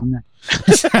manger tabarnak.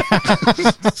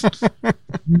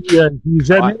 J'ai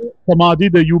jamais commandé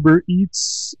de Uber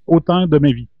Eats autant de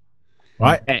ma vie.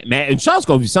 Ouais. Mais une chance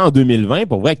qu'on vit ça en 2020,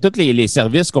 pour vrai, avec tous les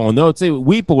services qu'on a, tu sais,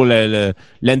 oui, pour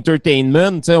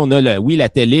l'entertainment, tu sais, on a la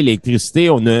télé, l'électricité,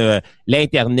 on a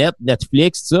l'Internet,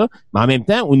 Netflix, tout ça. Mais en même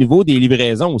temps, au niveau des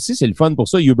livraisons aussi, c'est le fun pour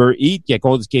ça. Uber Eats,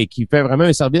 qui fait vraiment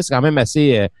un service quand même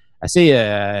assez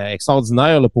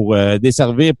extraordinaire là, pour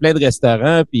desservir plein de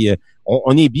restaurants. Puis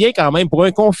on est bien quand même pour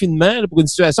un confinement, là, pour une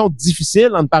situation difficile,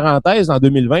 entre parenthèses, en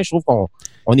 2020. Je trouve qu'on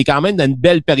est quand même dans une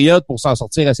belle période pour s'en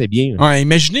sortir assez bien. Là. Ouais,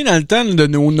 imaginez dans le temps de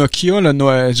nos Nokia,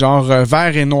 là, genre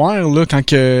vert et noir, là, quand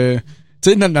que... Tu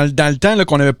sais, dans le temps là,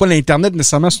 qu'on n'avait pas l'Internet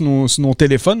nécessairement sur nos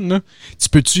téléphones, là,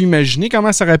 peux-tu imaginer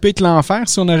comment ça aurait pu être l'enfer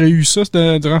si on aurait eu ça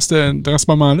durant ce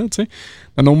moment-là, tu sais?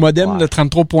 Dans nos modems de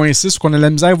 33.6, où qu'on a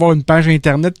la misère à voir une page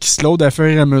Internet qui se load à fur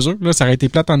et à mesure, là, ça aurait été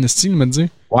plate en estime, me dire.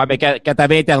 Ouais, mais quand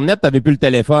t'avais Internet, t'avais plus le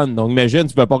téléphone. Donc, imagine,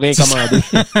 tu peux pas rien commander.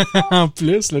 En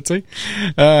plus, là, tu sais.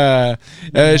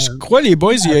 Je crois, les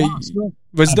boys,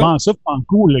 vas-y donc. Avant ça,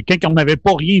 Franco, quand on n'avait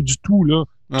pas rien du tout, là.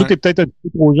 Ouais. Tout est peut-être un peu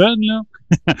trop jeune, là.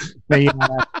 Mais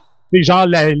C'est genre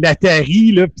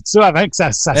l'Atari, là, pis ça, avant que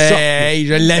ça sorte. Hey,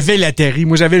 je l'avais, l'Atari.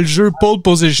 Moi, j'avais le jeu Pole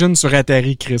Position sur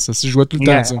Atari, Chris. Ça, je jouais tout le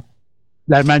temps ça.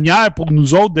 La manière pour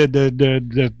nous autres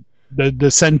de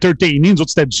s'entertainer, nous autres,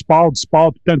 c'était du sport, tout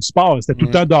le temps du sport. C'était tout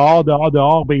le temps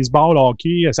dehors, baseball,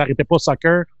 hockey, ça arrêtait pas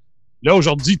soccer. Là,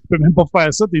 aujourd'hui, tu peux même pas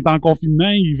faire ça. T'es en confinement,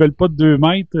 ils veulent pas de 2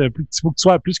 mètres. Il faut que tu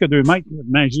sois à plus que 2 mètres.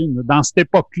 Imagine. Dans cette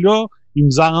époque-là, ils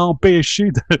nous ont empêchés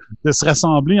de se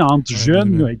rassembler entre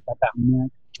jeunes, là, avec tabarnak.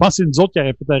 Je pense que c'est nous autres qui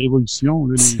auraient fait la révolution,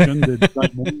 là, les jeunes de dans le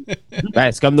monde.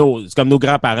 Ben, c'est comme nos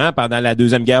grands-parents pendant la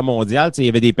Deuxième Guerre mondiale. Il y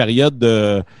avait des périodes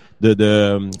de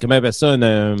comment on appelle ça,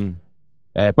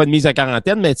 pas de mise à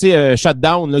quarantaine, mais tu sais,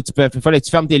 shutdown, là, fallait que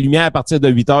tu fermes tes lumières à partir de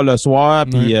 8 heures le soir,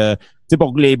 puis tu sais,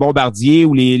 pour les bombardiers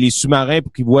ou les sous-marins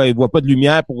pour qu'ils voient pas de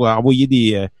lumière pour envoyer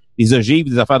des ogives,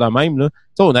 des affaires de même, là.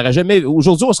 Ça, on n'aurait jamais,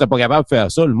 aujourd'hui, on serait pas capable de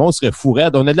faire ça. Le monde serait fou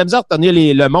raide. On a de la misère de tenir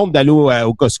le monde d'aller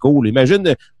au Costco, là.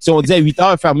 Imagine, si on dit à 8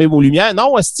 heures, fermez vos lumières.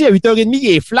 Non, si à 8h30,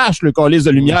 il est flash, le calice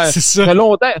de lumière. C'est ça. Très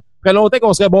longtemps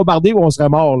qu'on serait bombardé ou on serait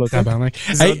mort, là.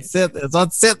 Hey, 17, ah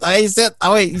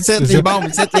ouais, 17, les bombes.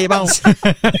 Les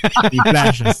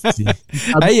flashs,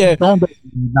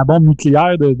 la bombe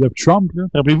nucléaire de Trump, là.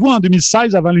 Rappelez-vous, en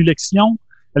 2016, avant l'élection,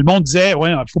 le monde disait,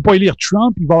 ouais, faut pas élire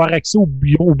Trump, il va avoir accès au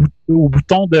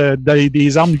bouton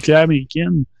des armes nucléaires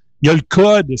américaines. Il y a le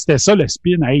code. C'était ça, le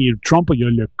spin. Hey, Trump, il y a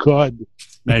le code.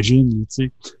 Imagine, tu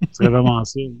sais. C'est vraiment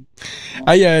ça.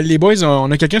 Hey, les boys, on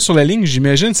a quelqu'un sur la ligne,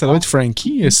 j'imagine. Ça doit être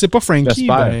Frankie. Si c'est pas Frankie,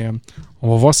 ben,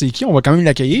 on va voir c'est qui. On va quand même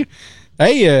l'accueillir.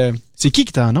 Hey, c'est qui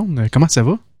t'en onde? Comment ça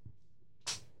va?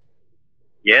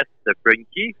 Yes, c'est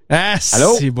Frankie. Ah,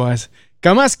 allô? C'est bon.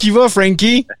 Comment est-ce qu'il va,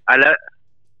 Frankie?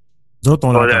 D'autres,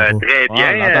 on l'entend pas. Très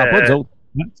bien. On l'entend pas, d'autres.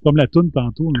 C'est comme la toune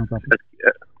tantôt, on l'entend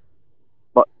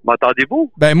pas.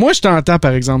 M'entendez-vous? Ben, moi, je t'entends,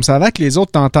 par exemple. Ça a l'air que les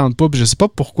autres t'entendent pas, puis je sais pas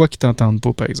pourquoi qu'ils t'entendent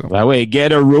pas, par exemple. Ben ouais,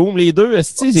 get a room, les deux.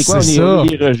 C'est quoi, on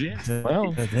les rejette?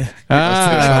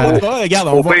 Regarde,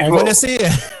 on va laisser...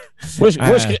 Moi,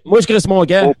 je crisse mon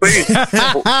gars. Au pire,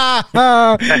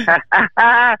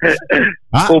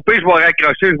 je vais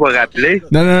raccrocher, je vais rappeler.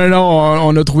 Non,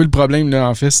 on a trouvé le problème, là,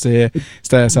 en fait. Ça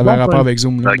avait rapport avec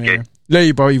Zoom, là. Okay. Mais, là,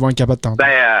 ils vont être capables de t'entendre.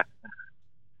 Ben,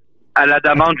 à la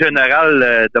demande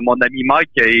générale de mon ami Mike,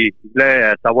 il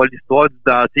voulait savoir l'histoire du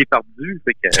dentier perdu.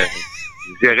 Fait que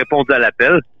j'ai répondu à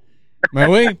l'appel. Ben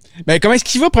oui. Ben, comment est-ce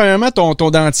qu'il va, premièrement,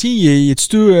 ton dentier? Es-tu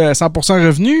tout 100%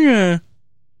 revenu?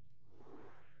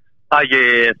 Ah, il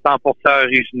est 100%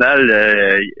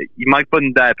 original. Il manque pas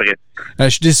une dent après. Je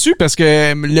suis déçu parce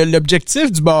que l'objectif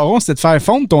du baron, c'était de faire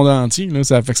fondre ton dentier. Là.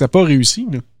 Ça fait que ça n'a pas réussi.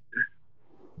 Là.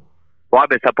 Ouais,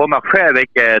 ben ça n'a pas marché avec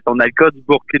ton alcool du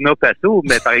Burkina Faso,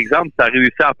 mais par exemple, ça a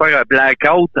réussi à faire un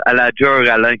blackout à la Jer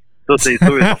Alain. Ça, c'est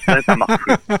sûr et certain, ça marche.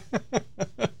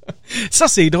 Ça,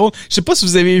 c'est drôle. Je sais pas si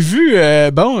vous avez vu,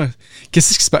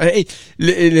 qu'est-ce qui se passe? Hey,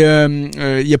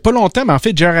 il y a pas longtemps, mais en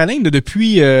fait, Jer Alain,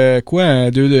 depuis, à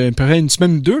peu près une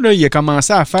semaine ou deux, là, il a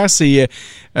commencé à faire ses,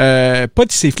 pas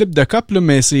ses flips de cop, là,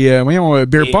 mais ses,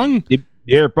 beer pong.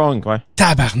 Beer pong, ouais.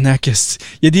 Tabarnak. Il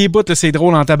y a des bouts, là, c'est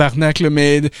drôle en tabarnak, là,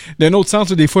 mais d'un autre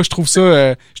sens, là, des fois, je trouve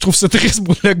ça triste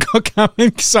pour le gars, quand même,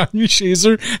 qui s'ennuie chez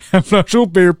eux à flancher au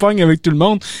beer pong avec tout le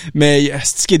monde. Mais,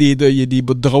 c'est qu'il y a des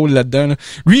bouts drôles là-dedans, là.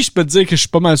 Lui, je peux te dire que je suis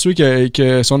pas mal sûr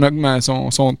que son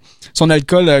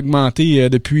alcool a augmenté,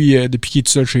 depuis qu'il est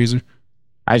tout seul chez eux.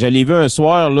 Ah, je l'ai vu un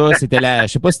soir, là, c'était je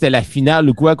sais pas si c'était la finale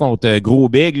ou quoi contre Gros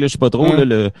Big, là, je sais pas trop,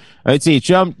 là, un de ses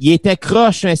chums, il était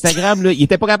croche sur Instagram, là, il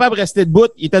était pas capable de rester debout,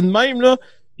 il était de même, là,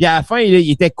 puis à la fin, il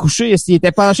était couché, il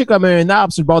était penché comme un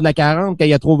arbre sur le bord de la 40 quand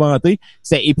il a trop vanté.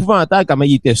 C'est épouvantable comment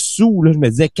il était sous, là, je me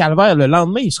disais, calvaire, le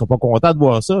lendemain, il sera pas content de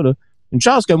voir ça, là. Une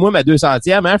chance que moi, ma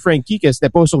 200e, hein, Frankie, que c'était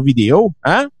pas sur vidéo,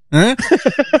 hein? Et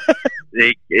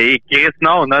Chris,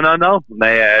 non.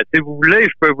 Mais, si vous voulez,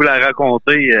 je peux vous la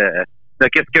raconter, de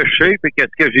qu'est-ce que je sais et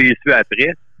qu'est-ce que j'ai su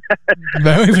après.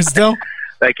 Ben oui, vas-y donc.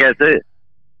 Fait que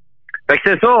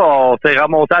c'est ça, on s'est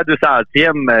remonté à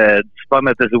 200e du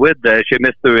spermatozoïde chez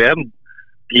Mr. M.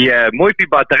 Puis moi et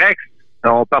Botrex,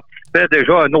 on participait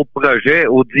déjà à un autre projet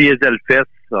au Diesel Fest.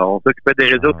 On s'occupait des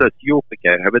réseaux sociaux. Fait que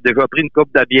j'avais déjà pris une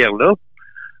coupe de bière là.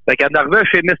 Fait qu'en arrivant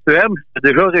chez Mr. M,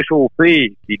 c'était déjà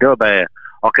réchauffé. Puis là, ben,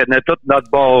 on connaît tout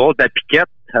notre baron de la piquette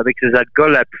avec ses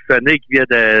alcools à pufonner qui vient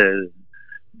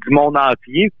du monde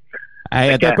entier.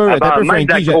 Hey, attends un peu,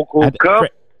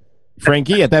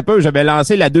 Frankie, attends un peu, j'avais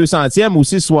lancé la 200e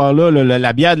aussi ce soir-là,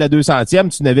 la bière de la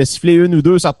 200e, tu n'avais sifflé une ou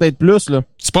deux, ça peut-être plus, là.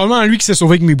 C'est probablement lui qui s'est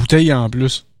sauvé avec mes bouteilles en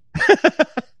plus.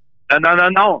 Non.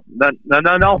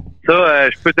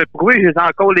 Ça, je peux te prouver, j'ai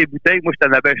encore les bouteilles. Moi, je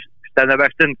t'en avais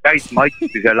acheté une caisse, Mike, puis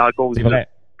je l'ai encore.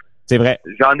 C'est vrai.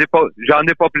 J'en ai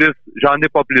pas plus.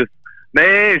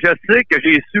 Mais je sais que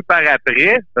j'ai su par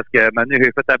après, parce que maintenant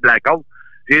j'ai fait un blackout,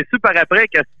 j'ai su par après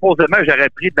que supposément j'aurais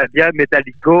pris de la bière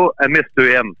Metallica à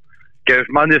Mr. M. Que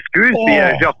je m'en excuse, puis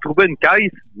j'ai retrouvé une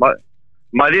caisse.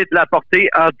 M'aller te la porter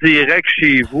en direct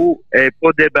chez vous, elle n'est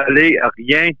pas déballée,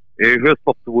 rien, et juste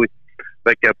pour toi.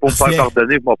 Fait que pour me faire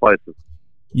pardonner, je vais faire ça.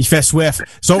 Il fait soif.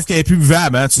 Sauf qu'elle est plus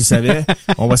buvable, hein, tu le savais.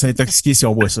 On va s'intoxiquer si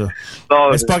on boit ça.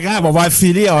 Mais c'est pas grave, on va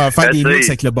filer, on va faire des mix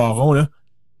avec le baron, là.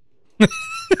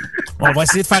 On va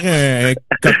essayer de faire un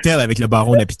cocktail avec le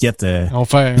baron de la piquette. On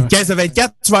fait une caisse de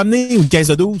 24, tu vas amener, ou une caisse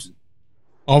de 12?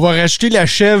 On va rajouter la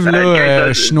chèvre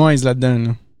là, chinoise là-dedans.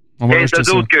 Là. On va rajouter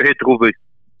ça. Que j'ai trouvé.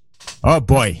 Oh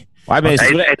boy. Ouais, ben,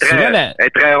 elle est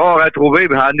très rare à trouver,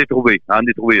 mais j'en ai trouvé. J'en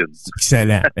ai trouvé une.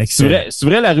 Excellent. C'est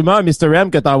vrai la rumeur, Mr.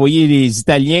 M, que t'as envoyé les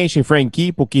Italiens chez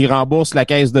Frankie pour qu'ils remboursent la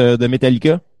caisse de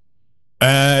Metallica?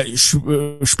 Je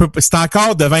peux, c'est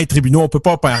encore devant les tribunaux, on peut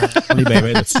pas parler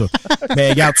ben de ça. Mais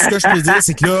regarde, tout ce que je peux dire,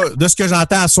 c'est que là, de ce que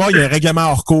j'entends à soir, il y a un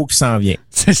règlement hors cours qui s'en vient.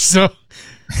 C'est ça.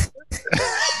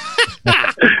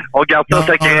 On garde ça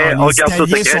secret. On garde ça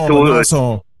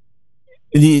secret.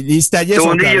 Les Italiens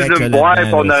sont corrects. Tony est venu me voir,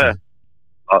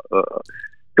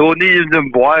 Tony est venu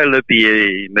me voir, là, pis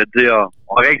il me dit,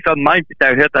 on règle ça de même, pis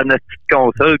t'achètes un petite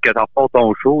console que t'en refais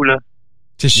ton show, là.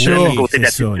 C'est chaud.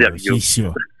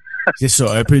 C'est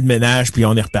ça, un peu de ménage, puis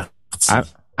on est reparti.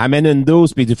 Amène une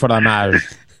dose, puis du fromage.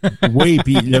 Oui,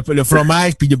 puis le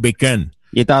fromage, puis le bacon.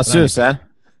 Il est en sus, hein?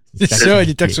 C'est ça,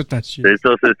 il est absolument dessus. C'est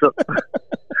ça.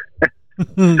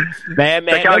 mais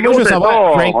moi, je veux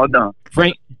savoir,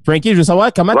 Frankie, je veux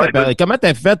savoir comment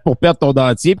t'as fait pour perdre ton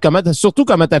dentier, puis surtout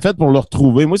comment t'as fait pour le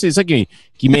retrouver. Moi, c'est ça qui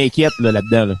m'inquiète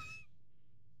là-dedans.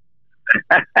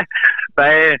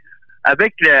 Ben,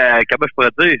 avec comment je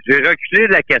pourrais dire, j'ai reculé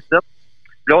la cassette.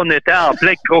 Là, on était en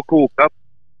plein Croco Cup.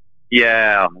 Puis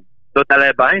tout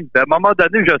allait bien. Puis à un moment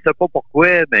donné, je sais pas pourquoi,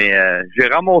 mais j'ai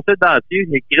ramassé le dentier,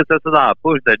 j'ai écrit ça dans la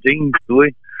poche de jeans, tu vois.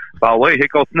 Ben ouais, j'ai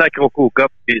continué à Croco Cup.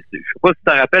 Puis, je sais pas si tu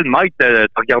te rappelles, Mike, t'as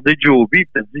regardé Joby et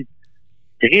t'as dit,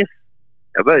 Chris,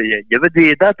 il y avait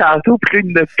des dents tantôt, puis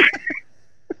là,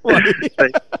 il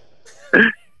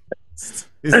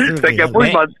me fait que moi,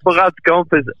 je m'en suis pas rendu compte.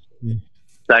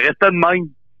 Ça restait de même.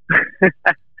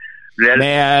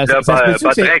 Mais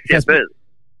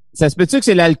ça se peut-tu que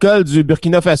c'est l'alcool du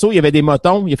Burkina Faso? Il y avait des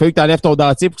motons. Il a fallu que tu enlèves ton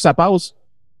dentier pour que ça passe?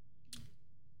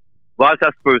 Ouais, ça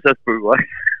se peut, ouais.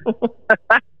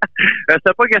 Je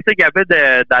sais pas qu'est-ce qu'il y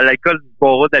avait dans l'alcool du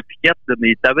barreau de la piquette, là, mais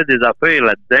il y avait des affaires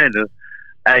là-dedans, là.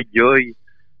 Aïe, aïe.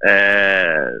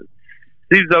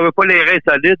 Si vous n'avez pas les reins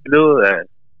solides, là,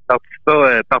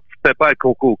 participez pas à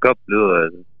Coco Cup, là.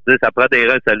 Ça prend des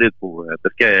reins solides pour.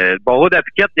 Parce que le barreau de la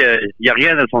piquette, il n'y a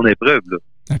rien à son épreuve, là.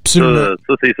 Absolument.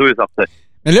 Ça c'est sûr et certain.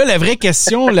 Mais là, la vraie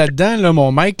question là-dedans, là,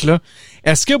 mon mec, là,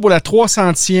 est-ce que pour la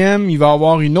 300e, il va y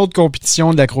avoir une autre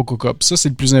compétition de la Croco Cup? Ça, c'est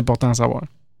le plus important à savoir.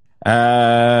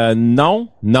 Non,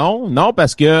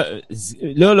 parce que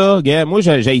là, gars, moi,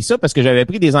 j'ai ça parce que j'avais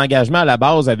pris des engagements à la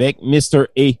base avec Mr.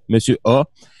 A, Monsieur A,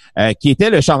 qui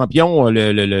était le champion,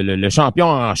 le champion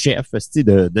en chef,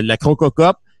 de la Croco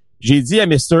Cup. J'ai dit à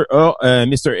Mr. A,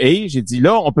 j'ai dit,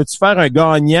 là, on peut-tu faire un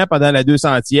gagnant pendant la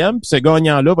 200e, puis ce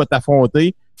gagnant-là va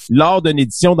t'affronter lors d'une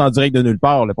édition dans Direct de Nulle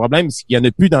part. Le problème, c'est qu'il n'y en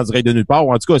a plus dans Direct de Nulle part.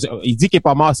 En tout cas, il dit qu'il est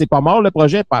pas mort. C'est pas mort, le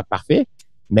projet. Parfait.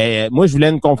 Mais moi, je voulais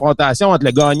une confrontation entre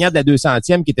le gagnant de la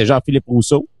 200e, qui était Jean-Philippe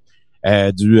Rousseau,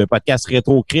 du podcast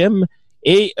Rétro Crime,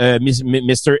 et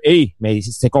Mr. A. Mais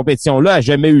ces compétitions-là n'ont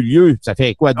jamais eu lieu. Ça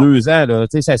fait quoi, 2 ans, là?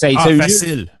 Tu sais, ça a eu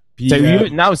facile. Lieu.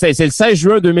 Non, c'est le 16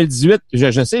 juin 2018.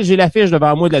 Je sais, j'ai l'affiche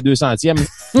devant moi de la 200e.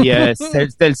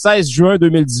 C'était le 16 juin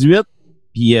 2018.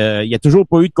 Puis il y a toujours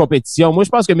pas eu de compétition. Moi, je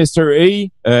pense que Mr.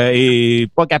 A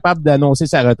est pas capable d'annoncer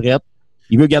sa retraite.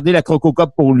 Il veut garder la Croco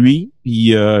Cup pour lui.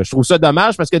 Puis je trouve ça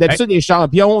dommage parce que d'habitude, les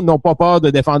champions n'ont pas peur de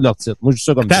défendre leur titre. Moi, je dis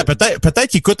ça comme ça. Peut-être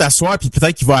qu'il écoute à soir, puis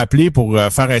peut-être qu'il va appeler pour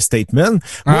faire un statement.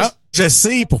 Moi, je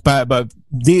sais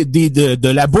de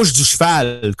la bouche du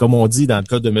cheval, comme on dit dans le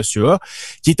cas de Monsieur A,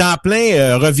 qui est en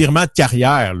plein revirement de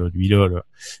carrière, là, lui là.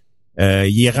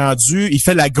 Il est rendu, il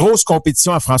fait la grosse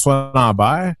compétition à François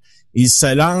Lambert. Il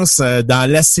se lance dans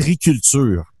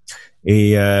l'acériculture.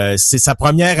 Et c'est sa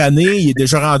première année. Il est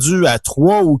déjà rendu à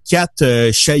 3 ou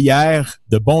 4 chayères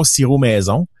de bons sirops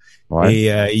maison. Ouais.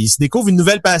 Et il se découvre une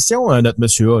nouvelle passion, notre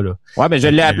monsieur A, là. Ouais, mais je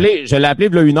l'ai appelé il y a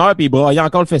 1 heure, puis il braillait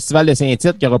encore le festival de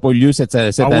Saint-Tite qui n'aura pas eu lieu cette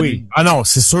année. Oui. Ah non,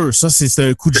 c'est sûr. Ça, c'est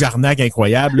un coup de jarnac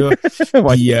incroyable, là.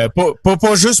 Ouais. Puis,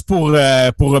 pas juste pour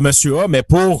monsieur A, mais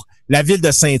pour la ville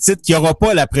de Saint-Tite qui n'aura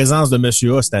pas la présence de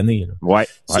monsieur A cette année, là. Ouais.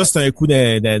 Ça, c'est un coup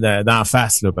d'en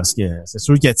face, là, parce que c'est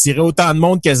sûr qu'il a tiré autant de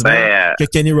monde quasiment que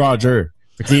Kenny Rogers.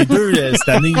 Fait que les deux, cette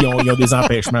année, ils ont des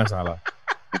empêchements, ça a l'air.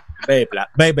 Ben plat.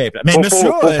 Mais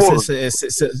monsieur,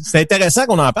 c'est intéressant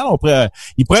qu'on en parle.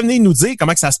 Il pourrait venir nous dire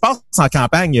comment que ça se passe en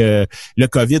campagne, le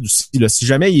COVID aussi. Là, si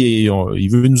jamais il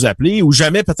veut nous appeler ou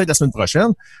jamais peut-être la semaine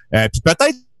prochaine. Puis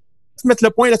peut-être mettre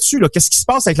le point là-dessus. Là. Qu'est-ce qui se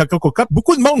passe avec le Croco Cup?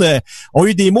 Beaucoup de monde ont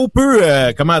eu des mots peu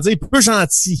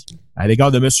gentils à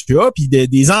l'égard de monsieur A, puis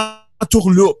des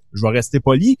entourloupes. Je vais rester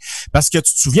poli. Parce que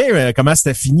tu te souviens comment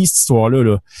c'était fini cette histoire-là,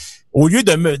 là? Au lieu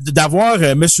d'avoir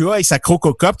monsieur A avec sa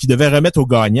Croco Cup qu'il devait remettre au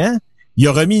gagnant, il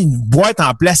a remis une boîte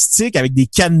en plastique avec des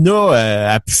cadenas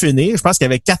à pu finir. Je pense qu'il y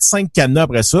avait 4-5 cadenas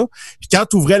après ça. Puis quand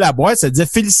tu ouvrais la boîte, ça disait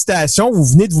 « Félicitations, vous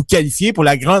venez de vous qualifier pour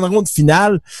la grande ronde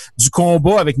finale du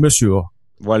combat avec monsieur A ».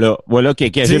 Voilà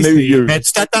qui a jamais eu lieu. Mais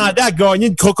tu t'attendais à gagner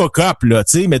une Croco Cup, là,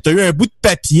 tu sais, mais t'as eu un bout de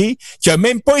papier qui a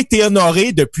même pas été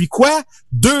honoré depuis quoi?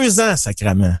 2 ans,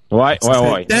 sacrément. Ouais.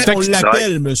 On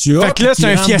l'appelle, monsieur. Fait que là, c'est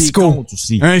un fiasco.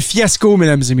 Un fiasco,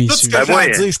 mesdames et messieurs. Tout ce que j'ai à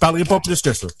dire, je parlerai pas plus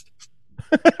que ça.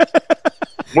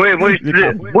 moi, je dis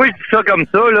ça comme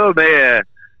ça, là, mais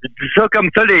je dis ça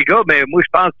comme ça, les gars, mais moi, je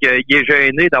pense qu'il est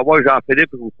gêné d'avoir Jean-Philippe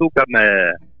Rousseau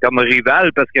comme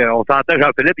rival, parce qu'on s'entend,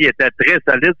 Jean-Philippe, il était très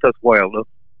solide ce soir-là.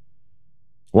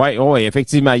 Oui,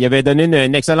 effectivement. Il avait donné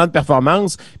une excellente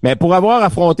performance, mais pour avoir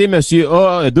affronté Monsieur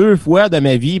A 2 fois de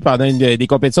ma vie pendant des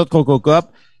compétitions de Croco Cup,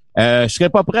 je serais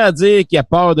pas prêt à dire qu'il a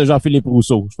peur de Jean-Philippe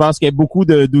Rousseau. Je pense qu'il y a beaucoup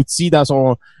d'outils dans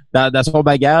son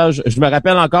bagage. Je me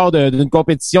rappelle encore d'une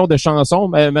compétition de chansons.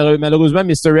 Malheureusement,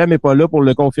 Mr. M est pas là pour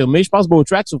le confirmer. Je pense que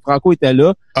Beautrax ou Franco était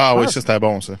là. Ah oui, ça c'était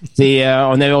bon, ça.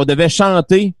 On devait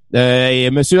chanter. Et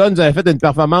Monsieur A nous avait fait une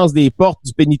performance des portes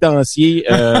du pénitencier,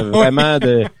 vraiment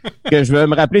que je vais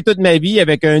me rappeler toute ma vie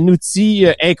avec un outil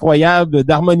incroyable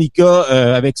d'harmonica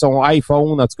avec son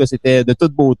iPhone. En tout cas, c'était de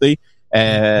toute beauté.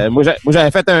 Moi,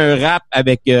 j'avais fait un rap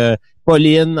avec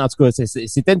Pauline. En tout cas,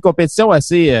 c'était une compétition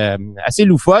assez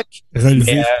loufoque.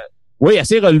 Relevé. Oui,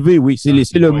 assez relevé, oui. C'est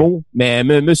le mot. Mais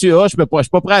Monsieur A, je suis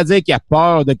pas prêt à dire qu'il a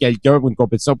peur de quelqu'un pour une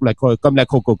compétition comme la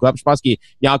Croco Cup. Je pense qu'il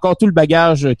y a encore tout le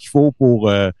bagage qu'il faut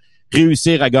pour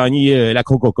réussir à gagner la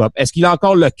Croco Cup. Est-ce qu'il a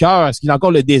encore le cœur? Est-ce qu'il a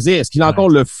encore le désir? Est-ce qu'il a encore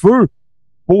le feu?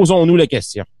 Posons-nous la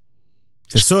question.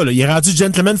 C'est ça, là. Il est rendu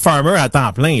gentleman farmer à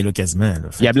temps plein, là, quasiment. Là.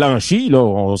 Il a blanchi, là.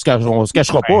 On se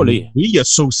cachera pas, là. Oui, il y a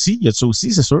ça aussi,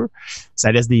 c'est sûr.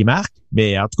 Ça laisse des marques.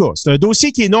 Mais en tout cas, c'est un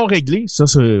dossier qui est non réglé. Ça,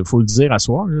 faut le dire à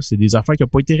soir, là. C'est des affaires qui n'ont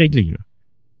pas été réglées, là.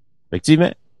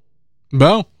 Effectivement.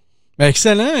 Bon. Ben,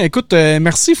 excellent. Écoute,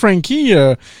 merci, Frankie,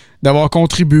 d'avoir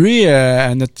contribué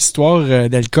à notre histoire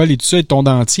d'alcool et tout ça et de ton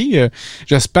dentier.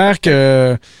 J'espère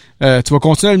que tu vas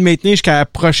continuer à le maintenir jusqu'à la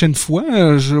prochaine fois.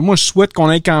 Moi, je souhaite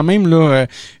qu'on ait quand même là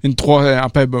je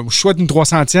souhaite une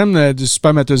 300e du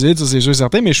Supermatozoïde, ça c'est sûr et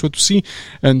certain, mais je souhaite aussi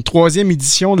une 3e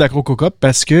édition de la Croco Cup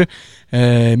parce que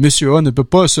Monsieur A ne peut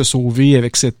pas se sauver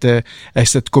avec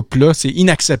cette coupe-là. C'est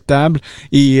inacceptable.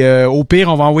 Et au pire,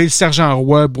 on va envoyer le sergent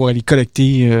Roy pour aller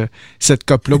collecter cette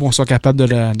coupe-là pour qu'on soit capable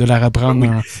de la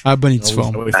reprendre en bonne et due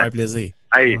forme. Ça va lui faire plaisir.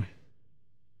 Hey,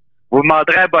 vous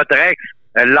demanderez à Botrex.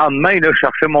 Le lendemain, là, je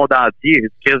cherchais mon dentier. J'ai dit,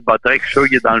 Chris Botrex, je suis sûr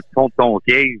qu'il est dans le fond de son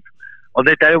siège. On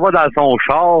est allé voir dans son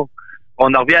char.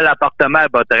 On en revient à l'appartement à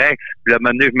Botrex. Puis là,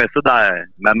 maintenant, je mets ça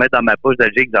ma main dans ma poche de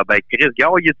jeans. Ben, Chris,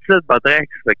 regarde, il est ici, Botrex.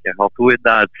 Fait qu'on retrouve le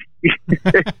dentier.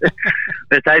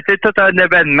 Mais ça a été tout un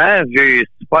événement. J'ai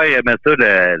super aimé ça,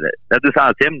 la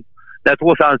 200e. La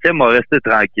 300e m'a resté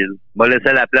tranquille. M'a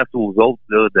laissé la place aux autres,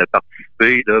 là, de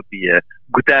participer, là, puis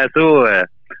goûter à ça,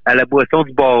 à la boisson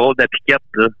du barreau de la piquette,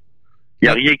 là. Il n'y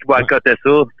a rien qui va accoter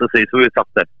ça c'est sûr et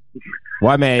certain.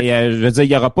 Ouais, mais je veux dire,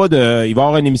 il y aura pas il va y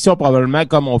avoir une émission probablement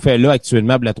comme on fait là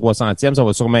actuellement pour la 300e, ça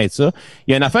va sûrement être ça.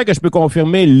 Il y a une affaire que je peux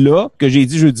confirmer là, que j'ai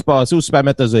dit jeudi passé au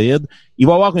Supermatozoïde. Il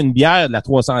va y avoir une bière de la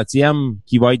 300e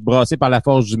qui va être brassée par la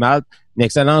Forge du Malte, une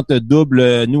excellente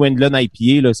double New England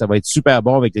IPA, là, ça va être super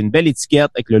bon avec une belle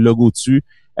étiquette avec le logo dessus.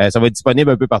 Ça va être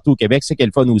disponible un peu partout au Québec, c'est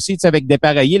quel fun aussi. Tu sais, avec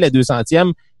Dépareillé, la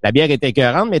 200e, la bière était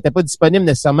écœurante, mais elle n'était pas disponible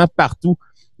nécessairement partout.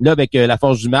 Là, avec la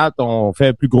Forge du Malte, on fait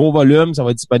un plus gros volume, ça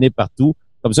va être disponible partout.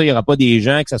 Comme ça, il n'y aura pas des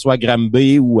gens, que ce soit à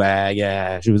Granby ou à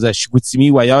Chicoutimi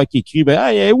ou ailleurs, qui écrivent «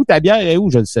 Ah, elle est où ta bière? Elle est où? »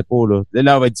 Je ne sais pas.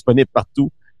 Là, on va être disponible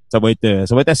partout. Ça va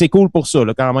être assez cool pour ça,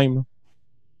 là, quand même. Là.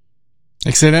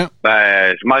 Excellent.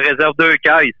 Ben, je m'en réserve 2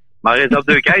 caisses.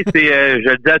 Et je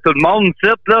le dis à tout le monde,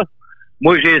 là.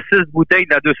 Moi, j'ai 6 bouteilles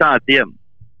de la 200e. Ils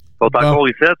sont encore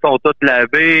ici, sont toutes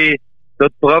lavées,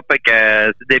 toutes propres, fait que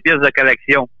c'est des pièces de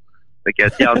collection. Fait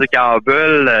que s'il y en a qui en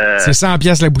veulent... c'est 100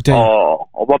 pièces la bouteille.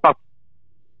 On va partir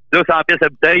 200 pièces la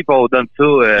bouteille, puis on donne ça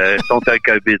contre le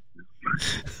COVID.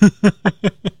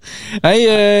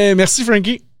 Hey, merci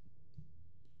Frankie.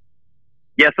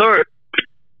 Yes, sir.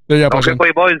 Salut, à la prochaine. Pas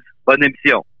les boys. Bonne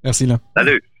émission. Merci, là.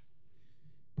 Salut.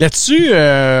 Là-dessus,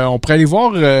 on pourrait aller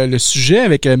voir le sujet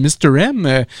avec Mr.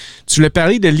 M. Tu voulais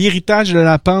parler de l'héritage de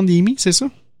la pandémie, c'est ça?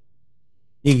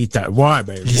 Irritant. Ouais,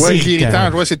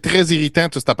 l'irritant. Ouais, c'est très irritant,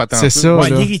 tout cette patente. C'est ça. Ouais,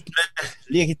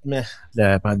 l'irritement de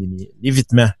la pandémie.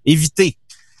 L'évitement. Éviter.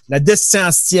 La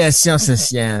distanciation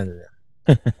sociale.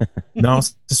 Non,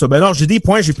 c'est ça. Ben non, j'ai des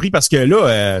points que j'ai pris parce que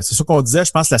là, c'est ça qu'on disait,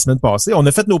 je pense, la semaine passée. On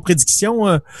a fait nos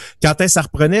prédictions quand ça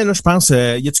reprenait, là, je pense.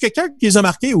 Y a-tu quelqu'un qui les a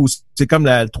marquées ou c'est comme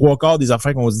le 3/4 des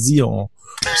affaires qu'on se dit,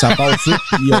 ça passe tout,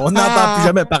 puis on n'entend plus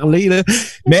jamais parler, là.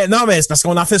 Mais non, mais c'est parce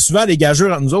qu'on en fait souvent des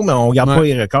gageurs entre nous autres, mais on garde pas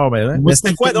les records, ben, hein. Mais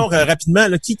c'était quoi donc, rapidement,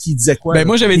 là, qui disait quoi? Ben,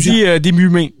 moi, j'avais dit début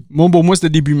mai. Pour moi, c'était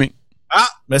début mai.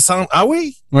 Ah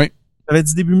oui? Oui. T'avais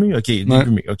dit début mai? OK,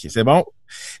 début mai. OK, c'est bon.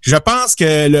 Je pense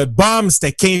que le BOM,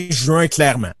 c'était 15 juin,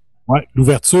 clairement. Ouais,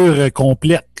 l'ouverture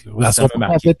complète. Elle sera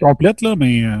pas complète, là,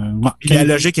 mais... Puis la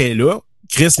logique est là.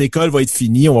 Chris, l'école va être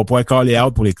finie. On va pouvoir caller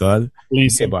out pour l'école.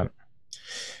 C'est bon.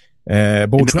 Ils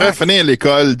devraient finir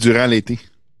l'école durant l'été.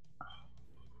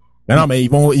 Non, mais ils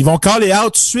vont caller out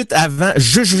tout de suite avant,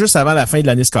 juste avant la fin de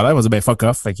l'année scolaire. On va dire, ben, fuck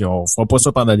off. Fait qu'on fera pas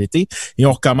ça pendant l'été. Et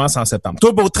on recommence en septembre.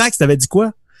 Toi, Beautrax, t'avais dit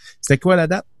quoi? C'était quoi la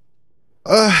date?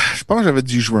 Je pense que j'avais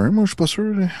dit juin, moi, je suis pas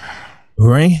sûr.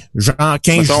 Juin? Genre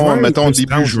 15 juin? Mettons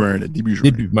début juin.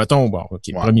 Mettons, bon, OK,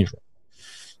 ouais. 1er juin.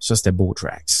 Ça, c'était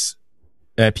Beautrax.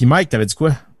 Puis Mike, t'avais dit quoi?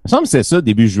 Il me semble que c'est ça,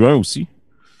 début juin aussi.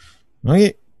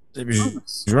 OK. Début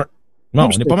juin. Non,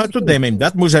 on est pas mal tous dans les mêmes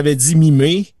dates. Moi, j'avais dit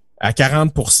mi-mai à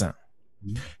 40%.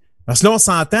 Parce que là, on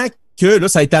s'entend que là,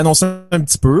 ça a été annoncé un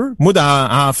petit peu. Moi,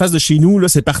 en face de chez nous, là,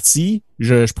 c'est parti.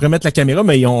 Je pourrais mettre la caméra,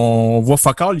 mais on voit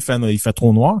fuck all, il fait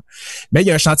trop noir. Mais il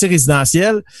y a un chantier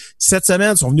résidentiel. Cette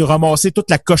semaine, ils sont venus ramasser toute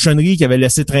la cochonnerie qu'ils avaient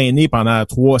laissé traîner pendant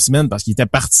 3 semaines parce qu'il était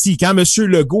parti. Quand M.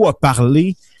 Legault a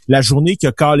parlé la journée qu'il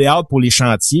a callé out pour les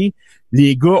chantiers,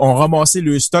 les gars ont ramassé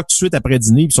le stock tout de suite après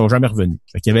dîner et ils sont jamais revenus.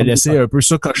 Fait qu'ils avaient laissé un peu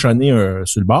ça cochonner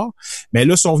sur le bord. Mais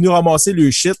là, ils sont venus ramasser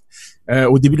le shit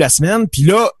au début de la semaine. Puis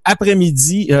là,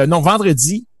 vendredi,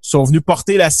 ils sont venus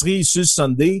porter la cerise sur le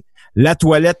Sunday. La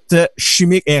toilette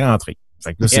chimique est rentrée.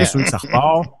 Fait que là, c'est sûr que ça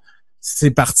repart.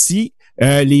 C'est parti.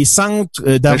 Les centres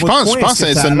dans je pense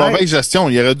que c'est une mauvaise gestion.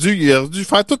 Il aurait dû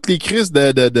faire toutes les crises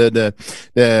de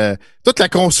toute la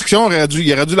construction,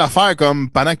 il aurait dû la faire comme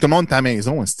pendant que tout le monde est à la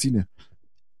maison, style.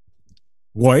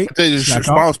 Oui. Je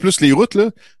pense plus les routes, là.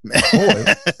 Ouais,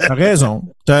 t'as raison.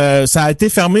 Ça a été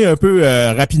fermé un peu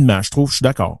rapidement, je trouve. Je suis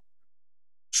d'accord.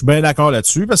 Je suis bien d'accord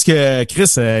là-dessus parce que,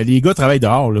 Chris, les gars travaillent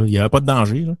dehors, là. Il n'y aura pas de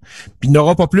danger, là. Puis il n'y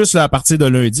aura pas plus là, à partir de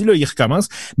lundi, là. Ils recommencent.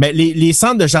 Mais les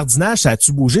centres de jardinage, ça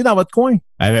a-tu bougé dans votre coin?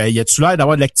 Y a-tu l'air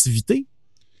d'avoir de l'activité?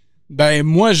 Ben,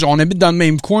 moi, on habite dans le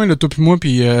même coin, là, toi puis moi,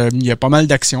 puis il y a pas mal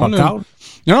d'actions, là.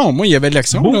 Non, moi, il y avait de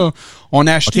l'action, là. On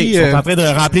a acheté... Okay, ils sont en train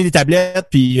de remplir les tablettes,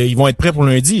 puis ils vont être prêts pour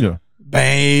lundi, là.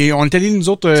 Ben, on est allés, nous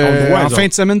autres, en fin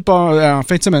de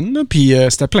semaine, là, puis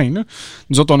c'était plein, là.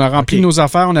 Nous autres, on a rempli nos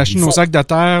affaires, on a acheté nos sacs de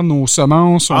terre, nos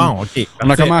semences. On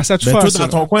a commencé à tout faire toi, ça.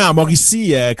 Dans ton coin, en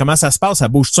Mauricie, comment ça se passe? Ça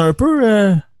bouge-tu un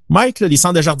peu, Mike, là, les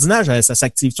centres de jardinage, ça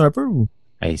s'active-tu un peu? Ou?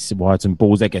 Hey, c'est bon, tu me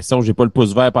poses la question, j'ai pas le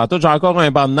pouce vert partout. J'ai encore un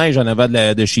banc de neige en avant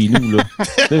de chez nous, là.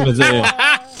 Je veux dire...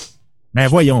 Ben,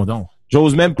 voyons donc.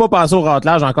 J'ose même pas penser au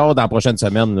ratelage encore dans la prochaine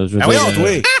semaine. Là.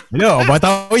 Mais là, on va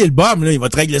t'envoyer le bum, là. Il va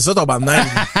te régler ça, ton banc de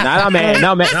neige.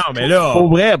 non, mais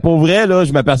là. Pour vrai, là,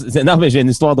 non, mais j'ai une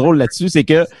histoire drôle là-dessus. C'est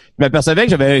que je m'apercevais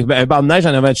que j'avais un banc de neige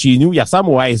en avant de chez nous. Il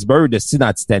ressemble au iceberg de style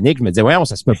dans Titanic. Je me disais,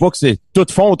 ça se peut pas que c'est tout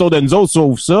fond autour de nous autres,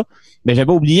 sauf ça. Mais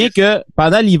j'avais oublié que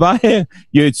pendant l'hiver, il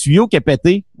y a un tuyau qui a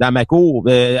pété dans ma cour,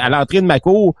 à l'entrée de ma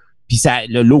cour. Puis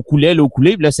l'eau coulait.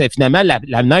 Puis là, c'est finalement,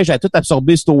 la neige a tout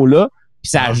absorbé cette eau-là. Puis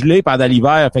ça a gelé pendant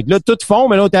l'hiver. Fait que là, tout fond,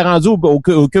 mais là, on était rendu au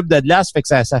cube de glace, fait que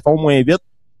ça fond moins vite.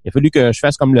 Il a fallu que je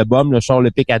fasse comme le bum, là, je sors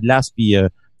le pic à glace, puis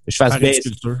je fasse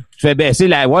baisser. Je fais baisser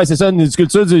c'est ça, une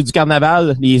sculpture du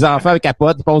carnaval. Les enfants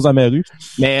capotent, ils passent dans ma rue.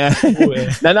 Mais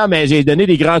non, mais j'ai donné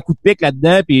des grands coups de pic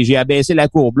là-dedans, puis j'ai abaissé la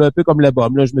courbe, là, un peu comme le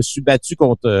bum. Là, je me suis battu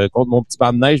contre mon petit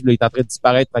banc de neige, là, il est en train de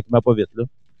disparaître tranquillement pas vite, là.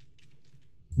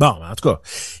 Bon, en tout cas,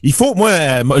 il faut,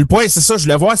 moi, le point, c'est ça, je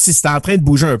voulais voir si c'était en train de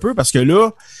bouger un peu, parce que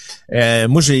là,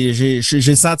 moi, j'ai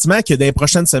le sentiment que dans les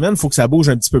prochaines semaines, il faut que ça bouge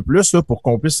un petit peu plus, là, pour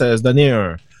qu'on puisse se donner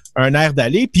un air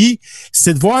d'aller. Puis,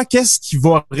 c'est de voir qu'est-ce qui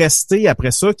va rester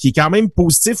après ça, qui est quand même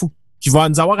positif ou qui va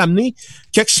nous avoir amené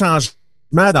quelques changements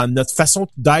dans notre façon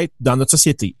d'être dans notre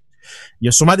société. Il y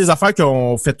a sûrement des affaires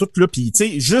qu'on fait toutes là, puis, tu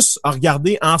sais, juste à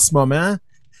regarder en ce moment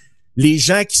les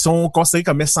gens qui sont considérés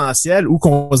comme essentiels ou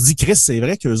qu'on se dit, Chris, c'est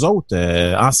vrai qu'eux autres,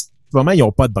 en ce moment, ils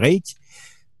n'ont pas de break.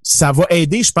 Ça va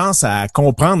aider, je pense, à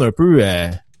comprendre un peu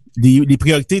les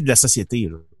priorités de la société.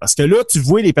 Là. Parce que là, tu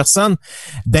vois les personnes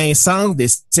d'un centre, des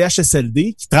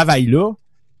CHSLD qui travaillent là,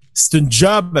 c'est une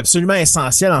job absolument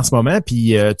essentielle en ce moment.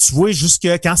 Puis tu vois jusque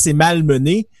quand c'est mal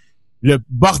mené, le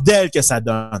bordel que ça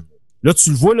donne. Là,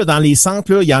 tu le vois là, dans les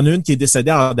centres, là, il y en a une qui est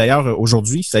décédée d'ailleurs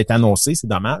aujourd'hui, ça a été annoncé, c'est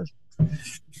dommage.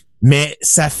 Mais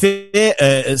ça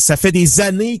fait des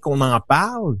années qu'on en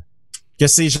parle, que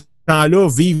ces gens-là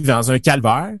vivent dans un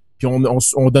calvaire, puis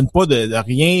on donne pas de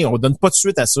rien, on donne pas de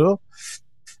suite à ça.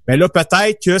 Mais là,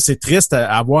 peut-être que c'est triste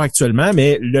à voir actuellement,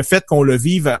 mais le fait qu'on le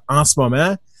vive en ce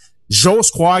moment,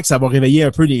 j'ose croire que ça va réveiller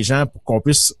un peu les gens pour qu'on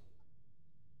puisse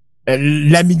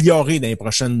l'améliorer dans les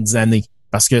prochaines années.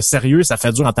 Parce que sérieux, ça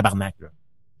fait dur en tabarnak, là.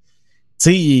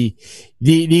 Tu sais,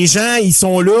 les gens, ils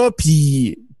sont là,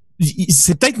 puis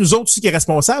c'est peut-être nous autres aussi qui est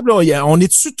responsables, là. On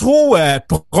est-tu trop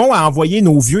prompt à envoyer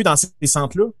nos vieux dans ces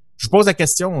centres-là? Je vous pose la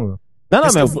question. Non,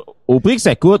 mais au prix que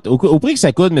ça coûte, au prix que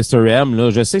ça coûte, Mr. M, là,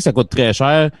 je sais que ça coûte très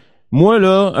cher. Moi,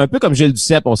 là, un peu comme Gilles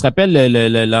Duceppe, on se rappelle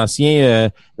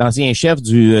l'ancien chef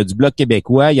du Bloc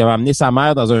québécois, il avait amené sa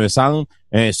mère dans un centre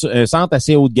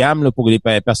assez haut de gamme là, pour les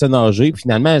personnes âgées. Puis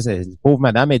finalement, la pauvre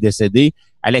madame est décédée.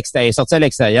 Elle est sortie à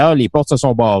l'extérieur, les portes se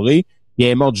sont barrées, puis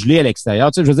elle est morte gelée à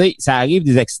l'extérieur. Tu sais, je veux dire, ça arrive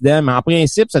des accidents, mais en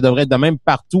principe, ça devrait être de même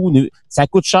partout. Ça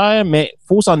coûte cher, mais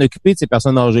faut s'en occuper de ces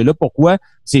personnes âgées-là. Pourquoi?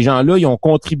 Ces gens-là, ils ont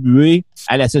contribué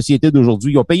à la société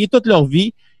d'aujourd'hui. Ils ont payé toute leur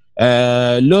vie.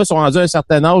 Là, ils sont rendus à un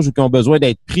certain âge où ils ont besoin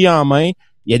d'être pris en main.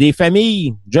 Il y a des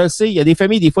familles, je le sais, il y a des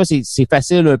familles, des fois, c'est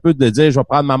facile un peu de dire, je vais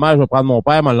prendre ma mère, je vais prendre mon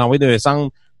père, me l'envoyer dans un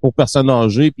centre pour personnes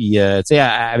âgées, puis, tu sais,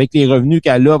 avec les revenus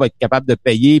qu'elle a, va être capable de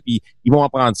payer, puis ils vont en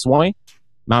prendre soin.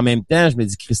 Mais en même temps, je me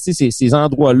dis, Christy, ces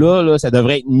endroits-là, là, ça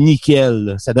devrait être nickel,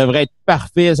 là. Ça devrait être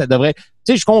parfait, ça devrait...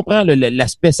 Tu sais, je comprends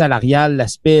l'aspect salarial,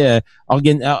 l'aspect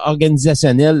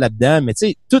organisationnel là-dedans, mais tu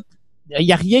sais, tout... Il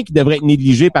n'y a rien qui devrait être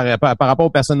négligé par rapport aux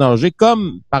personnes âgées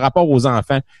comme par rapport aux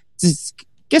enfants.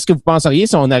 Qu'est-ce que vous penseriez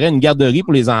si on aurait une garderie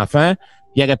pour les enfants,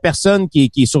 il y aurait personne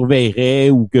qui surveillerait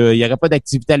ou qu'il y aurait pas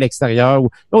d'activité à l'extérieur? Là,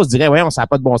 on se dirait, ouais, on n'a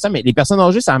pas de bon sens, mais les personnes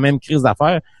âgées, c'est la même crise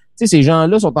d'affaires. Tu sais, ces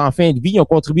gens-là sont en fin de vie, ils ont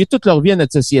contribué toute leur vie à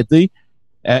notre société.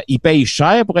 Ils payent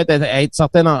cher pour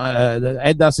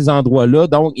être dans ces endroits-là.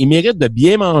 Donc, ils méritent de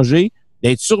bien manger,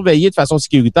 d'être surveillés de façon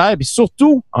sécuritaire, puis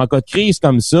surtout, en cas de crise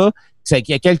comme ça, c'est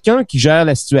qu'il y a quelqu'un qui gère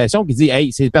la situation, qui dit,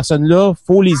 hey, ces personnes-là,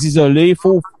 faut les isoler,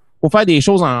 faut faire des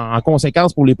choses en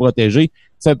conséquence pour les protéger.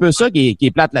 C'est un peu ça qui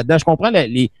est plate là-dedans. Je comprends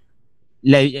tu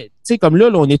sais, comme là,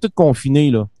 on est tous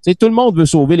confinés, là. Tu sais, tout le monde veut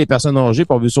sauver les personnes âgées,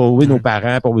 puis on veut sauver nos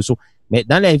parents, puis on veut sauver. Mais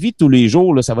dans la vie de tous les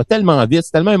jours, là, ça va tellement vite,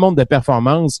 c'est tellement un monde de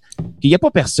performance qu'il n'y a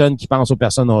pas personne qui pense aux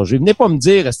personnes âgées. Venez pas me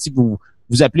dire, si vous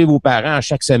appelez vos parents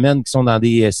chaque semaine qui sont dans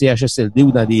des CHSLD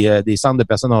ou dans des centres de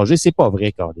personnes âgées. C'est pas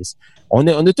vrai, Carlis. On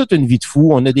a toute une vie de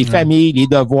fou. On a des familles, les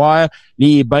devoirs,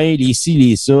 les bains, les ci,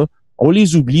 les ça. On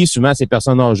les oublie souvent, ces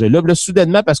personnes âgées-là. Là,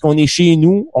 soudainement, parce qu'on est chez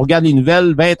nous, on regarde les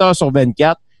nouvelles 20 heures sur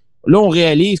 24. Là, on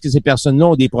réalise que ces personnes-là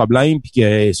ont des problèmes puis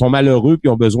qu'ils sont malheureux puis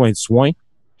ont besoin de soins.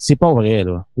 C'est pas vrai,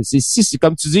 là. C'est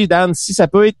comme tu dis, Dan, si ça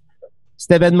peut être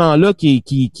cet événement-là qui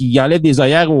enlève des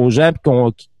œillères aux gens puis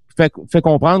qui fait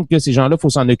comprendre que ces gens-là, faut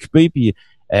s'en occuper puis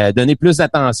donner plus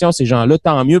d'attention à ces gens-là,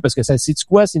 tant mieux, parce que ça, c'est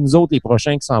quoi, c'est nous autres les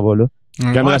prochains qui s'en vont là.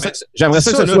 J'aimerais ça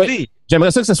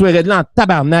que ça soit réglé en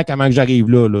tabarnak avant que j'arrive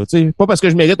là. Tu sais, pas parce que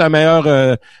je mérite une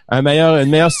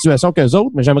meilleure situation qu'eux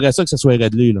autres, mais j'aimerais ça que ça soit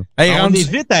réglé là. Hey, on est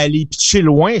vite à aller pitcher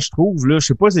loin, je trouve là. Je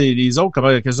sais pas les autres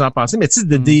comment que vous en pensez, mais tu sais,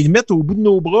 de les mettre au bout de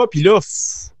nos bras, puis là.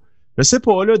 Je sais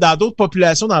pas, là, dans d'autres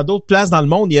populations, dans d'autres places dans le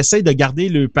monde, ils essayent de garder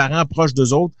leurs parents proches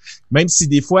d'eux autres, même si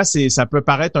des fois, ça peut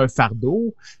paraître un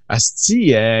fardeau.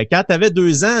 Asti, quand t'avais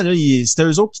 2 ans, là, c'était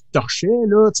eux autres qui te torchaient,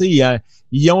 là, tu sais,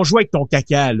 ils ont joué avec ton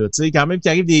caca, là, tu sais, quand même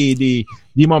qu'il arrive des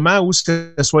moments où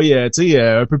ce soit, tu sais,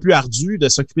 un peu plus ardu de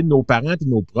s'occuper de nos parents et de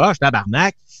nos proches,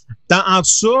 tabarnak. Entre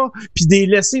ça, puis de les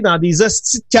laisser dans des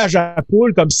hosties de cage à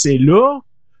poules comme c'est là,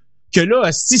 que là,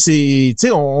 c'est, tu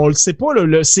sais, on le sait pas,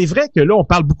 là, c'est vrai que là, on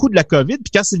parle beaucoup de la COVID,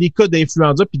 puis quand c'est des cas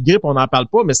d'influenza puis de grippe, on n'en parle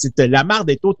pas, mais c'est la marde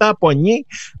d'être autant poignée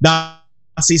dans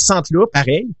ces centres-là,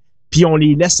 pareil, puis on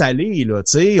les laisse aller, là,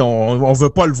 tu sais, on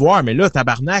veut pas le voir, mais là,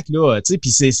 tabarnak, là, tu sais,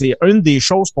 puis c'est une des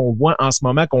choses qu'on voit en ce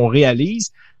moment, qu'on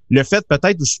réalise, le fait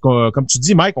peut-être, comme tu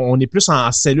dis, Mike, on est plus en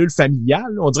cellule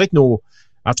familiale, là, on dirait que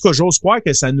en tout cas, j'ose croire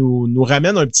que ça nous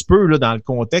ramène un petit peu là dans le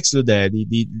contexte là, de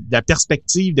la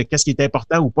perspective de qu'est-ce qui est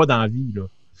important ou pas dans la vie. Là.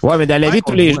 Ouais, mais dans la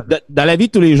vie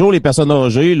de tous les jours, les personnes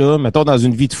âgées, là, mettons dans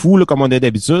une vie de fou, là, comme on a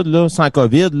d'habitude, là, sans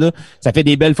COVID, là, ça fait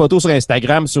des belles photos sur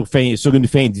Instagram sur une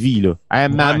fin de vie. Là. Hein,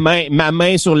 ma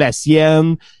main sur la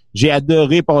sienne. J'ai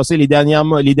adoré passer les derniers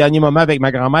moments avec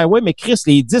ma grand-mère. Ouais, mais Chris,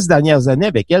 les 10 dernières années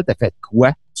avec elle, t'as fait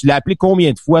quoi? Tu l'as appelé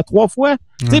combien de fois? 3 fois?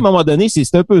 Tu sais, à un moment donné,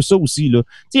 c'est un peu ça aussi, là. Tu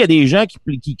sais, il y a des gens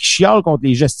qui chialent contre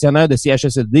les gestionnaires de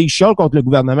CHSLD, ils chialent contre le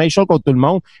gouvernement, ils chialent contre tout le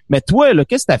monde. Mais toi, là,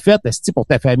 qu'est-ce que t'as fait, esti, pour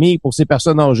ta famille, pour ces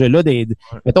personnes âgées-là,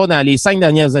 mettons, dans les 5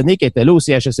 dernières années qui étaient là au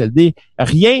CHSLD?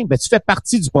 Rien. Ben, tu fais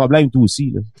partie du problème, toi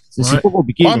aussi, là. C'est pas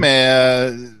compliqué. Ouais, mais,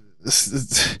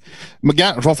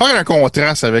 regarde, je vais faire un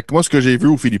contraste avec moi, ce que j'ai vu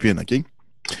aux Philippines, OK?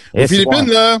 Aux Philippines,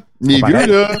 là, les vieux,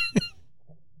 là,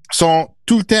 sont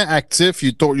tout le temps actifs,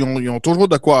 ils ont toujours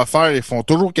de quoi faire, ils font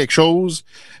toujours quelque chose.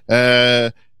 Tu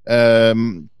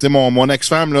sais, mon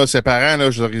ex-femme, là, ses parents,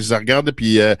 là, je les regarde,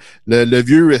 puis le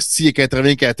vieux, esti, il a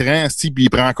 84 ans, esti, puis il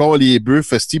prend encore les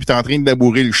bœufs, esti, puis t'es en train de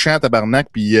labourer le champ, tabarnak,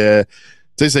 puis tu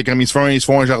sais, c'est comme ils se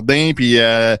font un jardin, puis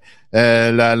la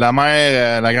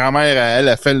mère, la grand-mère,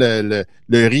 elle fait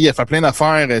le riz, elle fait plein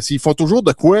d'affaires. Ils font toujours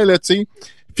de quoi, là, tu sais.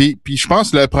 Puis je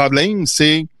pense que le problème,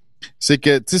 c'est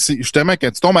que, tu sais, justement,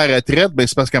 quand tu tombes à la retraite, ben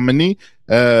c'est parce qu'à un moment donné,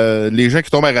 les gens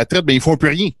qui tombent à la retraite, ben ils font plus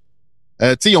rien. Tu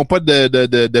sais, ils ont pas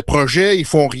de projet, ils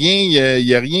font rien, il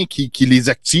y a rien qui les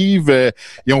active,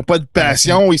 ils ont pas de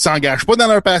passion, ils s'engagent pas dans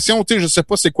leur passion, tu sais, je sais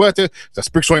pas c'est quoi, ça se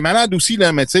peut qu'ils soient malades aussi,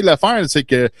 là, mais tu sais, l'affaire, c'est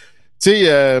que, tu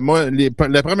sais, moi,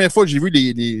 la première fois que j'ai vu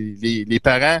les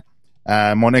parents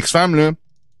à mon ex-femme, là,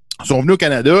 sont venus au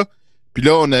Canada, puis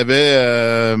là, on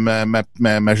avait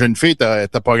ma jeune fille, était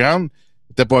pas grande,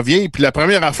 était pas vieille, puis la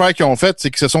première affaire qu'ils ont faite, c'est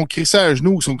qu'ils se sont crissés à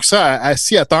genoux, ils se sont crissés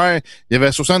assis à terre. Il y avait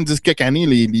 70 quelques années,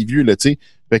 les vieux, là, tu sais.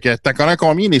 Fait que t'en connais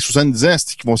combien, les 70 ans,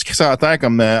 c'est qu'ils vont se crisser à terre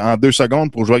comme en 2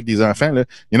 secondes pour jouer avec des enfants, là.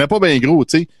 Il y en a pas bien gros,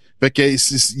 tu sais. Fait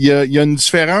que il y a une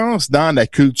différence dans la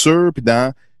culture puis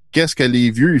dans qu'est-ce que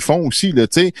les vieux, ils font aussi, là,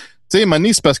 tu sais. Tu sais,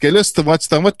 Mané, c'est parce que là, si tu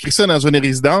t'en vas te crisser dans une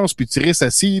résidence, puis tu restes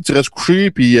assis, tu restes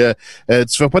couché, puis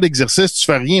tu fais pas d'exercice, tu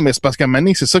fais rien, mais c'est parce qu'à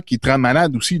Mané, c'est ça qui te rend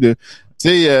malade aussi, là. Tu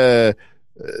sais,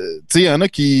 il y en a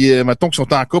qui, mettons, qui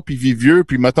sont en couple, ils vivent vieux,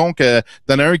 puis mettons que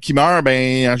t'en as un qui meurt,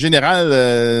 ben en général,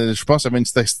 je pense qu'il y avait une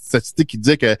statistique qui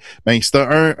disait que ben si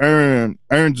t'as un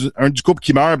du couple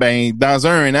qui meurt, ben dans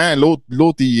un an,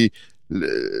 l'autre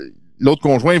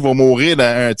conjoint va mourir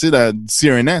d'ici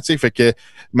un an, tu sais. Fait que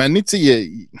Mané, tu sais,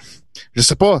 je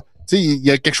sais pas, tu sais, il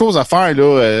y a quelque chose à faire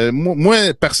là.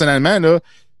 Moi personnellement là,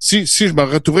 si je me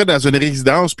retrouvais dans une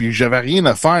résidence puis j'avais rien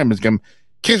à faire, mais comme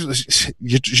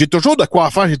j'ai toujours de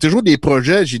quoi faire, j'ai toujours des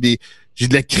projets, j'ai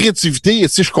de la créativité,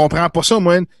 si je comprends pas ça,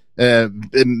 moi,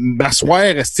 m'asseoir,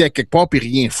 rester à quelque part puis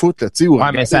rien foutre, tu sais.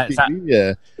 Ouais, mais ça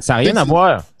a rien à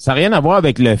voir. Ça a rien à voir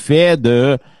avec le fait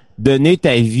de donner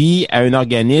ta vie à un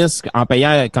organisme en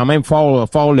payant quand même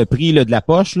fort le prix là, de la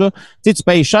poche, là. Tu sais, tu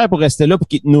payes cher pour rester là, pour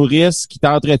qu'ils te nourrissent, qu'ils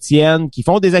t'entretiennent, qu'ils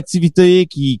font des activités,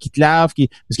 qu'ils te lavent,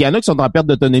 parce qu'il y en a qui sont en perte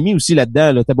d'autonomie aussi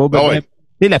là-dedans, là. T'as pas besoin.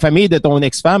 Tu sais, la famille de ton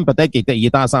ex-femme, peut-être qu'il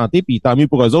est en santé, puis tant mieux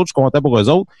pour eux autres, je suis content pour eux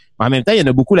autres. Mais en même temps, il y en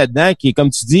a beaucoup là-dedans qui,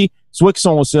 comme tu dis, soit qui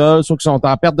sont seuls, soit qui sont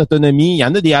en perte d'autonomie. Il y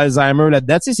en a des Alzheimer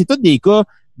là-dedans. Tu sais, c'est tous des cas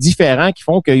différents qui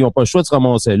font qu'ils n'ont pas le choix de se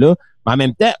ramasser là. Mais en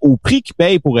même temps, au prix qu'ils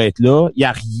payent pour être là, il y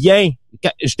a rien.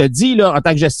 Je te dis, là, en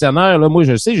tant que gestionnaire, là, moi,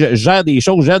 je sais, je gère des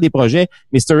choses, je gère des projets.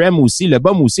 Mr. M aussi, le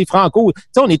BOM aussi, Franco. Tu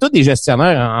sais, on est tous des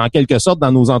gestionnaires, en quelque sorte,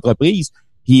 dans nos entreprises.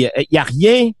 Puis, il y a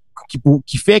rien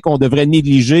qui fait qu'on devrait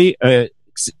négliger,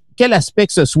 quel aspect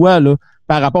que ce soit, là,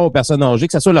 par rapport aux personnes âgées,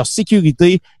 que ce soit leur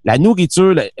sécurité, la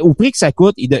nourriture, au prix que ça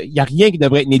coûte, il y a rien qui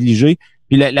devrait être négligé.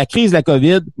 Puis la crise de la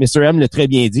COVID, Mr. M l'a très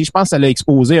bien dit, je pense que ça l'a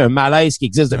exposé un malaise qui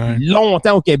existe depuis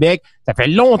longtemps au Québec. Ça fait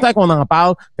longtemps qu'on en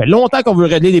parle, ça fait longtemps qu'on veut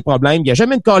régler les problèmes. Il n'y a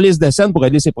jamais une calice de scène pour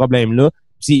régler ces problèmes-là.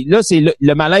 Puis là, c'est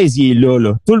le malaise, il est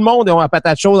là. Tout le monde a un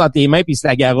patate chaude dans tes mains, puis ils se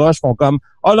la garochent, font comme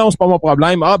 « Ah non, c'est pas mon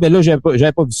problème. Ah ben là,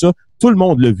 j'avais pas vu ça. » Tout le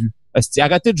monde l'a vu.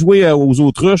 Arrêtez de jouer aux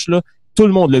autruches, là. Tout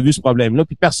le monde l'a vu, ce problème-là,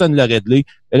 puis personne ne l'a réglé.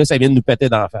 Et là, ça vient de nous péter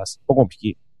dans la face. C'est pas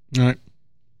compliqué. Ouais.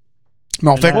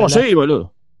 Mais on fait pencher, voilà.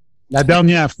 La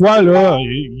dernière fois, là,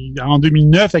 en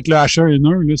 2009, avec le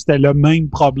H1N1, là, c'était le même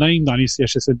problème dans les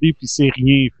CHSLD, puis c'est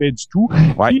rien fait du tout.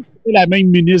 Ouais. Puis, c'était la même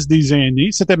ministre des Aînés,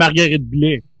 c'était Marguerite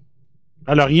Blais.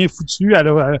 Elle a rien foutu.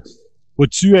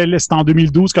 Au-dessus, c'était en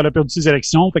 2012 qu'elle a perdu ses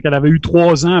élections, fait qu'elle avait eu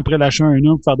 3 ans après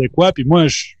l'H1N1 pour faire de quoi. Puis moi,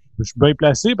 je suis bien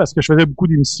placé parce que je faisais beaucoup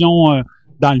d'émissions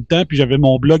dans le temps, puis j'avais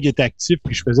mon blog était actif,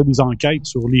 puis je faisais des enquêtes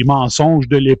sur les mensonges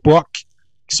de l'époque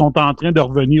qui sont en train de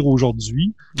revenir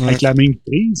aujourd'hui avec la même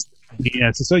crise. Et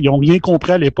c'est ça, ils ont rien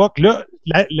compris à l'époque. Là,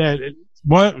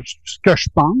 moi, ce que je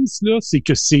pense, là, c'est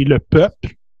que c'est le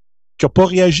peuple qui a pas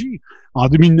réagi. En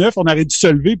 2009, on aurait dû se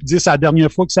lever et dire c'est la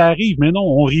dernière fois que ça arrive. Mais non,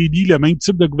 on réélit le même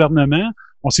type de gouvernement.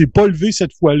 On s'est pas levé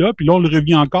cette fois-là, puis là, on le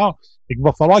revient encore. Et qu'il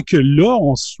va falloir que là,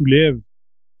 on se soulève.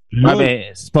 Là, mais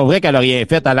c'est pas vrai qu'elle a rien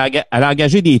fait. Elle a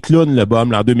engagé des clowns, le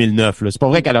BOM, en 2009. Là. C'est pas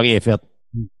vrai qu'elle a rien fait.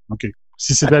 OK.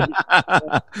 Si c'est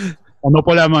on n'a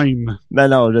pas la même. Ben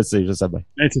non, je sais bien.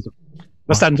 Ouais, c'est ça.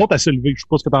 Là, c'est à nous autres à se lever. Je sais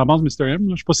pas ce que t'en penses, Mr. M.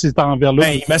 Je sais pas si c'est envers là.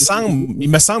 Ben, il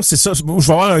me semble, c'est ça. Je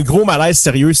vais avoir un gros malaise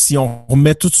sérieux si on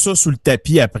remet tout ça sous le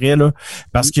tapis après, là.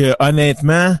 Parce que,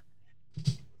 honnêtement,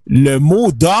 le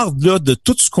mot d'ordre, là, de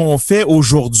tout ce qu'on fait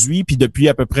aujourd'hui, puis depuis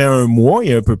à peu près un mois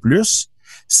et un peu plus,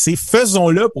 c'est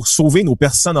faisons-le pour sauver nos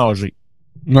personnes âgées.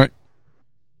 Ouais.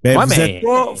 Ben, vous êtes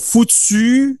pas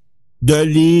foutus de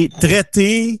les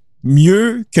traiter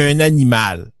mieux qu'un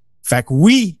animal. Fait que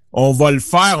oui, on va le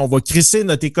faire, on va crisser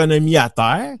notre économie à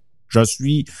terre. Je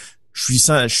suis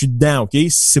dedans, OK?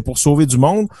 Si c'est pour sauver du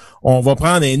monde, on va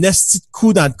prendre un esti de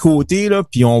coup dans le côté, là,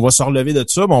 puis on va se relever de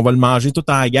ça, puis on va le manger tout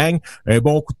en gang, un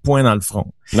bon coup de poing dans le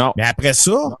front. Non. Mais après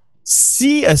ça,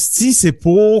 si esti, c'est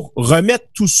pour remettre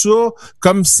tout ça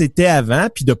comme c'était avant,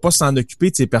 puis de pas s'en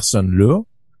occuper de ces personnes-là,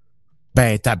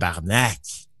 ben tabarnak.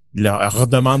 Là,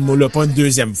 redemande-moi-le pas une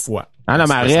deuxième fois. Ah non,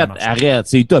 mais arrête,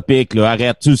 c'est utopique, là,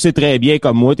 arrête. Tu le sais très bien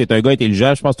comme moi, t'es un gars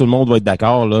intelligent, je pense que tout le monde va être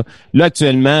d'accord, là. Là,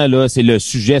 actuellement, là, c'est le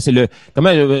sujet, c'est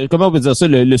comment on peut dire ça,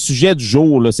 le sujet du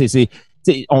jour, là,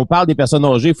 on parle des personnes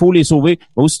âgées, il faut les sauver.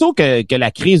 Mais aussitôt que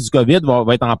la crise du COVID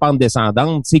va être en pente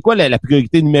descendante, c'est quoi la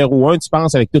priorité numéro 1, tu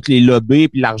penses, avec toutes les lobbies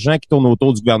puis l'argent qui tourne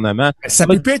autour du gouvernement? Ça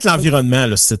peut plus être l'environnement,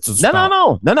 là, c'est tout.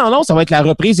 Non, ça va être la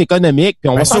reprise économique. Puis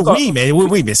on va ça, oui,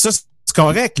 mais ça, c'est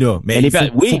correct, là. Mais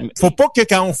faut pas que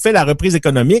quand on fait la reprise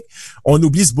économique, on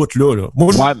oublie ce bout-là, là.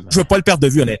 Moi, je veux pas le perdre de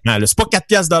vue, honnêtement, là. C'est pas 4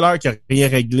 piastres de l'heure qui a rien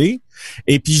réglé.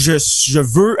 Et puis, je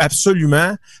veux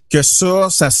absolument que ça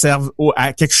serve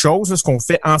à quelque chose, là, ce qu'on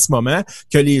fait en ce moment,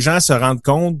 que les gens se rendent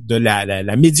compte de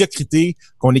la médiocrité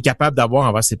qu'on est capable d'avoir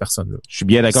envers ces persones-là. Je suis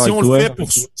bien d'accord avec toi.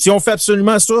 Si on fait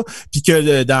absolument ça, puis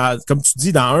que, comme tu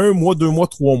dis, dans 1 mois, 2 mois,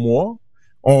 3 mois,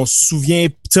 on se souvient,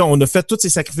 tu sais, on a fait tous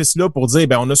ces sacrifices-là pour dire,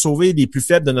 ben, on a sauvé les plus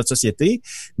faibles de notre société,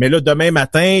 mais là, demain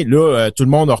matin, là, tout le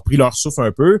monde a repris leur souffle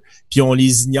un peu, puis on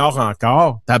les ignore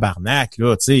encore. Tabarnak,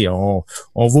 là, tu sais, on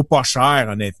vaut pas cher,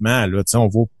 honnêtement, là, tu sais, on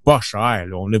vaut pas cher,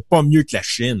 là. On n'est pas mieux que la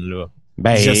Chine, là.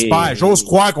 Ben, j'espère, j'ose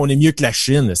croire qu'on est mieux que la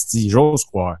Chine, j'ose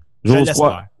croire.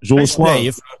 J'ose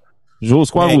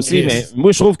croire aussi, mais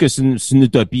moi, je trouve que c'est une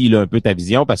utopie, là, un peu ta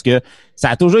vision, parce que ça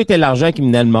a toujours été l'argent qui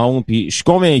menait le monde, puis je suis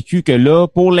convaincu que là,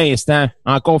 pour l'instant,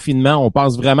 en confinement, on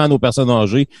pense vraiment à nos personnes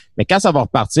âgées, mais quand ça va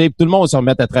repartir, tout le monde va se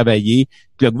remettre à travailler,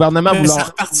 que le gouvernement ça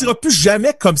repartira plus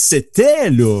jamais comme c'était,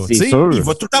 là. C'est sûr. Il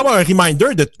va tout le temps avoir un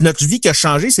reminder de notre vie qui a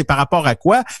changé, c'est par rapport à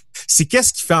quoi? C'est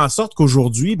qu'est-ce qui fait en sorte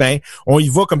qu'aujourd'hui, ben, on y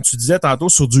va, comme tu disais tantôt,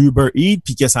 sur du Uber Eats,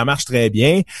 puis que ça marche très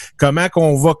bien. Comment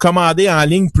qu'on va commander en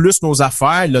ligne plus nos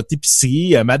affaires, là,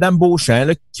 épicerie, Madame Beauchamp,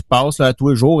 là, qui passe, là, tous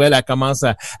les jours, elle commence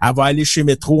elle va aller chez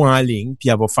Métro en ligne, puis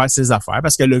elle va faire ses affaires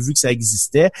parce qu'elle a vu que ça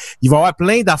existait. Il va y avoir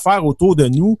plein d'affaires autour de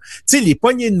nous. Tu sais, les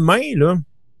poignées de main, là,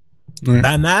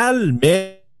 banal,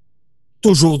 mais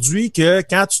aujourd'hui que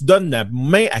quand tu donnes la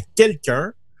main à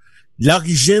quelqu'un,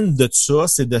 l'origine de tout ça,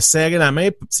 c'est de serrer la main,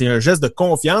 c'est un geste de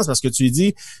confiance parce que tu lui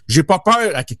dis, j'ai pas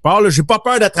peur, à quelque part, là, j'ai pas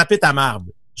peur d'attraper ta marde.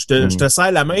 Je te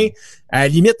serre la main, à la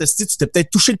limite, esti, tu t'es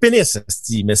peut-être touché le pénis,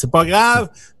 esti, mais c'est pas grave,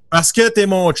 parce que t'es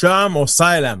mon chum, on se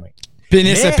serre la main.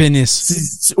 Pénis à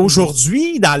pénis.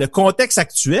 Aujourd'hui, dans le contexte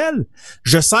actuel,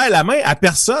 je serre la main à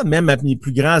personne, même à mes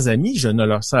plus grands amis, je ne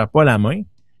leur serre pas la main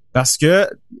parce que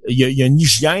il y a une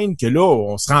hygiène que là,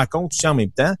 on se rend compte aussi en même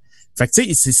temps. Fait que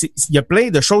tu sais, il y a plein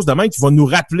de choses de même qui vont nous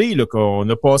rappeler là, qu'on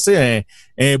a passé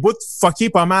un bout de fucké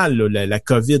pas mal là, la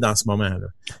COVID en ce moment. Là.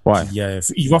 Ouais.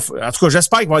 Puis, en tout cas,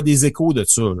 j'espère qu'il va y avoir des échos de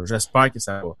ça. Là. J'espère que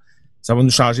ça va nous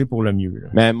changer pour le mieux. Là.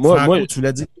 Mais moi, tu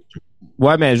l'as dit.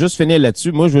 Ouais, mais juste finir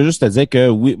là-dessus, moi, je veux juste te dire que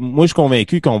oui, moi, je suis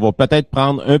convaincu qu'on va peut-être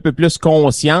prendre un peu plus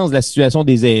conscience de la situation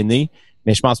des aînés,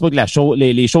 mais je pense pas que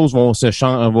les choses vont se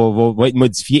changer, vont être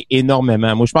modifiées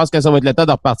énormément. Moi, je pense que ça va être le temps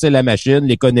de repartir la machine,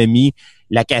 l'économie,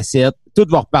 la cassette, tout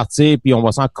va repartir, puis on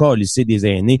va s'en calisser des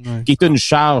aînés, qui est une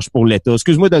charge pour l'État.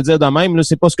 Excuse-moi de le dire de même, là,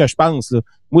 c'est pas ce que je pense, là.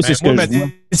 Moi, c'est ce que je vois.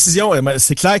 Décision,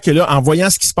 c'est clair que là, en voyant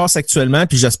ce qui se passe actuellement,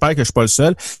 puis j'espère que je suis pas le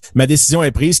seul, ma décision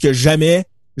est prise que jamais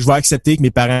je vais accepter que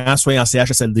mes parents soient en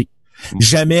CHSLD.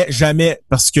 Jamais,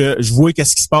 parce que je vois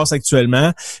qu'est-ce qui se passe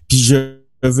actuellement, puis je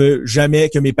veux jamais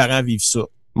que mes parents vivent ça.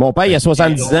 Mon père, il a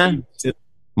 70 ans.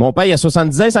 Mon père, il a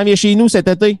 70 ans, il s'en vient chez nous cet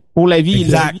été pour la vie.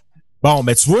 Exact. Bon,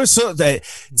 mais tu vois ça,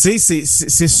 tu sais,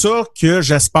 c'est ça que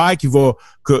j'espère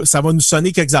que ça va nous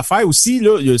sonner quelques affaires aussi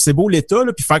là. C'est beau l'État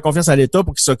là, puis faire confiance à l'État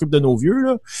pour qu'il s'occupe de nos vieux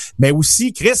là. Mais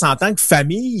aussi, Chris, en tant que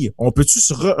famille, on peut-tu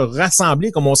se rassembler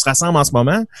comme on se rassemble en ce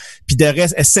moment, puis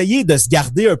essayer de se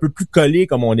garder un peu plus collés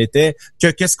comme on était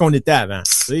que qu'est-ce qu'on était avant.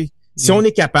 Tu sais. Si on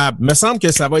est capable, me semble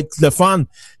que ça va être le fun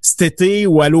cet été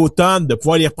ou à l'automne de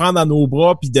pouvoir les reprendre dans nos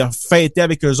bras puis de fêter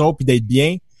avec eux autres puis d'être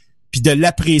bien. puis de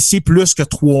l'apprécier plus que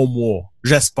 3 mois.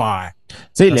 J'espère. Tu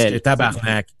sais, le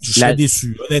tabarnak. Je serais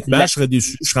déçu. Honnêtement, je serais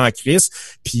déçu. Je serais en crise.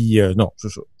 Puis non, c'est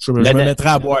ça. Je me mettrais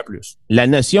à boire plus. La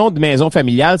notion de maison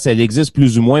familiale, ça existe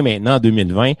plus ou moins maintenant en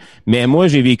 2020. Mais moi,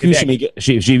 j'ai vécu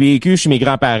chez mes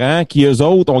grands-parents qui, eux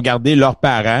autres, ont gardé leurs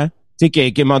parents. Tu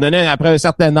sais, qui m'ont donné, après un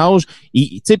certain âge,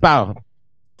 tu sais, par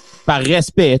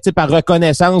respect, tu sais, par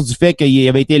reconnaissance du fait qu'il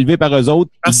avait été élevé par eux autres.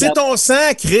 C'est ton sang,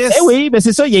 Chris! Eh oui, ben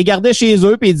c'est ça, ils les gardaient chez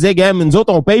eux, puis ils disaient, gars, nous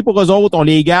autres, on paye pour eux autres, on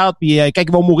les garde, puis quand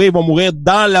ils vont mourir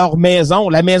dans leur maison,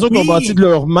 la maison qu'ils ont bâtie de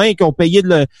leurs mains, qu'ils ont payé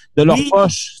de leur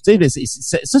poche. Tu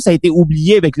sais, ça a été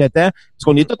oublié avec le temps, parce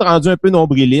qu'on est tous rendus un peu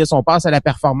nombrilistes, on passe à la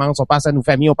performance, on passe à nos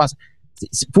familles,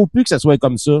 faut plus que ça soit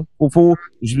comme ça.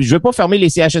 Je veux pas fermer les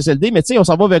CHSLD, mais tu sais, on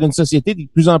s'en va vers une société de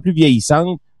plus en plus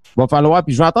vieillissante. Va falloir,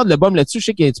 puis je vais entendre le bum là-dessus, je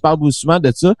sais que tu parles souvent de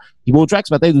ça, puis Botrax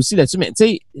peut-être aussi là-dessus, mais tu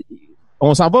sais,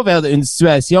 on s'en va vers une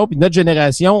situation, puis notre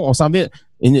génération, on s'en va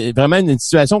vraiment une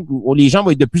situation où les gens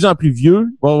vont être de plus en plus vieux,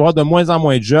 vont avoir de moins en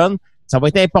moins de jeunes. Ça va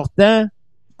être important,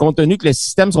 compte tenu que le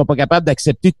système ne sera pas capable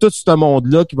d'accepter tout ce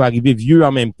monde-là qui va arriver vieux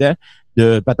en même temps,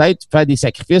 de peut-être faire des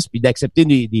sacrifices, puis d'accepter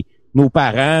nos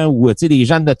parents ou tu sais des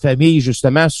gens de notre famille,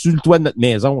 justement, sur le toit de notre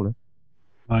maison, là.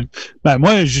 Ouais. Ben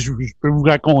moi, je peux vous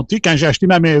raconter, quand j'ai acheté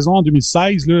ma maison en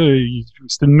 2016, là,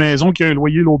 c'était une maison qui a un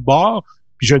loyer l'autre bord,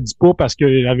 puis je le dis pas parce que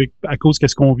à cause de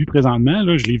ce qu'on vit présentement,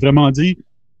 là, je l'ai vraiment dit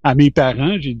à mes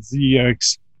parents, j'ai dit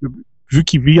vu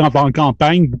qu'ils vivent en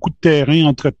campagne, beaucoup de terrain à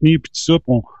entretenir puis tout ça,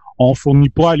 on fournit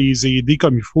pas à les aider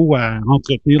comme il faut à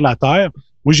entretenir la terre.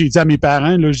 Moi, j'ai dit à mes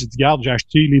parents, là, j'ai dit, regarde, j'ai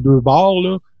acheté les 2 bords,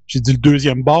 là, j'ai dit le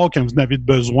 2e bord, quand vous en avez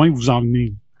besoin, vous en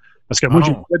venez. Parce que moi, j'ai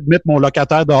le droit de mettre mon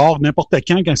locataire dehors n'importe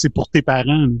quand c'est pour tes parents,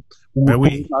 là, ou pour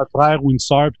un frère ou une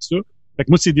sœur, pis tout ça. Fait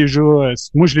que moi, c'est déjà,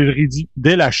 moi, je l'ai dit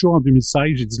dès l'achat en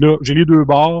 2016. J'ai dit là, j'ai les 2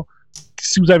 bords.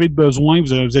 Si vous avez besoin,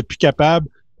 vous êtes plus capable.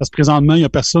 Parce que présentement, il y a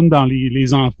personne dans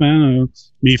les enfants,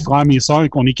 mes frères, mes sœurs,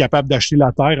 qu'on est capable d'acheter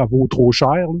la terre à vaut trop cher.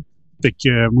 Là. Fait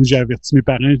que moi, j'ai averti mes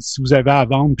parents, si vous avez à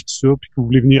vendre puis tout ça, puis que vous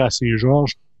voulez venir à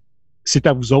Saint-Georges, c'est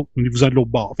à vous autres, venez-vous-en de l'autre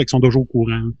bord. Fait qu'ils sont déjà au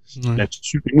courant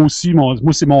là-dessus. Puis moi aussi, moi,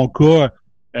 c'est mon cas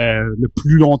le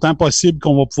plus longtemps possible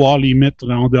qu'on va pouvoir les mettre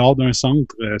en dehors d'un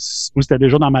centre. Moi, c'était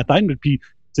déjà dans ma tête. Puis, tu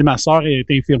sais, ma sœur est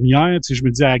infirmière. Tu sais, je me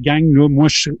dis à la gang, là, moi,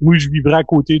 je vivrais à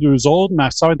côté d'eux autres.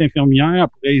 Ma sœur est infirmière, elle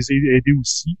pourrait les aider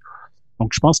aussi.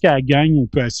 Donc, je pense qu'à la gang, on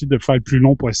peut essayer de faire le plus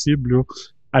long possible là.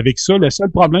 Avec ça, le seul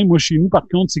problème, moi, chez nous, par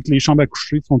contre, c'est que les chambres à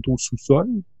coucher sont au sous-sol.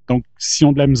 Donc, s'ils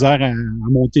ont de la misère à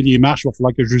monter les marches, il va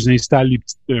falloir que je les installe les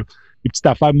petites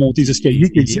affaires, monter les escaliers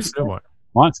qui existent.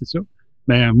 Ouais, c'est ça.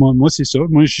 Mais moi, c'est ça.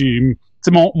 Moi,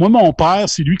 mon père,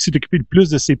 c'est lui qui s'est occupé le plus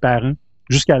de ses parents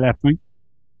jusqu'à la fin.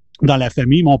 Dans la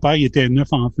famille, mon père, il était 9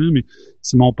 enfants, mais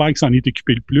c'est mon père qui s'en est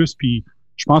occupé le plus. Puis,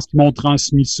 je pense qu'ils m'ont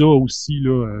transmis ça aussi,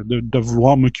 là, de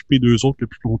vouloir m'occuper d'eux autres le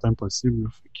plus longtemps possible. Là.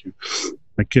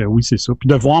 Fait que oui, c'est ça. Puis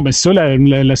de voir, ben ça,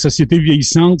 la société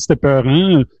vieillissante, c'était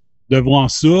peurant. De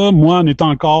voir ça, moi, en étant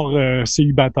encore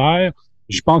célibataire,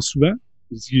 je pense souvent,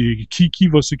 qui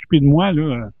va s'occuper de moi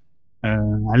là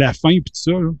à la fin puis tout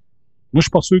ça. Là. Moi, je suis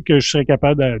pas sûr que je serais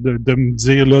capable de me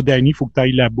dire là, Danny, il faut que tu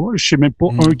ailles là-bas. Je sais même pas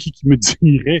qui me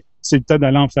dirait c'est le temps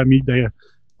d'aller en famille,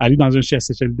 d'aller dans un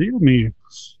CHSLD, mais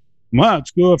moi, en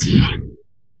tout cas,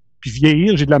 puis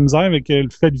vieillir, j'ai de la misère avec le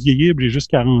fait de vieillir, j'ai juste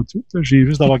 48. Là, j'ai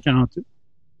juste d'avoir 48.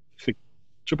 Fait que,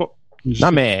 je sais pas.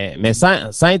 Non, mais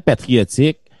sans être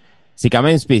patriotique, c'est quand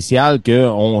même spécial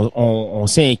on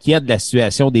s'inquiète de la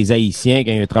situation des Haïtiens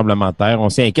quand il y a un tremblement de terre. On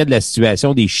s'inquiète de la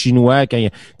situation des Chinois quand il y a...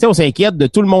 Tu sais, on s'inquiète de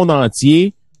tout le monde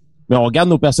entier, mais on regarde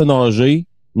nos personnes âgées,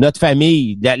 notre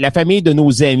famille, la famille de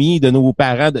nos amis, de nos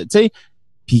parents, tu sais,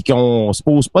 puis qu'on se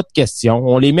pose pas de questions.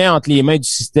 On les met entre les mains du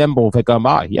système, on fait comme,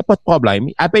 il y a pas de problème.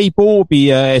 Elle paye pas, puis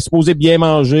elle est supposée bien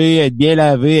manger, être bien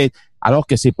lavée, alors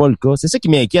que c'est pas le cas. C'est ça qui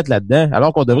m'inquiète là-dedans,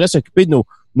 alors qu'on devrait s'occuper de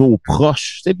nos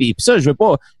proches. Tu sais, puis ça, je veux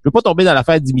pas tomber dans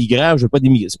l'affaire d'immigrants, je veux pas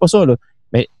d'immigrer. C'est pas ça, là.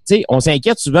 Mais, tu sais, on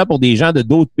s'inquiète souvent pour des gens de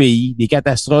d'autres pays, des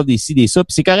catastrophes, des ci, des ça,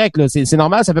 puis c'est correct, là. C'est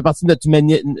normal, ça fait partie de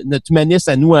notre humanisme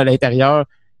à nous, à l'intérieur.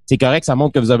 C'est correct, ça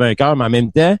montre que vous avez un cœur, mais en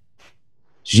même temps,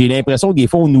 j'ai l'impression que des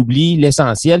fois, on oublie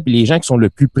l'essentiel puis les gens qui sont le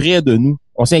plus près de nous.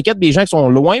 On s'inquiète des gens qui sont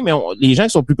loin, mais les gens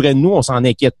qui sont plus près de nous, on s'en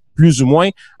inquiète plus ou moins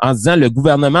en se disant le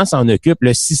gouvernement s'en occupe,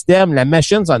 le système, la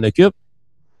machine s'en occupe.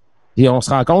 Et on se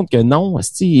rend compte que non,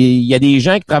 il y a des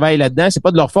gens qui travaillent là-dedans, c'est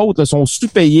pas de leur faute, là, ils sont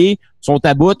sous-payés, sont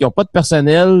à bout, ils ont pas de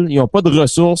personnel, ils ont pas de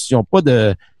ressources, ils ont pas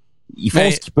de... Ils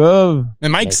font ce qu'ils peuvent. Mais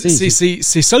Mike,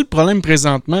 c'est ça le problème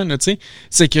présentement, là, tu sais.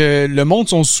 C'est que le monde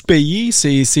sont sous-payés,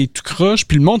 c'est tout croche,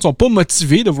 puis le monde sont pas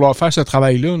motivés de vouloir faire ce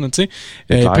travail-là, tu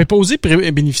sais. Préposé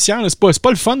bénéficiaire, c'est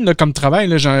pas le fun, là, comme travail,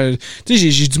 là. Tu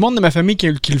sais, j'ai du monde de ma famille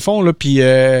qui le font, là, puis tu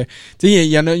sais, il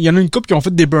y en a une couple qui ont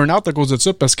fait des burn-out à cause de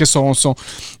ça, parce que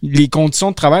les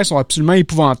conditions de travail sont absolument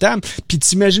épouvantables. Puis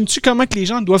t'imagines-tu comment que les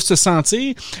gens doivent se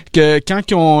sentir que quand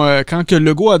que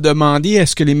Legault a demandé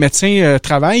est-ce que les médecins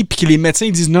travaillent, puis que les médecins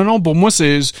disent non, pour moi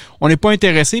on n'est pas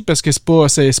intéressé parce que c'est pas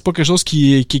quelque chose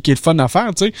qui est le fun à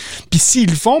faire, tu sais. Puis s'ils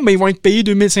le font, ben ils vont être payés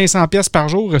 2500 pièces par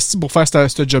jour pour faire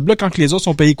ce job là, quand que les autres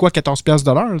sont payés 14 pièces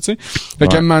de l'heure, tu sais. Fait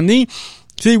qu'à un moment donné,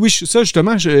 tu sais, oui, ça,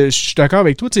 justement, je suis d'accord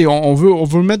avec toi, tu sais, on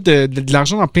veut mettre de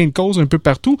l'argent dans plein de causes un peu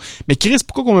partout, mais Chris,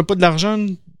 pourquoi qu'on met pas de l'argent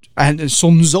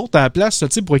sur nous autres à la place, tu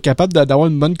sais, pour être capable d'avoir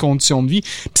une bonne condition de vie.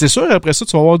 Puis c'est sûr, après ça,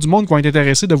 tu vas avoir du monde qui va être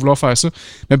intéressé de vouloir faire ça.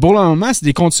 Mais pour le moment, c'est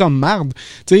des conditions de marde.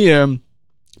 Tu sais,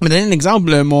 je vais donner un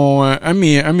exemple. Un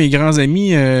de mes grands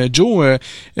amis, Joe,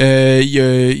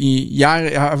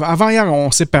 avant-hier,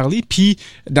 on s'est parlé, puis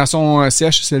dans son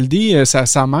CHSLD,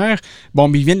 sa mère,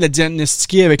 bon, il vient de la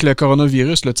diagnostiquer avec le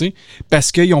coronavirus, là, tu sais,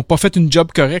 parce qu'ils ont pas fait une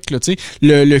job correcte, là, tu sais.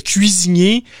 Le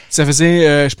cuisinier, ça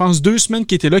faisait, je pense, 2 semaines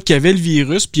qu'il était là, qu'il avait le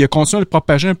virus, puis il a continué à le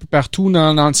propager un peu partout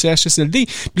dans le CHSLD.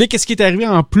 Puis là, qu'est-ce qui est arrivé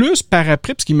en plus par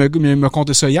après, parce qu'il m'a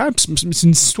conté ça hier, puis c'est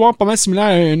une histoire pas mal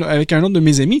similaire avec un autre de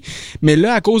mes amis, mais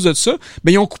là, à cause de ça,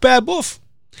 ben ils ont coupé la bouffe.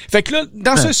 Fait que là,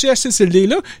 dans ce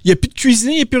CHSLD-là, il n'y a plus de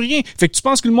cuisinier, il n'y a plus rien. Fait que tu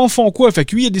penses que le monde font quoi? Fait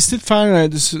que lui, il a décidé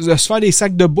de se faire des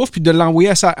sacs de bouffe puis de l'envoyer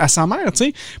à sa mère, tu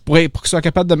sais, pour qu'il soit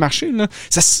capable de marcher, là.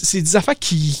 C'est des affaires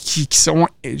qui sont...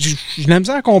 J'ai la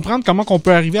misère à comprendre comment on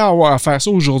peut arriver à faire ça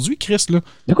aujourd'hui, Chris, là.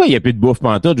 De quoi il n'y a plus de bouffe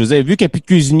pantoute? Je vous ai vu qu'il n'y a plus de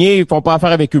cuisiniers, ils font pas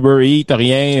affaire avec Uber Eats,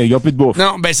 rien, il n'y a plus de bouffe.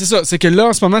 Non, ben c'est ça. C'est que là,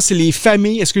 en ce moment, c'est les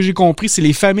familles, est-ce que j'ai compris? C'est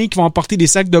les familles qui vont emporter des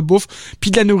sacs de bouffe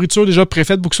puis de la nourriture déjà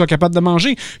préfaite pour qu'ils soient capables de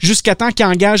manger, jusqu'à temps qu'ils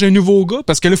engagent un nouveau gars,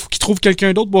 parce que là, il faut qu'il trouve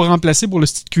quelqu'un d'autre pour remplacer pour le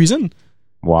style de cuisine.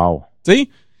 Wow. Tu sais?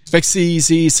 Fait que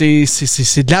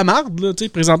c'est de la marde, là, tu sais,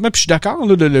 présentement. Puis je suis d'accord,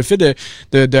 là, le fait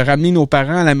de ramener nos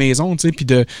parents à la maison, tu sais, puis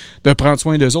de prendre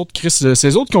soin d'eux autres. Chris, c'est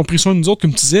eux autres qui ont pris soin de nous autres,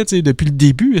 comme tu disais, tu sais, depuis le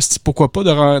début. Pourquoi pas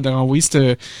de renvoyer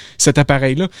cet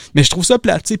appareil-là? Mais je trouve ça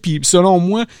plate, tu sais. Puis selon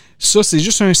moi, ça, c'est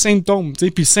juste un symptôme, tu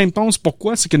sais. Puis le symptôme, c'est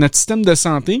pourquoi? C'est que notre système de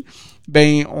santé,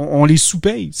 ben, on les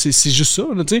sous-paye. C'est juste ça,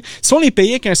 là, tu sais. Si on les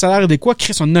payait avec un salaire adéquat,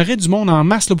 Chris, on aurait du monde en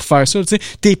masse, là, pour faire ça, tu sais.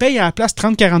 T'es payé à la place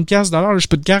 30-40 piastres $, je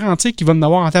peux te garantir qu'il va en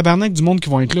avoir en tabarnak du monde qui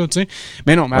vont être là, tu sais.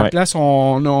 Mais non, mais à la place,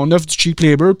 on offre du cheap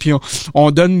labor, puis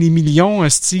on donne les millions,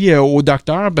 aux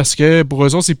docteurs, parce que pour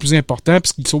eux autres, c'est plus important,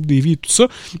 parce qu'ils sauvent des vies et tout ça.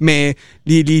 Mais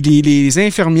les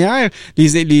infirmières,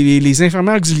 les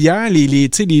infirmières auxiliaires, tu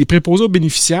sais, les préposés aux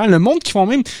bénéficiaires, le monde qui font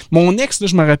même, mon ex, là,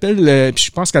 je me rappelle, puis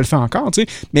je pense qu'elle le fait encore, tu sais,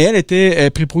 mais elle était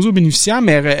préposée aux bénéficiaires,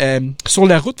 mais sur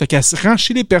la route, fait qu'elle rend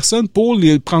chez les personnes pour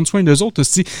les prendre soin d'eux autres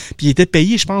aussi. Puis il était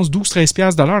payé, je pense, 12-13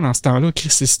 piastres $ dans ce temps-là.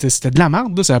 C'était de la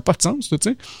merde, là, ça n'a pas de sens, là, tu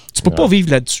sais. Tu peux pas vivre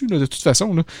là-dessus, là, de toute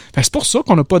façon, là. Fait que c'est pour ça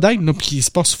qu'on n'a pas d'aide, là, puis qu'il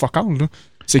se passe focal, là.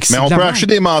 Mais on peut acheter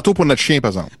des manteaux pour notre chien,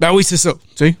 par exemple. Ben oui, c'est ça,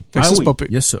 tu sais. Fait que ça, c'est pas peu.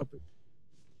 Yes, ça.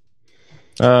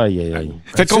 Aïe, aïe, aïe.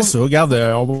 Fait que c'est ça, regarde,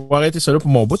 on va arrêter ça là pour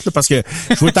mon bout, là, parce que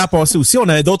je voulais t'en passer aussi. On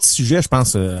a d'autres sujets, je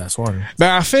pense, à soir. Là.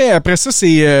 Ben, en fait, après ça,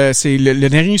 c'est le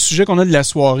dernier sujet qu'on a de la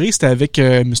soirée. C'était avec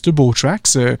Mr.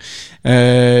 Botrax,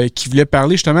 qui voulait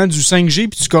parler justement du 5G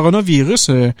puis du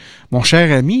coronavirus. Mon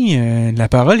cher ami, la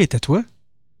parole est à toi.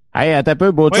 Hey, attends un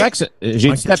peu, Botrax.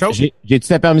 Oui. J'ai-tu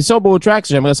ta permission, Botrax?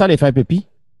 J'aimerais ça aller faire pipi.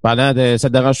 Pendant ça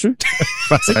te dérange-tu?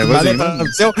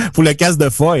 Pour le casque de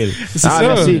foil. C'est ça.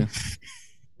 Merci.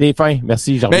 T'es fin,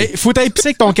 merci, Jean. Ben, faut t'épicer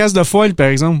avec ton casque de foil, par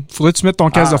exemple. Faudrait que tu mettes ton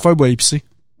casque de foil pour épicer.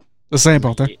 Ça, c'est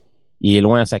important. Il est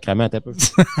loin, sacrément, t'as peu.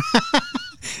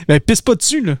 Ben, pisse pas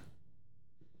dessus, là.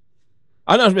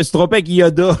 Ah non, je me suis trompé avec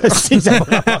Yoda.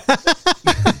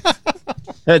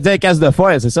 Dit un casque de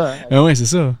foil, c'est ça? Hein? Ah oui, c'est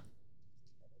ça.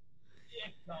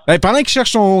 Ben, pendant qu'il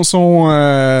cherche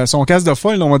son casque de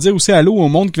foil, on va dire aussi allô au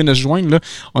monde qui vient de se joindre. Là.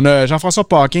 On a Jean-François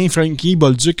Paquin, Frankie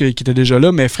Bolduc qui était déjà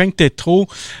là, mais Frank Tétrault.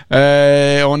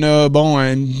 On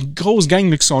a une grosse gang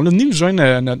là, qui sont là. Venez nous joindre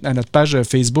à notre page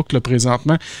Facebook là,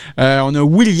 présentement. On a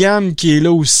William qui est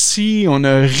là aussi. On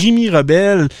a Rémi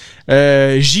Rebelle.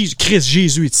 Jésus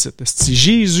est ici.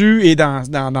 Jésus est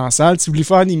dans la salle. Si vous voulez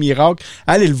faire des miracles,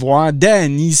 allez le voir.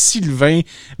 Danny, Sylvain,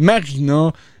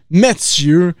 Marina,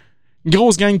 Mathieu. Une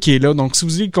grosse gang qui est là. Donc, si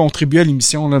vous voulez contribuer à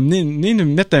l'émission, là, venez nous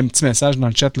mettre un petit message dans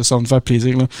le chat, là, ça va nous faire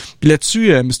plaisir. Là. Puis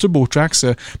là-dessus, Mr. Botrax,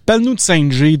 parle-nous de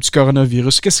 5G, du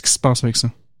coronavirus. Qu'est-ce qui se passe avec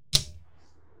ça?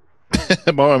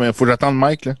 Bon, mais faut que j'attende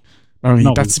Mike, là. Il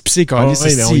est parti pisser, Carlis.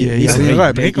 Il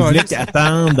voulait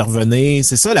attendre de revenir.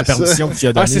 C'est ça la permission que tu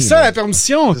as donnée. C'est ça la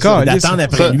permission, Carlis. D'attendre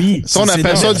après lui. Ça, on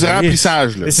appelle ça du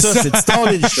remplissage. C'est ça, c'est du temps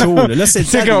des shows. Là, c'est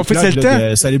le temps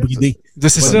de Salubrité. C'est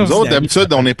ça. Nous autres,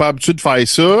 d'habitude, on n'est pas habitué de faire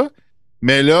ça.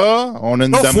 Mais là, on a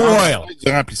une demande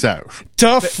du remplissage.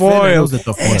 Tough foil.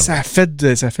 Ça fait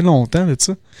longtemps de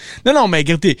ça. Non, mais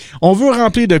regardez, on veut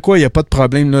remplir de quoi, il n'y a pas de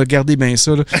problème, là. Regardez bien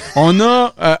ça, là. On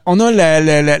a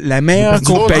la meilleure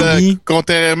compagnie.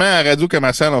 Contrairement à Radio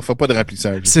Commerciale, on fait pas de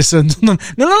remplissage. C'est ça. Non,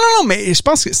 mais je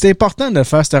pense que c'est important de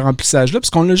faire ce remplissage-là, parce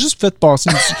qu'on l'a juste fait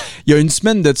passer il y a une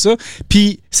semaine de ça.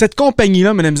 Puis, cette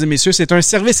compagnie-là, mesdames et messieurs, c'est un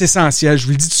service essentiel. Je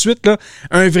vous le dis tout de suite, là.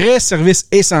 Un vrai service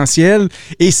essentiel.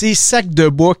 Et c'est Sac de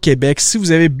Bois Québec. Si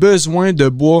vous avez besoin de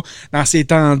bois dans ces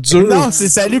temps durs. Non, c'est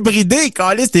Salubridé,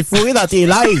 Carlis, t'es fourré dans tes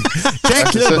lives.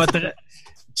 Check là,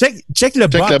 check le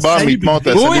bar, mais il te monte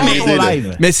à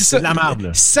live. Mais c'est ça. De la merde,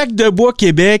 là. Sac de Bois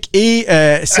Québec et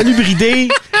Salubridé,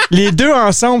 les deux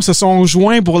ensemble se sont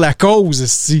joints pour la cause,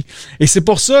 ici. Et c'est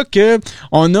pour ça que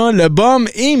on a le Bum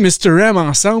et Mr. M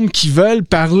ensemble qui veulent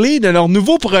parler de leur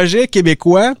nouveau projet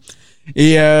québécois.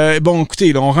 Et bon,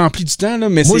 écoutez, là, on remplit du temps, là,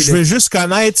 mais moi, je veux juste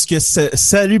connaître ce que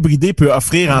Salubridé peut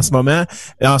offrir en ce moment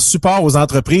en support aux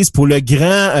entreprises pour le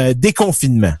grand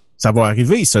déconfinement. Ça va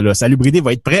arriver, ça, là. Salubridé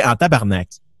va être prêt en tabarnak.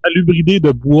 Salubridé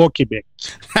de Bois Québec.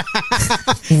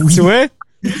 Oui. Tu vois?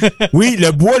 Oui,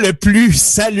 le bois le plus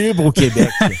salubre au Québec.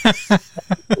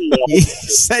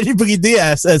 Salubridé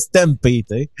à Stampé,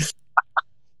 tu sais.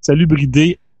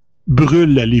 Salubridé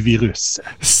brûle les virus.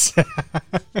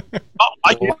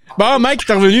 Bon, Mike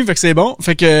est revenu, fait que c'est bon.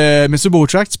 Fait que, Monsieur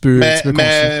Beautrack, tu peux mais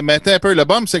attends un peu, le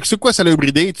Bum, c'est quoi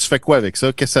Salubridé? Tu fais quoi avec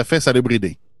ça? Qu'est-ce que ça fait,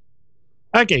 Salubridé?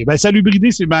 OK, Salubridé,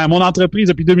 c'est mon entreprise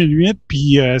depuis 2008,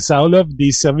 puis ça offre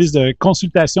des services de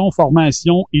consultation,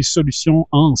 formation et solutions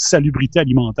en salubrité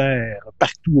alimentaire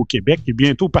partout au Québec et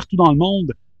bientôt partout dans le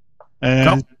monde.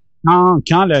 Quand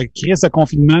la crise de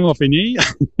confinement va finir,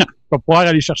 je vais pouvoir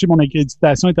aller chercher mon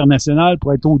accréditation internationale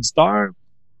pour être auditeur.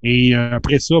 Et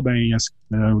après ça,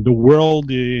 the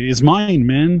world is mine,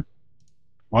 man.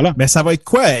 Voilà. Mais ça va être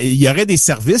quoi? Il y aurait des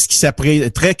services qui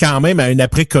s'apprêteraient quand même à une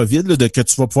après-COVID là, que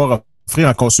tu vas pouvoir offrir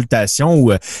en consultation.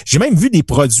 Ou j'ai même vu des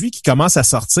produits qui commencent à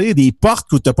sortir, des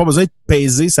portes où tu n'as pas besoin de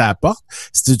peser sa porte.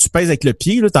 Si tu pèses avec le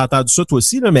pied, tu as entendu ça toi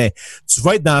aussi, là, mais tu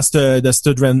vas être dans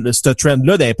ce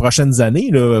trend-là dans les prochaines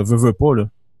années, là, veux pas. Là.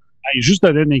 Juste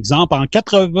donner un exemple. En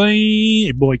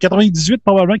 98,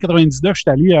 probablement 99, je suis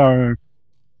allé à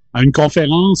une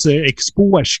conférence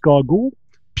expo à Chicago.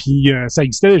 Puis ça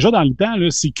existait déjà dans le temps, là,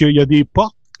 c'est qu'il y a des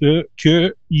portes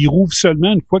qu'ils rouvrent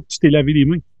seulement une fois que tu t'es lavé les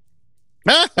mains.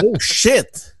 Hein? Oh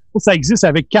shit! Ça existe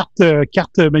avec carte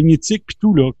magnétique puis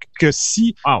tout, là. Que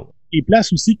si. Wow. Et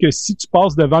place aussi que si tu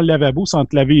passes devant le lavabo sans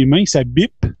te laver les mains, ça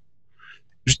bip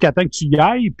jusqu'à temps que tu y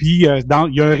ailles. Puis il y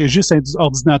a un registre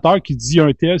ordinateur qui dit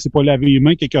un tel, c'est pas laver les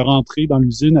mains, quelqu'un rentré dans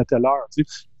l'usine à telle heure. Tu sais.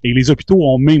 Et les hôpitaux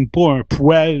ont même pas un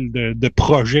poil de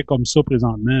projet comme ça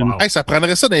présentement. Wow. Hey, ça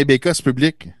prendrait ça dans les bécasses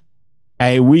publiques.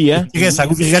 Eh oui, hein? Ça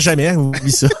rouvrirait jamais,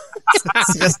 oublie ça.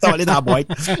 Ça reste tombé dans la boîte.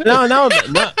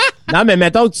 Non, mais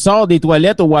mettons que tu sors des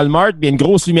toilettes au Walmart, puis une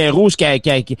grosse lumière rouge qui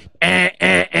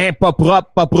pas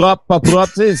propre,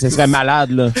 tu sais, ce serait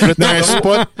malade, là.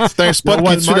 C'est un spot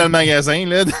qui est dessus dans le magasin,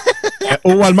 là.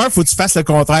 Au Walmart, faut que tu fasses le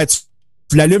contraire.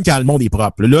 Tu l'allumes quand le monde est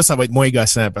propre. Là, ça va être moins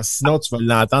gossant, parce que sinon, tu vas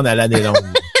l'entendre à l'année longue.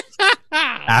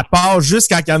 À part juste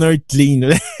quand il y en a un clean.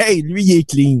 Hey, lui, il est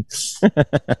clean.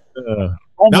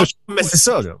 Non, mais c'est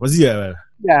ça, là. Vas-y.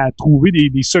 À trouver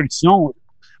des solutions.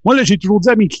 Moi, là, j'ai toujours dit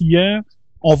à mes clients,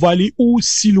 on va aller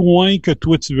aussi loin que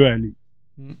toi, tu veux aller.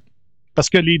 Parce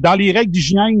que dans les règles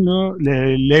d'hygiène, là,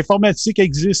 l'informatique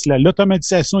existe,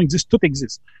 l'automatisation existe, tout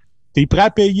existe. T'es prêt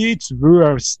à payer, tu veux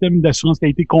un système d'assurance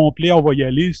qualité complet, on va y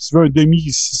aller. Si tu veux un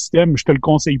demi-système, je te le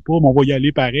conseille pas, mais on va y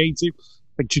aller pareil, tu sais.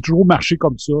 Fait que j'ai toujours marché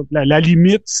comme ça. La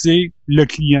limite, c'est le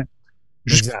client.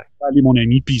 Exact. Allez, mon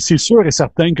ami. Puis c'est sûr et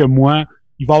certain que moi,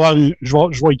 il va avoir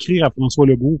je vais écrire à François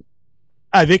Legault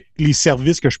avec les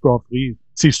services que je peux offrir.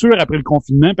 C'est sûr après le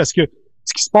confinement, parce que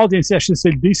ce qui se passe dans les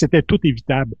CHSLD, c'était tout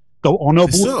évitable. Donc, on a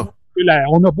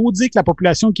beau dire que la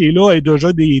population qui est là a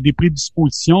déjà des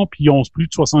prédispositions, puis ils ont plus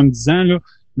de 70 ans, là,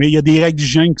 mais il y a des règles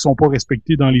d'hygiène qui sont pas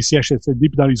respectées dans les CHSLD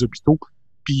puis dans les hôpitaux.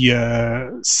 Puis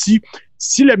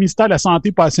si le ministère de la Santé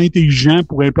n'est pas assez intelligent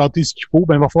pour implanter ce qu'il faut,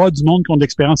 ben il va falloir du monde qui ont de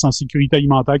l'expérience en sécurité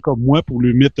alimentaire comme moi pour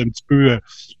lui mettre un petit peu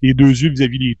les deux yeux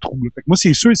vis-à-vis des trous. Là. Fait que moi,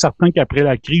 c'est sûr et certain qu'après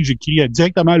la crise, j'écris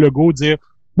directement à Legault dire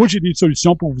 « Moi, j'ai des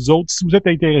solutions pour vous autres. Si vous êtes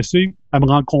intéressés à me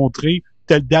rencontrer,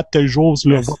 telle date, tel jour,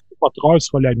 là, votre heure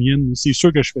sera la mienne. C'est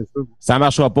sûr que je fais ça. Ça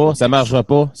marchera pas.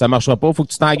 Faut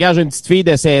que tu t'engages une petite fille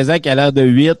de 16 ans qui a l'air de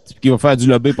 8 puis qui va faire du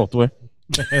lobby pour toi.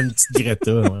 Une petite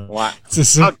Greta. Ouais. C'est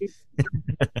ça. Okay.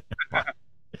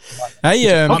 Hey,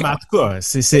 mais en tout cas,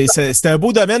 c'est un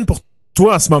beau domaine pour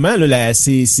toi en ce moment. Là,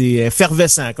 c'est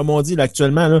effervescent, comme on dit là,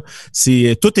 actuellement. Là,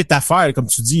 tout est à faire, comme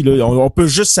tu dis. Là, on peut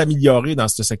juste s'améliorer dans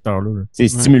ce secteur-là. Là. C'est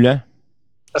stimulant.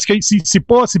 Parce que c'est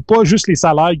pas juste les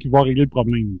salaires qui vont régler le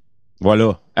problème.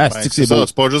 Voilà. C'est ça.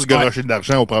 C'est pas juste garocher de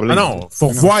l'argent au problème. Non, faut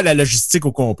revoir la logistique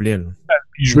au complet. Là.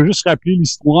 Puis je veux juste rappeler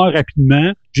l'histoire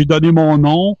rapidement. J'ai donné mon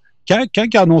nom. Quand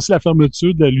il a annoncé la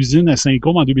fermeture de l'usine à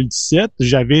Saint-Côme en 2017,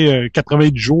 j'avais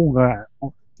 90 jours.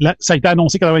 Ça a été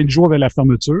annoncé 90 jours avec la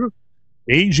fermeture.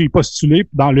 Et j'ai postulé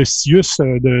dans le CIUS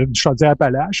du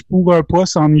Chaudière-Appalaches pour un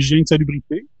poste en hygiène et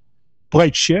salubrité pour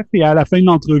être chef. Et à la fin de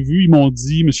l'entrevue, ils m'ont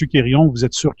dit, Monsieur Quirion, vous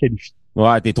êtes surqualifié.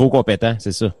 Ouais, t'es trop compétent,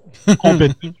 c'est ça.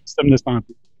 Compétent au système de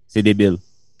santé. C'est débile.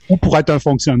 Ou pour être un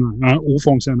fonctionnaire, un haut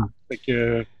fonctionnaire. Fait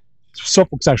que ça,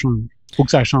 faut que ça change. Faut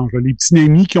que ça change. Les petits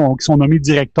némis qui sont nommés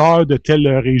directeurs de telle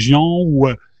région ou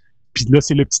puis là,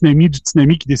 c'est le petit némi du petit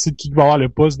némi qui décide qui va avoir le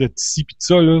poste de ici puis de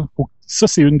ça. Là. Ça,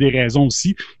 c'est une des raisons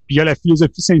aussi. Puis il y a la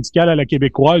philosophie syndicale à la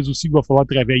québécoise aussi qu'il va falloir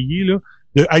travailler. Là.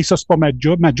 Hey, ça, c'est pas ma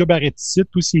job arrête ici,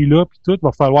 tout c'est là, puis tout. Il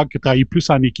va falloir que travailler plus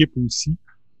en équipe aussi.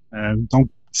 Donc,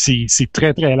 c'est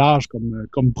très, très large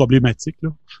comme problématique. Là.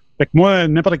 Fait que moi,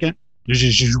 n'importe quand.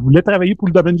 Je voulais travailler pour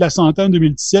le domaine de la santé en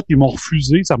 2017. Ils m'ont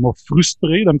refusé. Ça m'a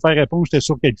frustré de me faire répondre que j'étais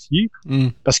surqualifié.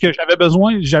 Parce que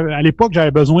à l'époque,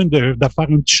 j'avais besoin de faire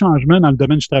un petit changement dans le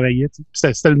domaine où je travaillais.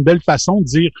 C'était une belle façon de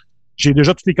dire, j'ai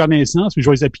déjà toutes les connaissances, puis je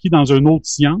vais les appliquer dans une autre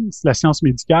science, la science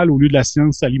médicale au lieu de la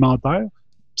science alimentaire.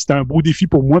 C'était un beau défi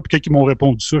pour moi. Puis quand ils m'ont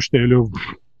répondu ça, j'étais là...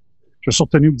 Je suis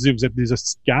retenu de dire, vous êtes des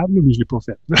hosties de câbles, mais je l'ai pas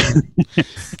fait.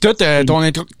 Toi, ta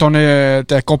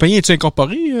compagnie, es-tu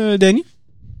incorporée, Danny?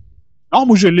 Non,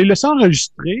 moi, je l'ai laissé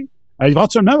enregistrer.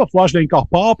 Éventuellement, il va falloir que je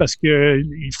l'incorpore parce que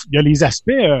il y a les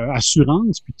aspects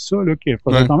assurance puis tout ça là qu'il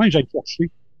faudrait quand même que j'aille chercher.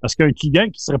 Parce qu'un client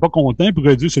qui serait pas content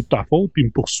pourrait dire c'est de ta faute puis me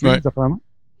poursuivre, vraiment.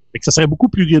 Fait que ça serait beaucoup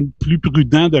plus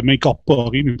prudent de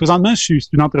m'incorporer. Mais présentement, c'est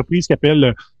une entreprise qui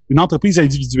appelle une entreprise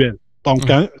individuelle. Donc,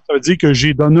 ça veut dire que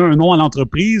j'ai donné un nom à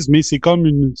l'entreprise, mais c'est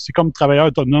comme travailleur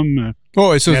autonome.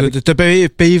 Oh, et ça, t'as payé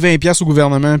 20$ au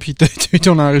gouvernement puis t'as eu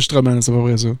ton enregistrement, c'est pas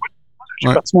vrai ça.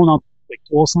 J'ai parti mon entreprise avec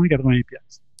 380$.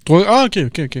 Ah, OK.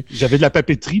 J'avais de la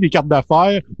papeterie, des cartes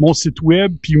d'affaires, mon site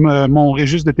web, puis mon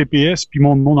registre de TPS, puis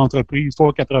mon nom d'entreprise,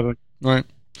 380$. Ouais.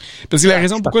 Parce que la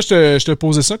raison pourquoi je te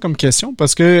posais ça comme question,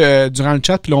 parce que durant le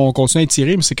chat, puis là, on continue à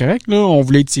étirer, mais c'est correct, là, on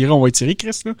voulait étirer, on va étirer,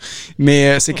 Chris, là.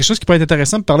 Mais c'est quelque chose qui pourrait être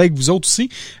intéressant de parler avec vous autres aussi.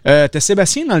 T'as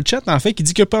Sébastien dans le chat, en fait, qui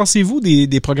dit que pensez-vous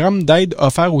des programmes d'aide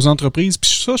offerts aux entreprises?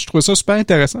 Puis ça, je trouve ça super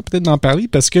intéressant, peut-être d'en parler,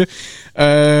 parce que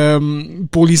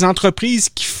pour les entreprises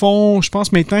qui font, je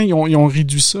pense maintenant, ils ont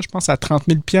réduit ça, je pense, à 30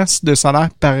 000$ de salaire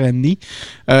par année.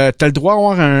 T'as le droit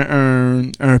d'avoir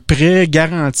un prêt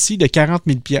garanti de 40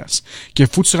 000$, qu'il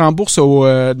faut que tu rembourses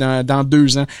dans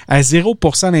 2 ans à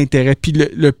 0% d'intérêt. Puis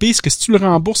le pire, c'est que si tu le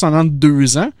rembourses en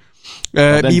 2 ans,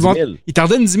 ils t'en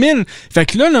donnent 10 000. Fait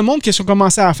que là, le monde, qu'est-ce qu'ils ont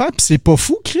commencé à faire? Puis c'est pas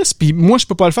fou, Chris. Puis moi, je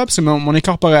peux pas le faire parce que mon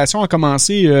incorporation a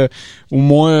commencé au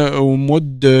mois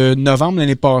de novembre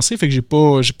l'année passée. Fait que j'ai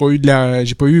pas eu 20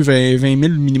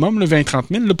 000 minimum, 20-30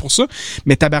 000 là, pour ça.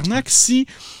 Mais tabarnak, si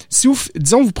vous,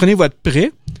 disons, vous prenez votre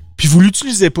prêt, puis vous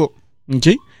l'utilisez pas, OK?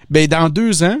 Ben, dans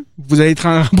 2 ans, vous allez être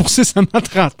remboursé seulement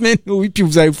 30 000, oui, puis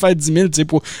vous allez vous faire 10 000, tu sais,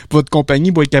 pour votre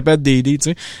compagnie, pour être capable d'aider,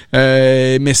 tu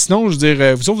sais. Mais sinon, je veux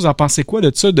dire, vous autres, vous en pensez quoi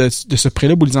de ça, de ce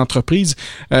prêt-là pour les entreprises?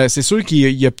 C'est sûr qu'il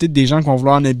y a peut-être des gens qui vont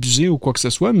vouloir en abuser ou quoi que ce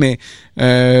soit, mais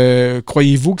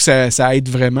croyez-vous que ça aide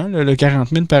vraiment, là, le 40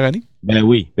 000 par année? Ben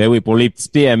oui. Pour les petits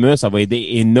PME, ça va aider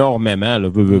énormément, là,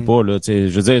 veux pas, là. Je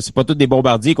veux dire, c'est pas tous des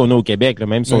bombardiers qu'on a au Québec, là.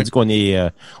 Même si on dit qu'on est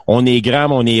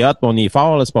grand, on est hot, on est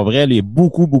fort, là, c'est pas vrai. Il y a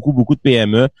beaucoup de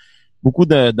PME, beaucoup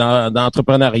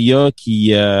d'entrepreneuriat qui,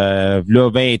 là,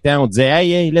 20 ans, on disait,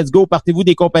 hey, let's go, partez-vous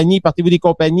des compagnies,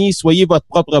 soyez votre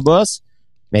propre boss.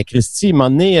 Mais Christy, à un moment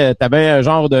donné, t'avais un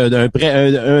genre d'un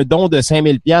prêt, un don de 5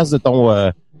 000$ de ton,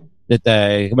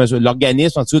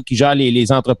 l'organisme, en tout cas, qui gère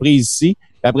les entreprises ici.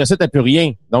 Puis après ça, t'as plus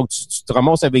rien. Donc, tu te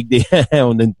ramasses avec des...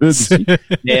 on a une pub ici.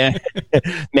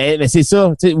 mais c'est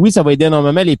ça. T'sais, oui, ça va aider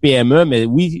énormément les PME, mais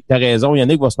oui, t'as raison. Il y en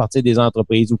a qui vont se partir des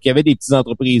entreprises ou qui avaient des petites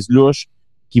entreprises louches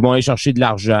qui vont aller chercher de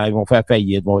l'argent, ils vont faire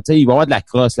faillite. Ils vont avoir de la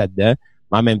crosse là-dedans.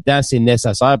 Mais en même temps, c'est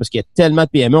nécessaire parce qu'il y a tellement de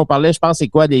PME. On parlait, je pense, c'est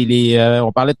quoi,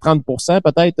 on parlait de 30%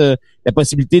 peut-être, la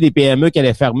possibilité des PME qui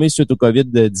allaient fermer suite au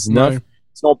COVID-19. Ouais.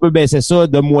 Si on peut baisser ça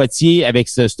de moitié avec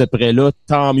ce prêt-là,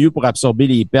 tant mieux pour absorber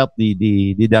les pertes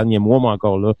des derniers mois, mais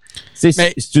encore là. C'est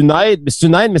une aide,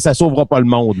 mais ça sauvera pas le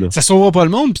monde. Là. Ça sauvera pas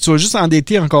le monde, puis tu vas juste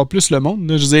endetter encore plus le monde.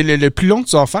 Là. Je veux dire, le plus long que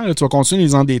tu vas faire, là, tu vas continuer à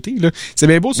les endetter. Là. C'est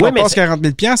bien beau, tu vas passer 40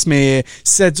 000 $, mais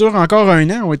si ça dure encore un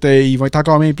an, ils vont être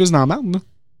encore bien plus dans la merde. Là.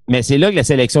 Mais c'est là que la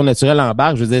sélection naturelle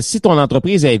embarque. Je veux dire, si ton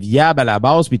entreprise est viable à la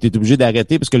base puis tu es obligé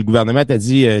d'arrêter parce que le gouvernement t'a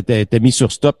dit, t'as mis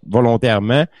sur stop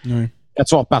volontairement, quand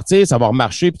tu vas repartir, ça va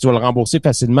remarcher puis tu vas le rembourser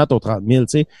facilement ton 30 000.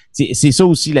 Tu sais. C'est ça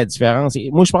aussi la différence. Et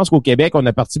moi, je pense qu'au Québec, on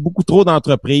a parti beaucoup trop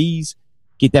d'entreprises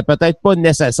qui étaient peut-être pas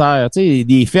nécessaires. Tu sais,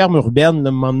 des fermes urbaines, là,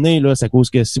 à un moment donné, là, ça cause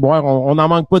que on n'en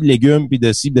manque pas de légumes puis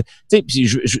de cibles. Tu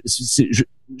sais,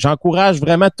 j'encourage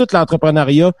vraiment tout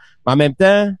l'entrepreneuriat. Mais en même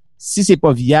temps, si c'est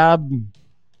pas viable,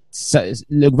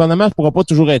 le gouvernement ne pourra pas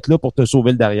toujours être là pour te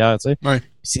sauver le derrière, tu sais. Ouais.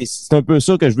 C'est un peu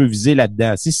ça que je veux viser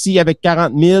là-dedans. Si avec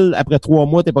 40 000, après 3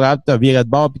 mois, t'es pas capable de te virer de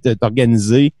bord puis de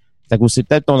t'organiser, c'est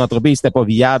peut-être ton entreprise c'était pas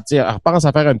viable, tu sais. Repense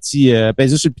à faire un petit,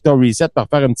 peser sur le piton reset pour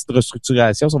faire une petite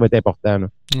restructuration, ça va être important, là.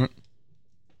 Ouais.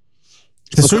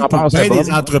 C'est sûr pour bien des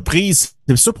entreprises,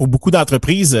 c'est sûr pour beaucoup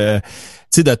d'entreprises, tu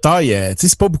sais, de taille, tu sais,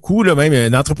 c'est pas beaucoup, là, même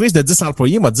une entreprise de 10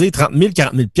 employés, m'a dit 30 000,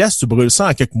 40 000 $, tu brûles ça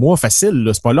en quelques mois facile,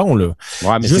 là, c'est pas long, là.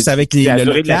 Ouais, mais juste avec le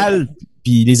local,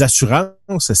 puis les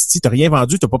assurances, si t'as rien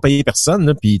vendu, t'as pas payé personne,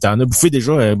 là, puis t'en as bouffé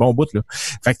déjà un bon bout, là.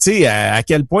 Fait que, tu sais, à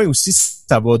quel point aussi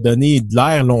ça va donner de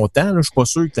l'air longtemps, là, je suis pas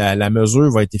sûr que la mesure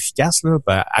va être efficace, là,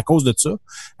 à cause de ça.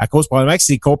 À cause, probablement, que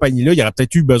ces compagnies-là, il y aurait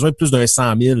peut-être eu besoin de plus d'un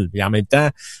 100 000. Et en même temps,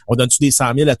 on donne-tu des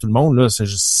 100 000 à tout le monde, là?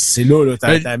 C'est là,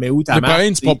 t'as mets où, t'as marre.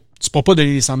 Tu pourras pas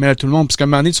donner les 100 000 à tout le monde, parce qu'à un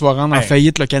moment donné, tu vas rendre en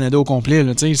faillite le Canada au complet.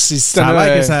 Là, ça a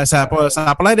l'air que ça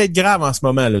a pas l'air d'être grave en ce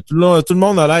moment. Là. Tout le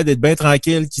monde a l'air d'être bien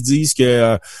tranquille, qui disent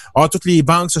que toutes les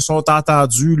banques se sont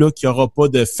entendues là, qu'il n'y aura pas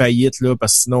de faillite, là,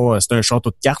 parce que sinon, c'est un château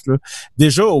de cartes. Là.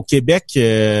 Déjà, au Québec,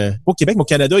 mais au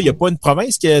Canada, il n'y a pas une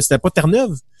province c'était pas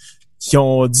Terre-Neuve, qui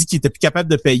ont dit qu'ils étaient plus capables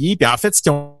de payer. Puis en fait,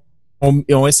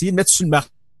 ils ont essayé de mettre sur le marché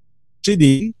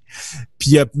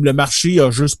puis le marché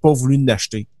a juste pas voulu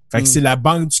l'acheter. Fait que c'est la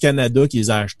Banque du Canada qui les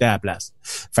a achetés à la place.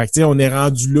 Fait que, tu sais, on est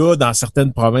rendu là dans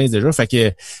certaines provinces déjà. Fait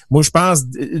que, moi, je pense,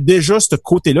 déjà, ce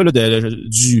côté-là, là,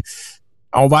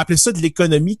 on va appeler ça de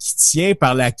l'économie qui tient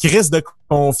par la crise de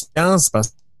confiance,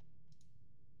 parce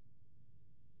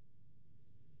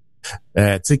tu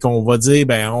sais, qu'on va dire,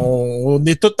 on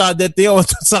est tous endettés, on va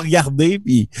tous se regarder,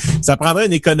 puis ça prendrait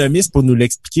un économiste pour nous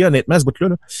l'expliquer, honnêtement, ce bout-là,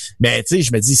 là. Mais, tu sais,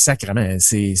 je me dis, sacrément,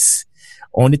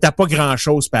 on n'est à pas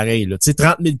grand-chose pareil. Tu sais,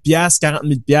 30 000 $, 40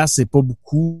 000 $, c'est pas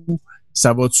beaucoup.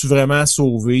 Ça va-tu vraiment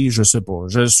sauver? Je sais pas.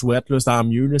 Je le souhaite, là, c'est tant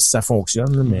mieux là, si ça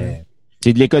fonctionne. Là, mais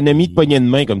c'est de l'économie de poignée de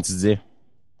main, comme tu disais.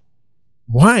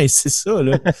 Ouais, c'est ça,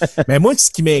 là. Mais moi,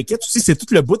 ce qui m'inquiète aussi, c'est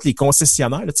tout le bout, les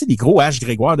concessionnaires, tu sais, les gros H.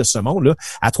 Grégoire de ce monde, là.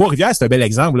 À Trois-Rivières, c'est un bel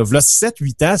exemple, là. V'là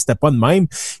 7-8 ans, c'était pas de même.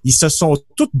 Ils se sont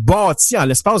tous bâtis en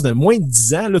l'espace de moins de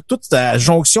 10 ans, là. Toute la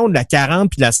jonction de la 40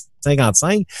 puis de la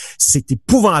 55, c'est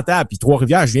épouvantable. Puis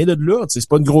Trois-Rivières, je viens de là, tu sais, c'est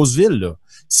pas une grosse ville, là.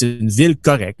 C'est une ville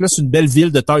correcte, là. C'est une belle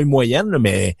ville de taille moyenne, là,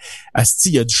 mais, asti,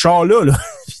 il y a du char là, là.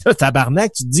 Là,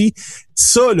 tabarnak, tu te dis,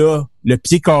 ça, là, le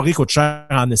pied carré coûte cher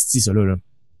en asti, ça, là.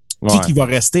 Ouais. Qui va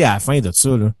rester à la fin de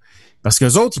ça, là? Parce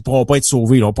qu'eux autres, ils pourront pas être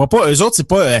sauvés, là. On pourra pas, eux autres, c'est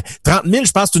pas, 30 000,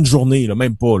 je pense, c'est une journée, là,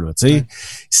 même pas, là, tu sais.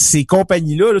 Ces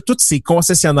compagnies-là, là, tous ces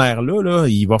concessionnaires-là, là,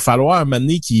 il va falloir un moment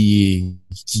donné qui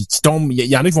tombent. Il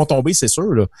y en a qui vont tomber, c'est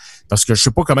sûr, là. Parce que je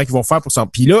sais pas comment ils vont faire pour ça.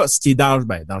 Puis là, ce qui est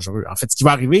dangereux. En fait, ce qui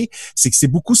va arriver, c'est que c'est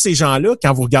beaucoup ces gens-là,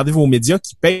 quand vous regardez vos médias,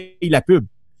 qui payent la pub.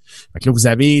 Fait que là, vous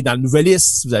avez dans le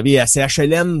Nouvelliste, vous avez à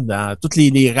CHLN, dans toutes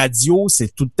les radios,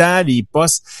 c'est tout le temps, les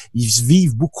postes, ils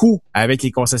vivent beaucoup avec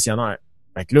les concessionnaires.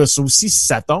 Fait que là, ça aussi, si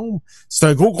ça tombe, c'est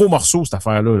un gros morceau, cette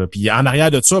affaire-là. Là. Puis en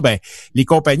arrière de ça, les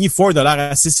compagnies Ford ont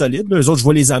l'air assez solides. Là. Eux autres, je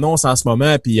vois les annonces en ce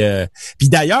moment. Puis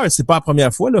d'ailleurs, c'est pas la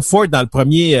première fois. Là. Ford, dans le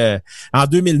premier, en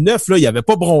 2009, là, il avait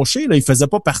pas bronché. Là, il faisait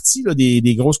pas partie là,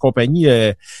 des grosses compagnies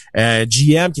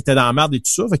GM qui étaient dans la merde et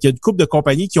tout ça. Fait qu'il y a une couple de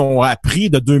compagnies qui ont appris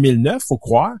de 2009, faut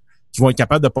croire, qui vont être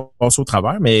capables de passer au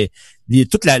travers. Mais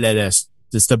toute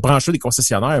cette branche-là des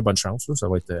concessionnaires, bonne chance. Là, ça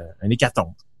va être un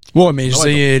hécatombe. Ouais, mais je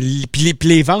veux dire, puis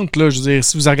les ventes, là, je veux dire,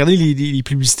 si vous regardez les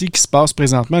publicités qui se passent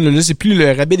présentement, là, c'est plus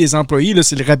le rabais des employés, là,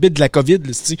 c'est le rabais de la COVID, là,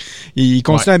 tu sais. Ils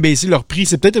continuent à baisser leur prix.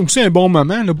 C'est peut-être aussi un bon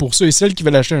moment, là, pour ceux et celles qui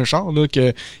veulent acheter un char, là,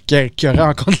 qui auraient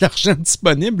encore de l'argent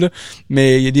disponible, là.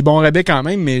 Mais il y a des bons rabais quand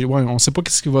même, mais ouais, on sait pas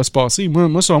qu'est-ce qui va se passer.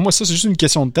 Moi, selon moi, ça, c'est juste une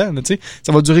question de temps, là, tu sais.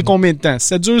 Ça va durer combien de temps? Si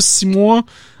ça dure 6 mois,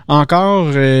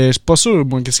 encore, je suis pas sûr,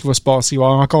 moi, qu'est-ce qui va se passer. Il va y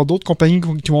avoir encore d'autres compagnies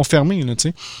qui vont fermer, là, tu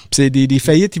sais. Puis c'est des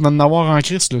faillites, ils vont en avoir en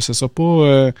crise, là. Ça sera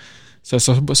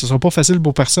pas facile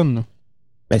pour personne, là.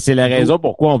 Ben, c'est la raison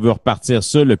pourquoi on veut repartir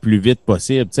ça le plus vite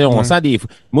possible. T'sais, on sent des...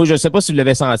 Moi, je sais pas si vous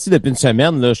l'avez senti depuis une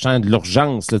semaine, là, je sens de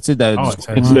l'urgence, là,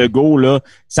 du Legault, là,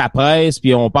 ça presse,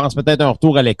 puis on pense peut-être un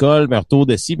retour à l'école, puis un retour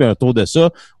de ci, puis un retour de ça.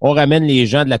 On ramène les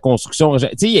gens de la construction. Tu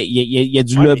sais, il y a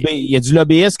du lobby, il y a du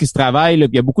lobbyiste qui se travaille, là,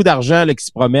 puis il y a beaucoup d'argent là, qui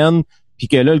se promène, puis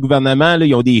que là, le gouvernement, là,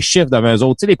 ils ont des chiffres devant eux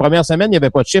autres. Tu sais, les premières semaines, il n'y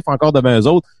avait pas de chiffres encore devant eux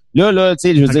autres. Là, tu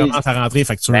sais, je veux dire. Ça commence à rentrer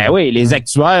facture. Ben oui, les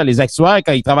actuaires,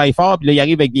 quand ils travaillent fort, puis là, ils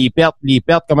arrivent avec des pertes. Les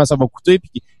pertes, comment ça va coûter,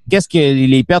 puis qu'est-ce que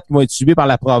les pertes qui vont être subies par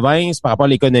la province, par rapport à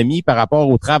l'économie, par rapport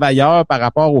aux travailleurs, par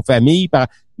rapport aux familles.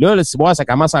 Là, ça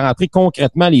commence à rentrer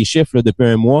concrètement les chiffres là, depuis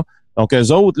un mois. Donc,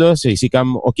 eux autres, là, c'est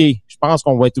comme, OK, je pense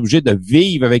qu'on va être obligé de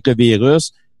vivre avec le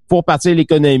virus. Pour partir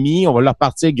l'économie, on va leur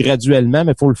partir graduellement,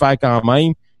 mais il faut le faire quand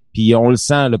même. Puis on le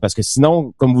sent, là, parce que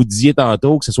sinon, comme vous disiez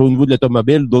tantôt, que ce soit au niveau de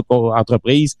l'automobile ou d'autres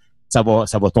entreprises, ça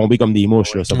va tomber comme des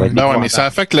mouches. Là. Ça va être mais ça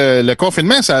affecte le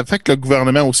confinement, ça affecte le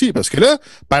gouvernement aussi. Parce que là,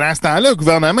 pendant ce temps-là, le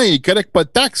gouvernement, il collecte pas de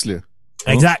taxes. Là.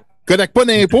 Exact. Il collecte pas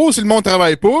d'impôts si le monde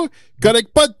travaille pas. Il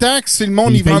collecte pas de taxes si le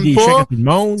monde y vend pas. Tout le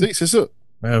monde. C'est ça.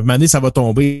 À un moment donné, ça va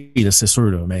tomber, là, c'est sûr.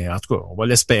 Là. Mais en tout cas, on va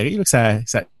l'espérer là, que ça...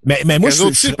 Mais moi, les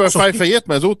autres aussi peuvent faire faillite,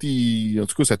 mais les autres, en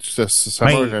tout cas, ça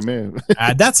meurt jamais.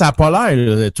 À date, ça n'a pas l'air.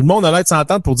 Là. Tout le monde a l'air de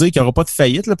s'entendre pour dire qu'il n'y aura pas de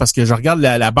faillite, là, parce que je regarde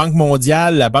la Banque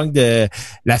mondiale, la Banque de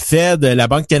la Fed, la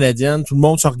Banque canadienne, tout le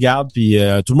monde se regarde, puis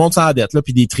tout le monde s'endette, là,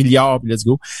 puis des trilliards, puis let's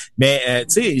go. Mais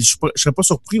tu sais, je serais pas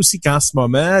surpris aussi qu'en ce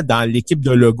moment, dans l'équipe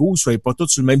de Legault, ils soient pas tous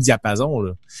sur le même diapason.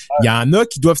 Là. Il y en a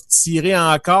qui doivent tirer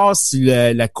encore sur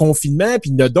le confinement, puis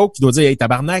il y en a d'autres qui doivent dire, hey,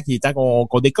 tabarnak, il est temps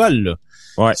qu'on décolle. Là.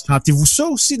 Ouais. Sentez-vous ça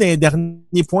aussi dans les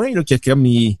derniers points, là, que comme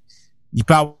il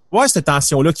peut y avoir cette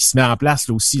tension-là qui se met en place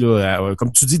là aussi, là,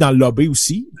 comme tu dis, dans le lobby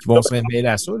aussi, qui vont se mêler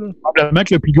à ça. Là. Probablement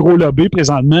que le plus gros lobby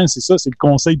présentement, c'est ça, c'est le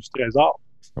Conseil du Trésor.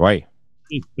 Oui.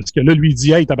 Parce que là, lui, il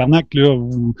dit, hey, tabarnak, là,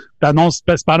 t'annonces,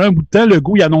 pendant un bout de temps, le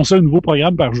goût, il annonçait un nouveau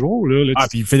programme par jour. Là,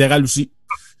 puis le fédéral aussi.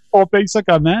 On paye ça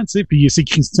comment, tu sais, puis c'est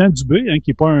Christian Dubé, hein,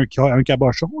 qui est pas un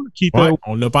cabochon, là, qui est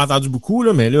on l'a pas entendu beaucoup,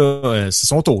 là, mais là, c'est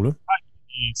son tour, là.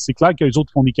 C'est clair que les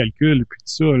autres font des calculs, puis tout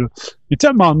ça, là. Mais tu sais, à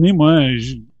un moment donné, moi,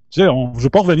 je veux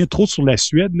pas revenir trop sur la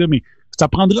Suède, là, mais ça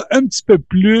prendra un petit peu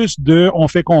plus on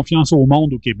fait confiance au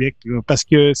monde au Québec, là, parce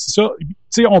que c'est ça, tu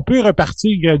sais, on peut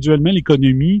repartir graduellement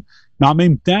l'économie, mais en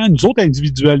même temps, nous autres,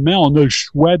 individuellement, on a le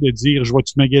choix de dire, je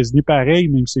vais-tu magasiner pareil,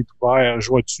 même si c'est ouvert,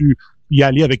 je vais-tu y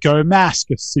aller avec un masque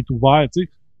si c'est ouvert, tu sais.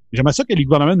 J'aimerais ça que les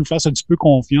gouvernements nous fassent un petit peu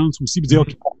confiance aussi, puis dire,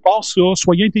 OK, on passe ça,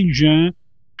 soyez intelligents,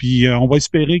 puis on va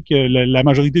espérer que la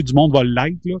majorité du monde va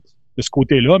l'être, là, de ce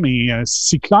côté-là, mais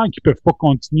c'est clair qu'ils peuvent pas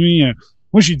continuer.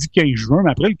 Moi, j'ai dit 15 juin,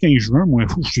 mais après le 15 juin, moi,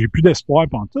 j'ai plus d'espoir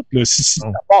pantoute, là. Si ça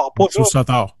part pas,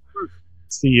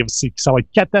 ça va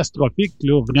être catastrophique,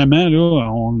 là, vraiment,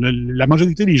 là. La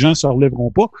majorité des gens se relèveront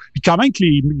pas. Puis quand même que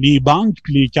les banques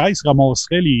puis les caisses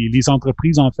ramasseraient les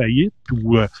entreprises en faillite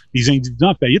ou les individus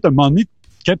en faillite, à un moment donné,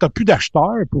 quand t'as plus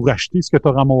d'acheteurs pour acheter ce que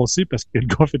t'as ramassé parce que le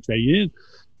gars fait faillite,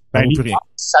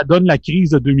 ça donne la crise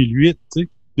de 2008, tu sais.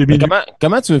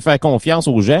 Comment tu veux faire confiance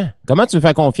aux gens? Comment tu veux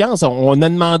faire confiance? On a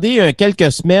demandé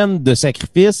quelques semaines de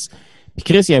sacrifice. Puis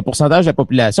Chris, il y a un pourcentage de la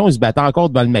population, il se battait encore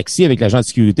devant le maxi avec l'agent de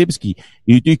sécurité parce qu'il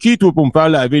était qui, toi, pour me faire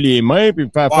laver les mains puis me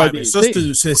faire faire des... Ça,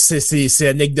 c'est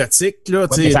anecdotique, là.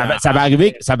 Ouais, ça va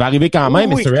arriver quand même,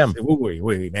 Mr. M.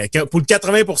 Oui. Mais pour le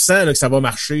 80% là, que ça va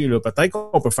marcher, là, peut-être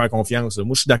qu'on peut faire confiance.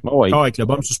 Moi, je suis d'accord avec le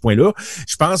BOM sur ce point-là.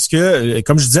 Je pense que,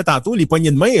 comme je disais tantôt, les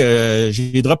poignées de main,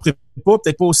 je les dropperai pas,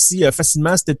 peut-être pas aussi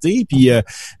facilement cet été. Puis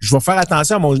je vais faire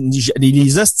attention à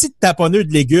les hosties de taponneux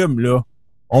de légumes, là.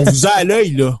 On vous a à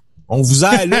l'œil, là. On vous a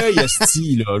à l'œil,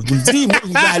 esti, là. Je vous le dis, moi, je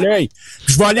vous ai à l'œil.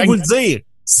 Puis je vais aller vous le dire.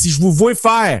 Si je vous vois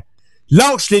faire,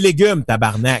 lâche les légumes,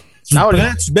 tabarnak. Tu le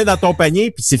prends, tu mets dans ton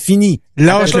panier, puis c'est fini.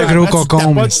 Lâche le gros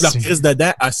concombre. Tu leur crises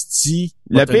dedans, asti.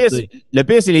 Le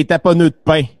pire, c'est les taponneux de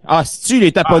pain. Asti,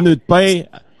 les taponneux de pain.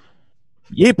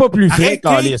 Il est pas plus frais,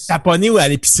 Carlis. Taponner à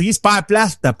l'épicerie, c'est pas la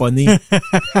place pour taponner.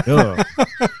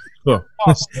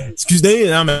 Excusez,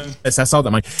 non, mais ça sort de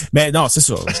même. Mais non, c'est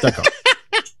ça, je suis d'accord.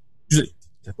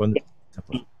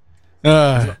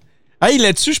 Hey,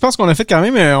 là-dessus, je pense qu'on a fait quand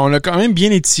même, on a quand même bien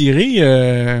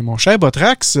étiré, mon cher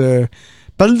Botrax.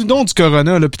 Parle-nous donc du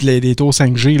Corona, là, pis des taux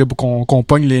 5G, là, pour qu'on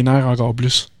pogne les nerfs encore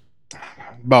plus.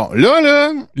 Bon,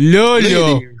 là, il y a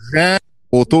des gens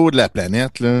autour de la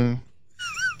planète, là,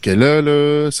 que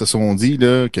là, se sont dit,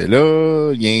 là, que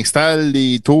là, ils installent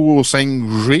des tours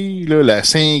 5G, là, la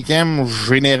 5e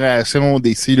génération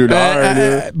des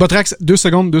cellulaires, Botrax, 2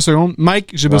 secondes.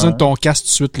 Mike, j'ai besoin de ton casque tout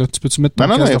de suite, là. Tu peux-tu mettre ton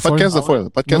casque de foil? Non, il n'y a pas de casque de foil.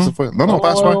 Pas de casque de foil. Non,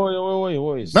 pas à soir.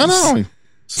 Oui. Non. Il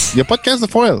n'y a pas de casque de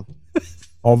foil.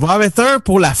 On va en mettre un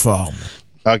pour la forme.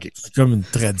 OK. C'est comme une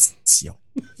tradition.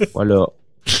 Voilà.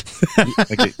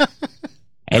 OK.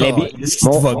 Elle est bien.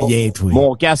 Tout va bien, toi.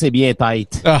 Mon casque est bien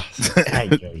tête. Ah.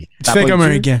 Tu fais comme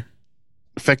un gant.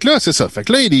 Fait que là, c'est ça. Fait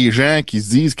que là, il y a des gens qui se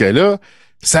disent que là,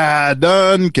 ça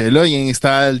donne que là, ils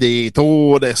installent des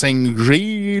tours de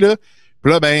 5G, là.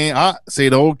 Puis là, ben, c'est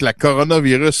drôle que la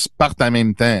coronavirus parte en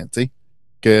même temps, tu sais.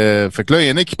 Fait que là, il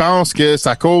y en a qui pensent que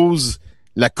ça cause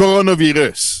la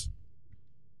coronavirus.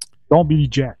 Bon, Billy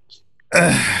Jack.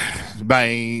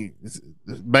 Ben.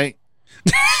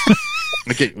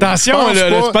 Okay. Attention,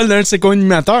 là, tu parles d'un de ses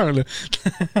co-animateurs, là.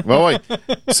 Ouais.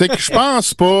 C'est que je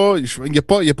pense pas, il y a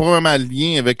pas vraiment de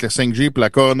lien avec le 5G et la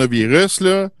coronavirus,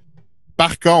 là.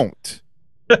 Par contre,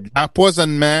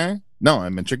 l'empoisonnement, non,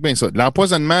 mais check bien ça.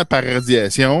 L'empoisonnement par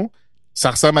radiation, ça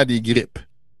ressemble à des grippes.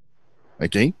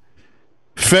 OK?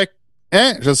 Fait que,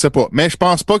 je sais pas. Mais je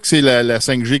pense pas que c'est la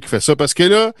 5G qui fait ça parce que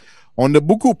là, on a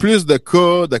beaucoup plus de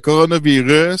cas de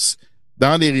coronavirus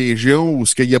dans des régions où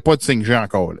il n'y a pas de 5G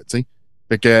encore, là, tu sais.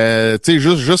 Fait que, tu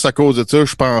sais, juste à cause de ça,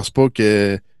 je pense pas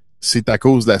que c'est à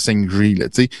cause de la 5G, là,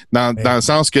 tu sais. Dans le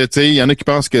sens que, tu sais, il y en a qui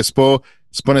pensent que c'est pas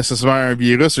nécessairement un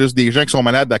virus, c'est juste des gens qui sont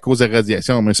malades à cause de la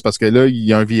radiation, mais c'est parce que là, il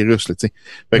y a un virus, là, tu sais.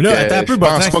 Fait là, que, attends un peu,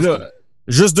 Botrax, là.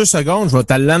 Juste 2 secondes, je vais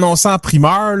te l'annoncer en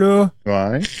primeur, là.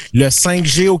 Ouais. Le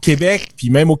 5G au Québec, puis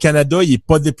même au Canada, il est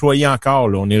pas déployé encore,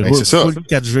 là. On est full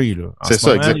 4G, là. C'est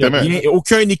ça, exactement. Il n'y a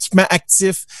aucun équipement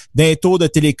actif d'un taux de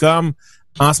télécom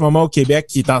en ce moment au Québec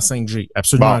qui est en 5G.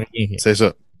 Absolument rien. C'est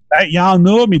ça. Il y en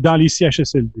a, mais dans les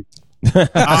CHSLD. Possible.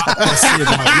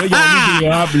 Là, ils ont mis des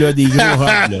hubs, là, des gros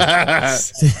hubs, là.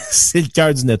 C'est le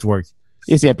cœur du network.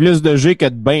 Et il y a plus de G que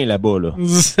de bain là-bas, là.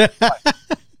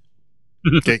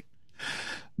 OK.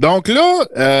 Donc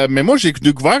là, mais moi, j'ai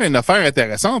découvert une affaire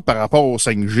intéressante par rapport au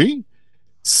 5G.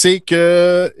 C'est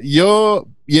que il y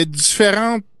a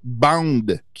différentes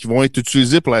bandes qui vont être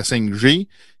utilisées pour la 5G.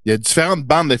 Il y a différentes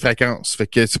bandes de fréquences. Fait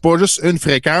que c'est pas juste une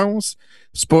fréquence,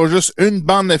 c'est pas juste une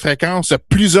bande de fréquences, il y a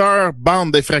plusieurs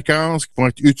bandes de fréquences qui vont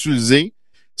être utilisées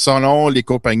selon les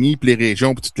compagnies, puis les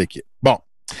régions, puis toute l'équipe. Bon.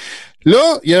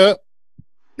 Là,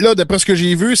 d'après ce que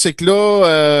j'ai vu, c'est que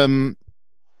là,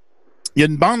 il y a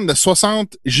une bande de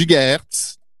 60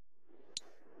 GHz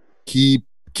qui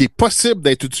est possible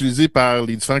d'être utilisée par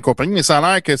les différentes compagnies, mais ça a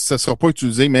l'air que ça sera pas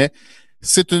utilisé, mais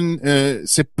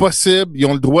c'est possible, ils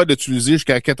ont le droit d'utiliser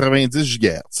jusqu'à 90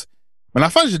 GHz. Mais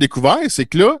l'affaire que j'ai découvert, c'est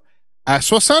que là, à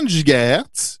 60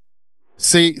 GHz,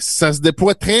 ça se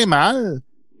déploie très mal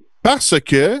parce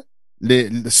que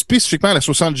spécifiquement à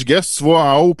 60 GHz, tu vois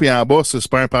en haut et en bas, c'est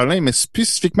pas un problème, mais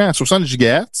spécifiquement à 60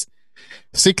 GHz,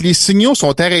 c'est que les signaux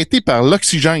sont arrêtés par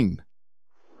l'oxygène.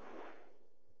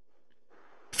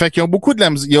 Fait qu'ils ont beaucoup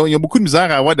ils ont beaucoup de misère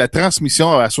à avoir de la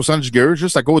transmission à 60 GHz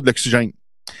juste à cause de l'oxygène.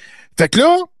 Fait que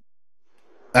là,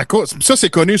 ça c'est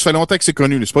connu, ça fait longtemps que c'est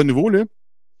connu, là, c'est pas nouveau, là.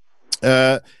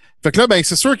 Fait que là, ben,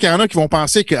 c'est sûr qu'il y en a qui vont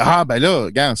penser que, ben là,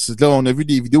 regarde, là, on a vu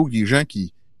des vidéos des gens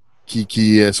qui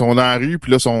sont dans la rue,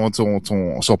 puis là,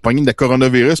 sont pognés de la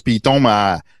coronavirus, puis ils tombent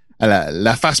à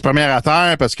la face première à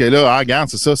terre, parce que là, regarde,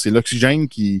 c'est ça, c'est l'oxygène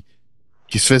qui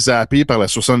se fait zapper par la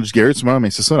 60 GHz, mais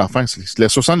c'est ça l'affaire. La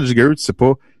 60 GHz, c'est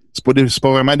pas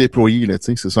vraiment déployé, là, tu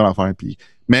sais, c'est ça l'affaire. Puis,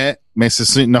 mais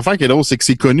c'est une affaire qui est drôle, c'est que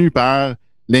c'est connu par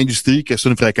l'industrie que c'est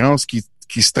une fréquence qui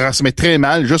se transmet très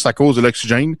mal juste à cause de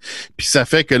l'oxygène, puis ça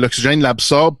fait que l'oxygène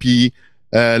l'absorbe, puis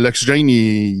l'oxygène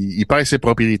il perd ses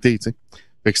propriétés, tu sais.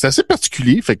 Fait que c'est assez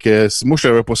particulier, fait que moi je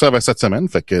savais pas ça avant cette semaine,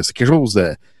 fait que c'est quelque chose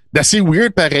d'assez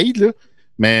weird pareil, là,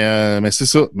 mais c'est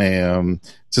ça,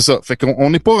 c'est ça, fait qu'on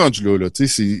n'est pas rendu là, tu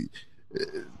sais,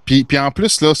 puis en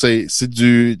plus là, c'est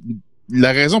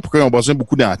la raison pourquoi on a besoin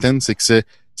beaucoup d'antennes, c'est que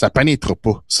ça pénètre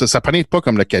pas, ça pénètre pas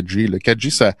comme le 4G, le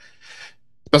 4G ça.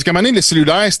 Parce qu'à un moment donné, le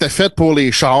cellulaire, c'était fait pour les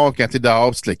chars quand t'es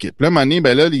dehors, toute l'équipe. Là, à un moment donné,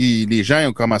 ben là, les gens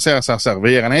ont commencé à s'en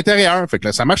servir à l'intérieur. Fait que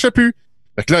là, ça marchait plus.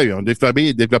 Fait que là, ils ont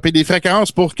développé des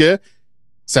fréquences pour que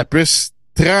ça puisse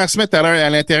transmettre à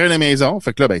l'intérieur de la maison.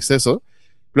 Fait que là, ben, c'est ça.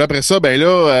 Puis là, après ça, ben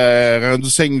là, rendu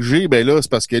 5G, ben là, c'est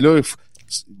parce que là,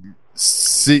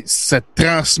 ça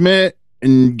transmet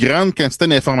une grande quantité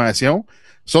d'informations,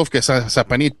 sauf que ça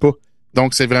pénètre pas.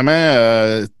 Donc, c'est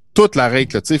vraiment... tout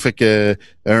l'arrête, là, tu sais, fait que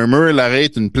un mur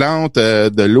l'arrête, une plante,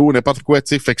 de l'eau, n'importe quoi,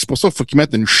 tu sais, fait que c'est pour ça qu'il faut qu'ils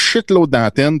mettent une shitload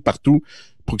d'antennes partout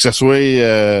pour que ça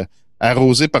soit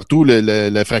arrosé partout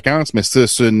la fréquence, mais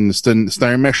c'est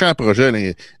un méchant projet,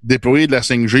 là, déployer de la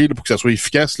 5G là, pour que ça soit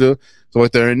efficace, là, ça va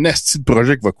être un asti de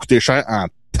projet qui va coûter cher en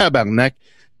tabarnak,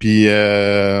 puis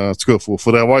en tout cas,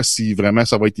 faudrait voir si vraiment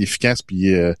ça va être efficace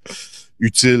puis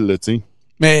utile, là, tu sais.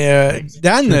 Mais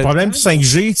Dan, le problème du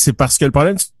 5G, c'est parce que le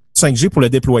problème 5G pour le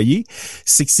déployer,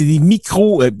 c'est que c'est des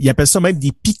micros, ils appellent ça même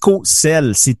des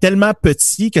picocelles. C'est tellement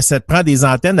petit que ça te prend des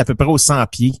antennes à peu près aux 100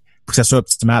 pieds. pour que ça soit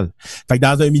optimal. Fait que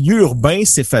dans un milieu urbain,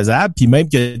 c'est faisable, puis même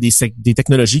qu'il y a des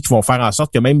technologies qui vont faire en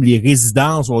sorte que même les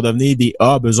résidences vont devenir des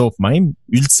hubs eux autres mêmes,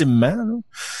 ultimement. Là.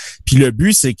 Puis le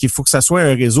but, c'est qu'il faut que ça soit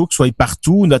un réseau qui soit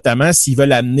partout, notamment s'ils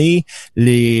veulent amener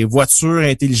les voitures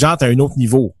intelligentes à un autre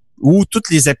niveau, ou toutes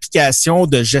les applications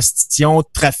de gestion de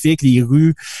trafic, les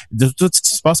rues, de tout ce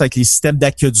qui se passe avec les systèmes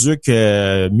d'aqueduc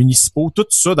municipaux, tout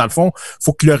ça, dans le fond,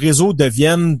 faut que le réseau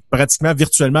devienne pratiquement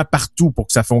virtuellement partout pour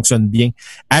que ça fonctionne bien.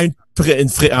 À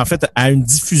une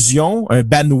diffusion, un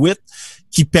bandwidth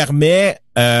qui permet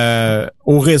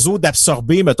au réseau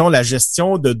d'absorber, mettons, la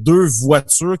gestion de 2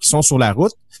 voitures qui sont sur la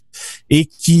route et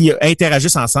qui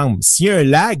interagissent ensemble. S'il y a un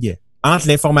lag entre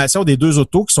l'information des 2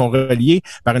 autos qui sont reliées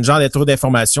par une genre d'interro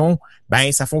d'information,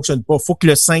 ben ça fonctionne pas. Faut que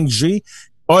le 5G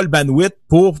a le bandwidth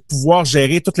pour pouvoir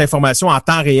gérer toute l'information en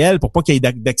temps réel pour pas qu'il y ait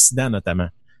d'accidents notamment.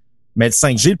 Mais le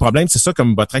 5G, le problème, c'est ça,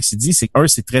 comme Botrax dit, c'est que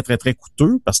c'est très, très, très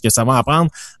coûteux parce que ça va en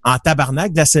prendre en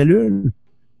tabarnak de la cellule.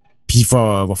 Puis il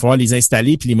va falloir les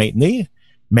installer puis les maintenir.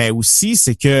 Mais aussi,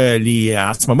 c'est que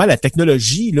en ce moment, la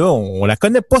technologie, là, on la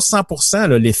connaît pas 100%,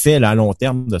 là, l'effet là, à long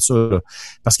terme de ça. Là.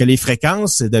 Parce que les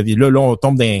fréquences, là, on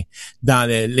tombe dans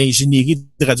l'ingénierie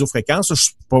de radiofréquences, là,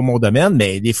 c'est pas mon domaine,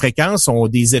 mais les fréquences ont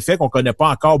des effets qu'on connaît pas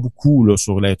encore beaucoup là,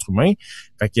 sur l'être humain.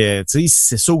 Fait que, tu sais,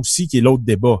 c'est ça aussi qui est l'autre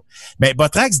débat. Mais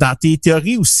Botrax, dans tes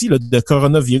théories aussi là, de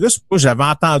coronavirus, moi, j'avais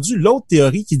entendu l'autre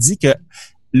théorie qui dit que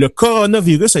le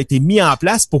coronavirus a été mis en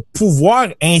place pour pouvoir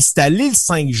installer le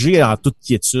 5G en toute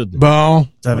quiétude. Bon.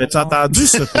 T'avais-tu entendu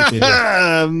ça?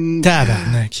 Tabarnak.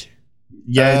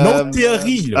 Il y a une autre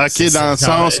théorie, là. OK, dans le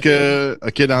sens que...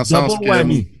 OK, dans le sens que...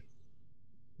 Whammy.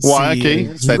 Ouais, OK.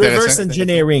 C'est intéressant. Reverse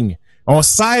engineering. On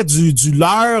sert du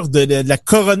leurre de la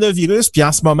coronavirus, puis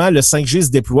en ce moment, le 5G se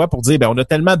déploie pour dire, on a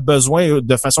tellement de besoin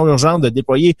de façon urgente de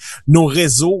déployer nos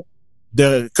réseaux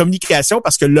de communication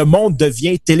parce que le monde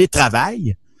devient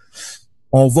télétravail.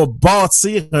 On va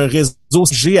bâtir un réseau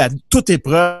 5G à toute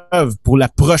épreuve pour la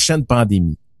prochaine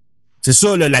pandémie. C'est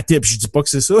ça, là, la théorie. Je dis pas que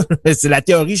c'est ça, mais c'est la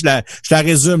théorie, je la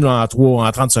résume là,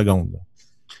 en 30 secondes. Là.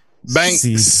 Ben,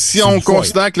 si on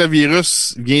considère que le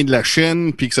virus vient de la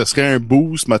Chine puis que ce serait un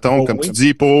boost, mettons, comme tu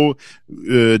dis, pour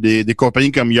des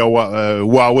compagnies comme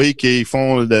Huawei qui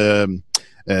font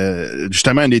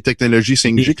justement des technologies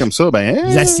 5G comme ça,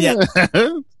 les assiettes.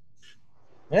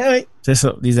 Oui, c'est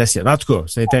ça, les assiettes. En tout cas,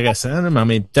 c'est intéressant, là, mais en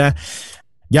même temps,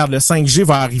 regarde, le 5G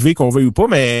va arriver qu'on veuille ou pas,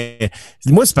 mais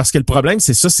moi, c'est parce que le problème,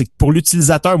 c'est ça, c'est que pour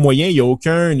l'utilisateur moyen, il n'y a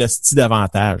aucun hostie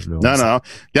d'avantage. Là, non.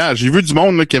 Regarde, j'ai vu du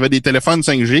monde là, qui avait des téléphones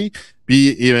 5G,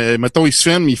 puis mettons, ils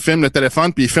filment le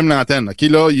téléphone, puis ils filment l'antenne. OK,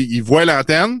 là, ils voient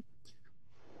l'antenne,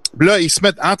 puis là, ils se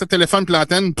mettent entre le téléphone et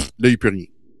l'antenne, là, il n'y a plus rien.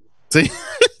 Tu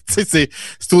sais,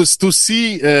 c'est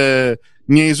aussi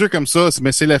niaiseux comme ça,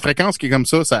 mais c'est la fréquence qui est comme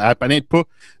ça apparaît pas.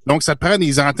 Donc, ça prend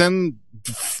des antennes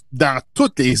dans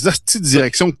toutes les hosties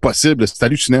directions possibles. C'est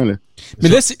hallucinant, là. Mais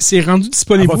là, c'est rendu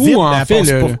disponible où, en fait,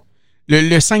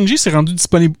 le 5G, c'est rendu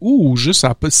disponible où? Juste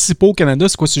si pas au Canada,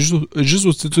 c'est quoi? C'est juste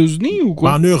aux États-Unis ou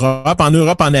quoi? En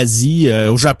Europe, en Asie,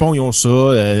 au Japon, ils ont ça.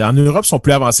 En Europe, ils sont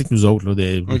plus avancés que nous autres.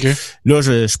 Là, okay. Là,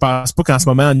 je pense pas qu'en ce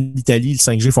moment, en Italie, le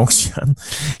 5G fonctionne.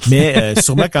 Mais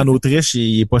sûrement qu'en Autriche,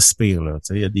 il est pas si pire.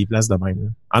 Il y a des places de même. Là.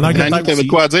 En Angleterre, t'avais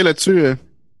quoi à dire là-dessus?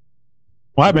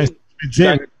 Ouais, ben,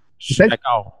 je suis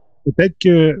d'accord. Peut-être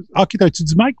que... OK, t'as-tu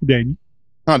dit Mike ou Danny?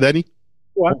 Non, Danny.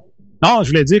 Ouais. Non, je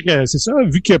voulais dire que c'est ça.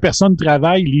 Vu que personne ne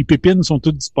travaille, les pépines sont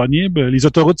toutes disponibles, les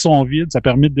autoroutes sont vides, ça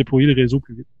permet de déployer le réseau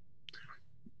plus vite.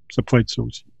 Ça pourrait être ça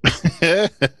aussi.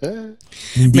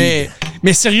 mais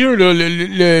sérieux, là,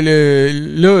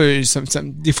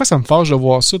 des fois, ça me fâche de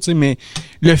voir ça, tu sais, mais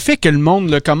le fait que le monde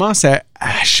là, commence à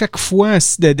chaque fois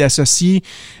d'associer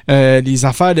les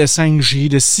affaires de 5G,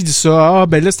 de ci, de ça,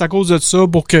 ben là, c'est à cause de ça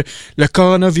pour que le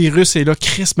coronavirus est là.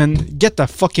 Chris, man, get a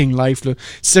fucking life, là.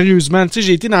 Sérieusement, tu sais,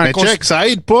 j'ai été dans mais check, ça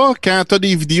aide pas quand t'as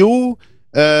des vidéos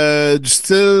du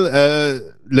style...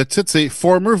 le titre, c'est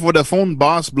Former Vodafone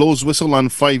Boss Blows Whistle on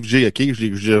 5G, OK?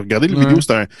 J'ai regardé le vidéo,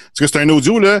 c'est un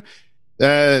audio, là.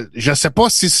 Je sais pas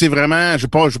si c'est vraiment... Je vais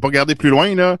pas regarder plus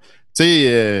loin, là. Tu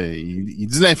sais, il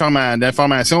dit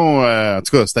l'information... en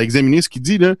tout cas, c'est à examiner ce qu'il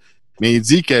dit, là. Mais il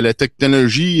dit que la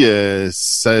technologie,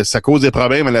 ça cause des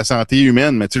problèmes à la santé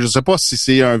humaine. Mais tu sais, je sais pas si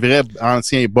c'est un vrai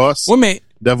ancien boss... Oui, mais...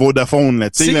 de Vodafone, là,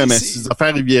 tu sais, là, mais ces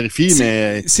affaires, ils vérifient,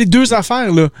 mais... C'est deux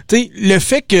affaires, là. Tu sais, le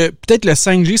fait que peut-être le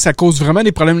 5G, ça cause vraiment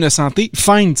des problèmes de santé,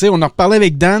 fine, tu sais, on en reparlait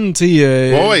avec Dan, tu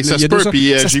sais... ouais, ça se peut,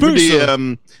 puis j'ai vu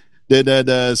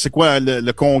c'est quoi,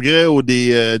 le congrès ou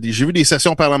j'ai vu des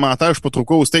sessions parlementaires, je sais pas trop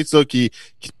quoi, aux States, là, qui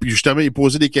justement, ils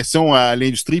posaient des questions à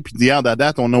l'industrie, puis d'hier à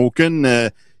date, on n'a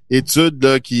aucune études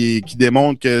là, qui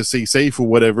démontrent que c'est safe ou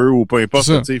whatever ou peu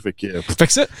importe. Tu sais, fait que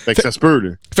ça se peut.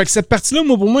 Là. Fait que cette partie-là,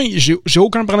 moi, pour moi, j'ai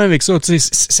aucun problème avec ça. Tu sais,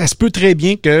 ça se peut très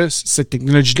bien que cette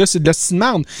technologie-là, c'est de la petite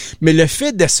merde. Mais le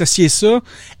fait d'associer ça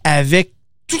avec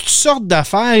toutes sortes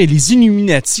d'affaires et les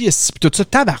Illuminati, pis tout ça,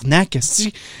 tabarnak,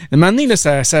 esti. À un moment donné, là,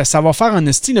 ça va faire un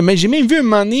esti. Mais j'ai même vu un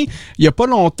moment donné, il y a pas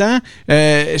longtemps,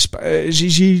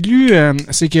 j'ai lu,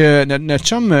 c'est que notre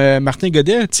chum Martin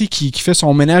Godet, qui fait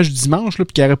son ménage du dimanche, là,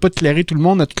 puis qui arrête pas de clairer tout le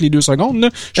monde à toutes les 2 secondes, là.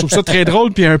 Je trouve ça très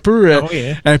drôle puis un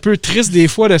peu triste des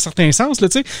fois de certains sens, là,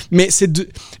 tu sais. Mais c'est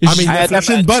mais il a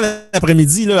fait une bonne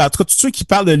après-midi, là. En tout cas, tous ceux qui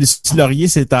parlent de Lucie Laurier,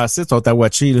 c'est tassé, sont à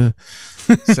watcher, là.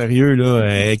 Sérieux,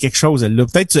 là, quelque chose, elle là.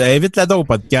 Peut-être, invite-la donc au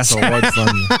podcast, on va avoir du fun.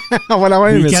 On va l'avoir.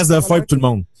 Une casse de foi pour tout le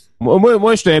monde.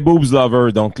 Moi, je suis un boobs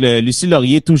lover, donc Lucie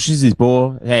Laurier, touchez-y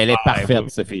pas. Elle est parfaite,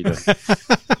 cette fille-là.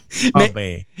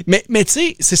 Mais tu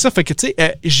sais, c'est ça, fait que tu sais,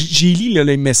 j'ai lu là,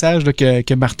 les messages là,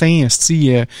 que Martin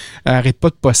arrête pas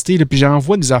de poster, là, puis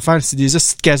j'envoie des affaires, c'est des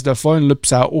hosties de casse de fun, là, puis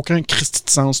ça a aucun Christi de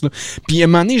sens, là. Puis à un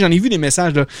moment donné, j'en ai vu des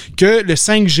messages là, que le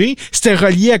 5G, c'était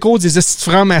relié à cause des hosties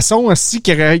de francs-maçons aussi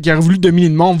qui auraient voulu dominer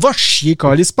le monde. Va chier,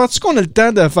 câlisse. Penses-tu qu'on a le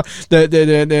temps de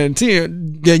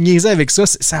niaiser avec ça?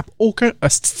 Ça a aucun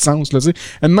hostie de sens, là, tu sais.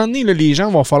 À un moment donné, là, les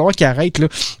gens vont falloir qu'ils arrêtent, là.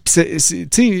 Puis tu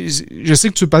sais, je sais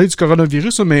que tu veux parler du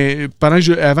coronavirus, là, mais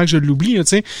avant que je l'oublie, tu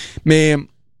sais, mais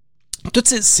toutes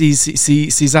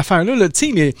ces affaires-là, là,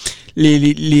 tu sais,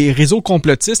 les réseaux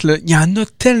complotistes, là, il y en a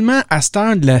tellement à cette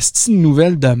heure de la style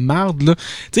nouvelle de marde, là.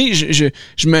 Tu sais,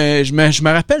 je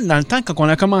me rappelle dans le temps quand on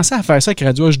a commencé à faire ça avec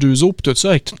Radio H2O pis tout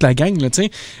ça, avec toute la gang, là, tu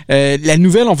sais, la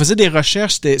nouvelle, on faisait des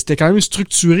recherches, c'était quand même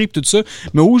structuré pis tout ça,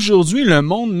 mais aujourd'hui, le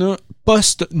monde, là,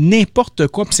 poste n'importe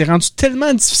quoi, puis c'est rendu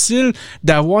tellement difficile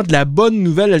d'avoir de la bonne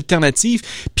nouvelle alternative.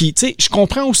 Puis tu sais, je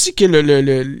comprends aussi que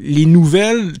les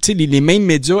nouvelles, tu sais, les mêmes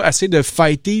médias essaient de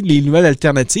fighter les nouvelles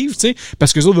alternatives, tu sais,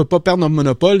 parce que les autres veulent pas perdre leur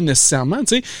monopole nécessairement,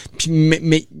 tu sais. Puis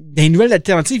mais dans les nouvelles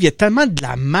alternatives, il y a tellement de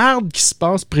la merde qui se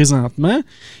passe présentement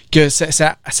que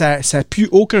ça pue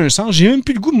aucun sens. J'ai même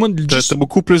plus le goût, moi, de juste... T'as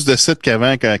beaucoup plus de sites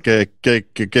qu'avant,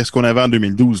 qu'est-ce qu'on avait en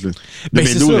 2012, là.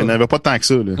 2012, il n'y en avait pas tant que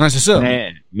ça, là. Ouais, c'est ça.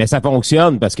 Mais ça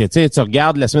fonctionne parce que, tu sais, tu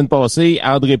regardes la semaine passée,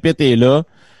 André Pitt est là.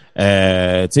 Tu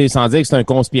sais, sans dire que c'est un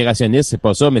conspirationniste, c'est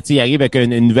pas ça, mais tu sais, il arrive avec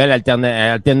une nouvelle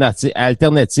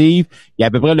alternative. Il y a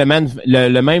à peu près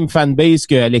le même fanbase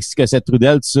que Alexis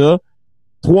Cossette-Trudel, tout ça.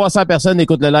 300 personnes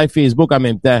écoutent le live Facebook en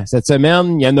même temps. Cette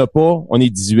semaine, il y en a pas, on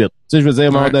est 18. Tu sais, je veux dire, à un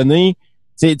moment donné,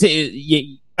 tu sais, il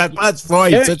y a un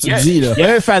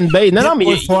fanbase. Non, mais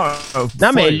tu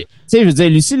sais, je veux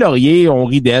dire, Lucie Laurier, on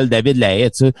rit d'elle, David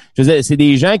Lahaye, tu sais. Je veux dire, c'est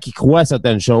des gens qui croient à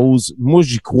certaines choses. Moi,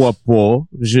 j'y crois pas.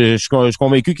 Je suis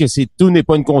convaincu que tout n'est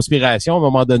pas une conspiration. À un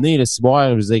moment donné, le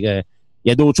ciboire, je veux dire, il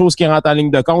y a d'autres choses qui rentrent en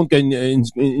ligne de compte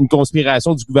qu'une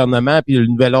conspiration du gouvernement, puis le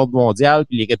nouvel ordre mondial,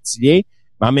 puis les reptiliens.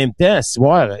 Mais en même temps,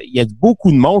 il y a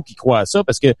beaucoup de monde qui croit à ça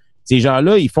parce que ces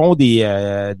gens-là, ils font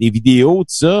des vidéos, tout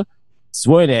ça. Tu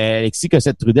vois, Alexis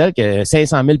Cossette-Trudel, qui a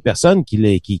 500 000 personnes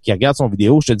qui regardent son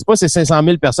vidéo. Je te dis pas c'est 500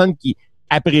 000 personnes qui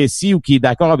apprécient ou qui est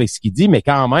d'accord avec ce qu'il dit, mais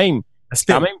quand même, c'est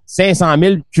quand même 500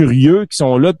 000 curieux qui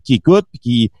sont là, puis qui écoutent,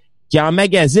 puis qui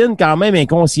emmagasinent quand même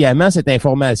inconsciemment cette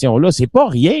information-là. C'est pas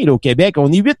rien, là, au Québec.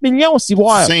 On est 8 millions, si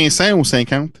voir. 500 ou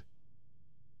 50?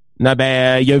 Non,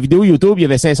 il y a une vidéo YouTube, il y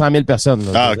avait 500 000 personnes.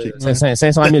 Là. Ah, OK.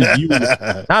 500 000 views.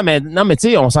 Non, mais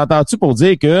tu sais, on s'entend-tu pour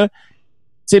dire que,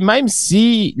 tu sais, même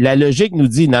si la logique nous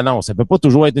dit, non, ça peut pas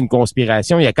toujours être une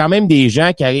conspiration, il y a quand même des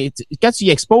gens qui arrivent, quand tu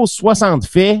y exposes 60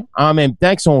 faits en même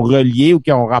temps qui sont reliés ou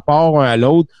qui ont rapport un à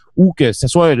l'autre, ou que ce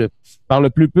soit par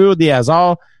le plus pur des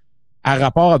hasards à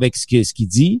rapport avec ce qu'il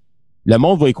dit, le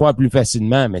monde va y croire plus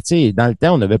facilement. Mais tu sais, dans le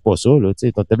temps, on n'avait pas ça. Tu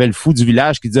sais, t'avais le fou du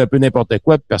village qui disait un peu n'importe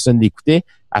quoi, puis personne l'écoutait.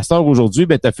 À cette heure aujourd'hui,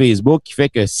 t'as Facebook qui fait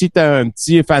que si t'as un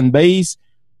petit fanbase,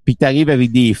 puis que t'arrives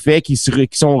avec des faits qui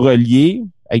sont reliés,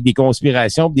 avec des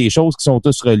conspirations, pis des choses qui sont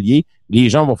tous reliées, les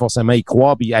gens vont forcément y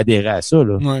croire puis adhérer à ça.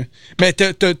 Là. Ouais. Mais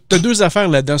t'as deux affaires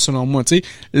là-dedans, selon moi. Tu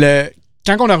sais,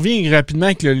 quand on en revient rapidement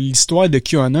avec l'histoire de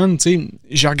QAnon, tu sais,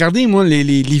 j'ai regardé, moi,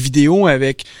 les vidéos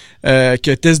avec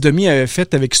que Tess Demi avait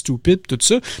faites avec Stupid tout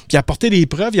ça, puis il apportait des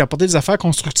preuves, il apportait des affaires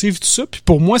constructives, tout ça, puis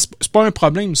pour moi, c'est pas un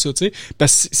problème, ça, tu sais,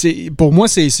 parce que pour moi,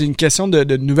 c'est une question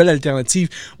de nouvelles alternatives.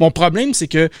 Mon problème, c'est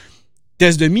que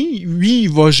Tess Demi, lui,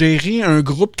 il va gérer un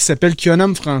groupe qui s'appelle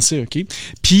QAnon français, OK?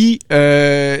 Puis,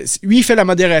 lui, il fait la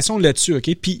modération là-dessus,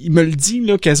 OK? Puis, il me le dit,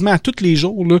 là, quasiment à tous les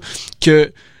jours, là,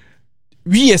 que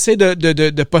lui, il essaie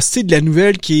de poster de la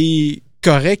nouvelle qui est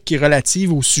correcte, qui est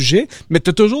relative au sujet, mais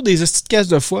t'as toujours des hosties de caisse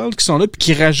de foile qui sont là puis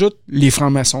qui rajoutent les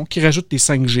francs-maçons, qui rajoutent les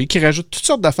 5G, qui rajoutent toutes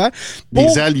sortes d'affaires.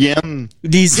 Des aliens.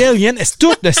 Des aliens, c'est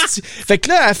tout de fait que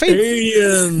là, à la fin...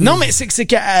 Non, mais c'est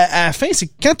qu'à la fin, c'est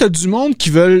quand t'as du monde qui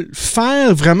veulent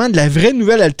faire vraiment de la vraie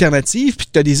nouvelle alternative puis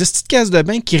t'as des hosties de caisse de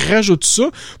bain qui rajoutent ça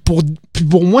pour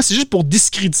moi, c'est juste pour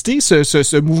discréditer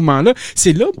ce mouvement-là.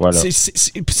 C'est là, voilà.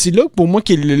 C'est là pour moi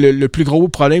qui est le plus gros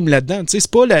problème là-dedans. Tu sais,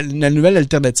 c'est pas la nouvelle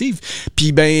alternative.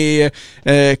 Puis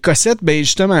Cossette,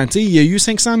 justement, tu sais, il y a eu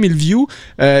 500 000 views.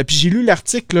 Puis j'ai lu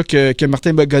l'article là, que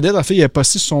Martin Godet a fait, il a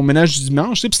posté sur son ménage du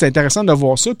dimanche. Puis c'était intéressant de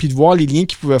voir ça, puis de voir les liens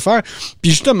qu'il pouvait faire.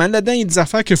 Puis justement, là-dedans, il y a des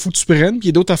affaires qu'il faut que tu prennes, puis il y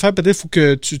a d'autres affaires peut-être faut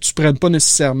que tu prennes pas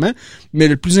nécessairement. Mais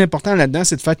le plus important là-dedans,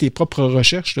 c'est de faire tes propres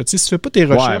recherches. Tu sais, si tu fais pas tes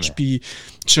recherches, puis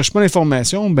tu cherches pas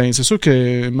l'information, c'est sûr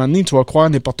que un moment donné, tu vas croire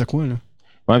n'importe quoi. Là.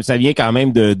 Ouais, mais ça vient quand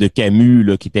même de Camus,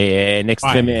 là, qui était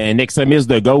un extrémiste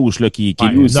de gauche, là, qui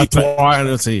lui aussi.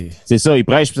 C'est ça, il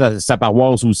prêche sa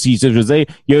paroisse aussi. Je veux dire,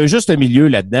 il y a un juste milieu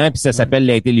là-dedans, puis ça s'appelle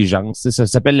l'intelligence, ça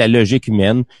s'appelle la logique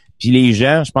humaine. Puis les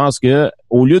gens, je pense que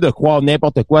au lieu de croire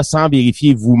n'importe quoi sans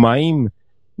vérifier vous-même,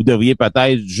 vous devriez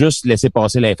peut-être juste laisser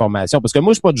passer l'information. Parce que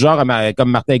moi, je suis pas du genre comme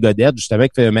Martin Godet, justement,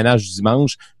 qui fait un ménage du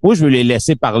dimanche. Moi, je veux les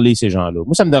laisser parler, ces gens-là.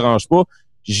 Moi, ça me dérange pas.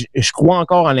 Je crois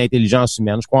encore en l'intelligence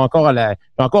humaine. Je crois encore j'ai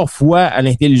encore foi à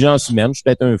l'intelligence humaine. Je suis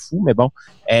peut-être un fou, mais bon.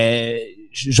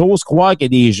 J'ose croire qu'il y a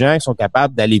des gens qui sont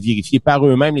capables d'aller vérifier par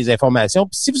eux-mêmes les informations.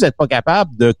 Puis si vous n'êtes pas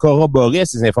capable de corroborer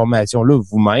ces informations-là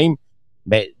vous-même,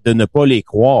 de ne pas les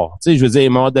croire. Tu sais, je veux dire, à un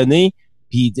moment donné,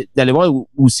 puis d'aller voir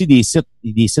aussi des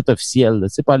sites officiels. Tu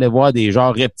sais, pas aller voir des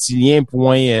genres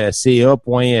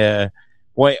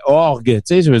reptilien.ca.org. Tu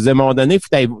sais, je veux dire, à un moment donné,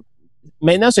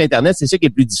 maintenant, sur Internet, c'est ça qui est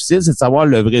le plus difficile, c'est de savoir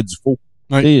le vrai du faux.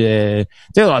 Oui.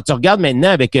 Tu regardes maintenant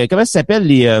avec... comment ça s'appelle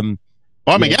les...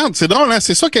 mais regarde, c'est drôle, hein?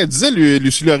 C'est ça qu'elle disait,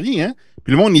 Lucie Laurier, hein?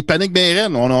 Puis le monde, il panique bien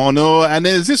raide. On a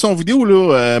analysé son vidéo,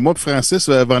 là, moi et Francis,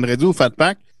 vendredi au Fat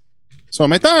Pack. Son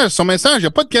message, il n'y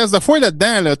a pas de casse de foin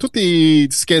là-dedans, là. Tout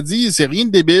est, ce qu'elle dit, c'est rien de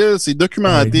débile, c'est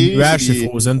documenté. Les nuages, c'est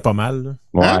frozen pas mal, là.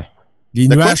 Ouais. Hein? Les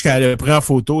nuages qu'elle pris en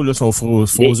photo, là, sont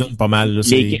frozen pas mal, là.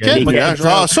 Quels nuages?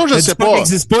 Ça, je sais pas. Ça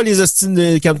n'existe pas, les hostiles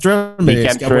de chemtrail, mais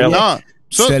non.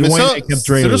 C'est loin de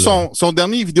chemtrail. C'est là son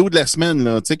dernier vidéo de la semaine,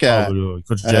 là. Tu sais,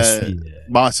 écoute,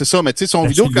 c'est ça, mais tu sais, son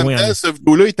vidéo, comme tel, ce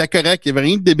vidéo-là, était correct. Il n'y avait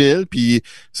rien de débile. Puis,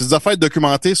 c'est des affaires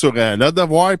documentées sur Le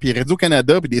Devoir, puis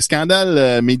Radio-Canada, puis des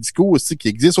scandales médicaux aussi qui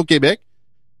existent au Québec.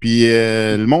 Puis,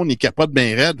 le monde, il capote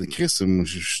bien raide. Chris, en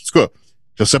tout cas,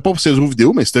 je sais pas pour ses autres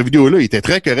vidéos, mais cette vidéo-là, il était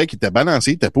très correct, il était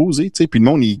balancé, il était posé, tu sais, puis le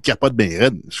monde, il capote bien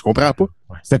raide. Je comprends pas.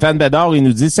 Stéphane Bédard, il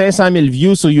nous dit 500 000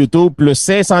 views sur YouTube plus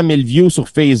 500 000 views sur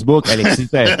Facebook, Alexis.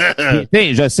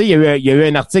 Je sais, il y a eu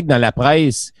un article dans la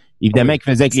presse, évidemment, qui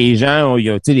faisait que les gens,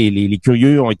 les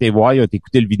curieux ont été voir, ils ont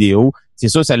écouté le vidéo. C'est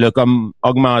sûr, ça l'a comme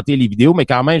augmenté les vidéos, mais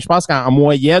quand même, je pense qu'en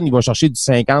moyenne, il va chercher du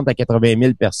 50 à 80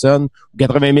 000 personnes, ou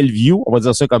 80 000 views, on va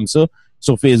dire ça comme ça,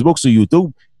 sur Facebook, sur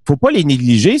YouTube. Faut pas les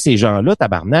négliger, ces gens-là,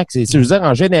 tabarnak. Je veux dire,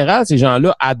 en général, ces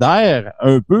gens-là adhèrent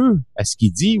un peu à ce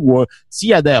qu'il dit, ou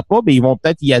s'ils adhèrent pas, ils vont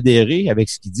peut-être y adhérer avec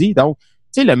ce qu'il dit. Donc,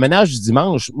 tu sais, le ménage du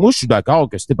dimanche, moi, je suis d'accord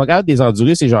que si t'es pas capable de les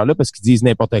endurer, ces gens-là, parce qu'ils disent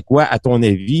n'importe quoi, à ton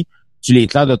avis, tu les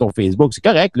claires de ton Facebook. C'est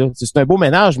correct, là. C'est un beau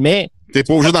ménage, mais... T'es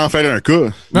pas obligé d'en faire un cas.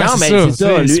 Non, mais c'est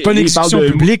ça. C'est pas une discussion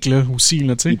publique, là, aussi,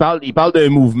 là, tu sais. Il parle d'un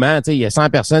mouvement, tu sais, il y a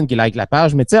 100 personnes qui likent la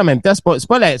page, mais tu sais, en même temps, c'est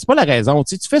pas la raison.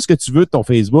 Tu sais, tu fais ce que tu veux de ton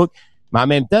Facebook, mais en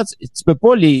même temps, tu peux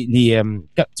pas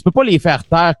tu peux pas les faire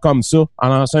taire comme ça en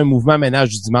lançant un mouvement ménage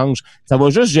du dimanche. Ça va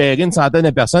juste gérer une centaine de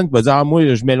personnes qui vont dire,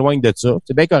 moi, je m'éloigne de ça.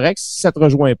 C'est bien correct si ça te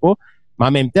rejoint pas. Mais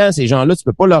en même temps, ces gens-là, tu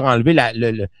peux pas leur enlever la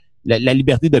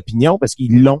liberté d'opinion parce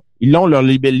qu'ils l'ont. Ils ont leur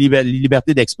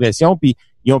liberté d'expression, puis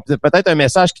ils ont peut-être un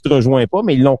message qui te rejoint pas,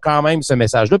 mais ils l'ont quand même, ce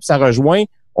message-là. Puis ça rejoint,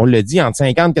 on le dit, entre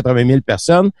 50 et 80 000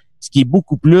 personnes, ce qui est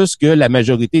beaucoup plus que la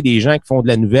majorité des gens qui font de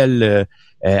la nouvelle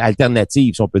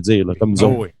alternative, si on peut dire, là, comme nous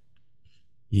autres. Oui.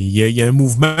 Il y a un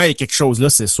mouvement, il y a quelque chose là,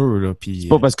 c'est sûr. Là, puis, c'est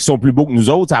pas parce qu'ils sont plus beaux que nous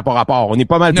autres, ça n'a pas rapport. On est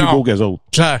pas mal plus beaux qu'eux autres.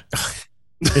 Claire.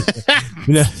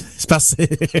 Là, c'est parce que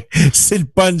c'est le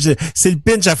punch, c'est le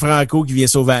pinch à Franco qui vient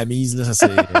sauver la mise. Là, ça,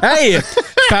 c'est... Hey!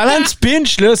 Parlant du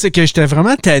pinch, là, c'est que j'étais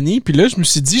vraiment tanné, puis là, je me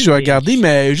suis dit, je vais regarder,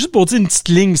 mais juste pour dire une petite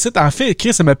ligne, en fait,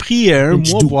 Chris, ça m'a pris un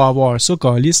mois pour avoir ça,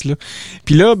 câlisse, là.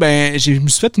 Puis là, je me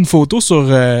suis fait une photo sur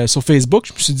Facebook,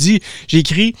 je me suis dit, j'ai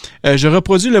écrit, je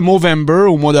reproduis le Movember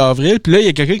au mois d'avril, puis là, il y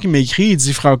a quelqu'un qui m'a écrit, il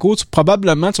dit, Franco,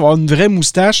 probablement, tu vas avoir une vraie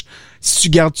moustache si tu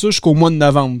gardes ça jusqu'au mois de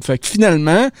novembre. Fait que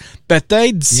finalement,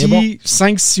 peut-être d'ici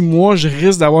 5-6 mois, je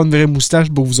risque d'avoir une vraie moustache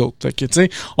pour vous autres. Fait que, tu sais,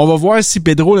 on va voir si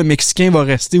Pedro, le Mexicain, va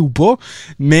rester ou pas.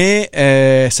 Mais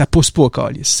ça pousse pas,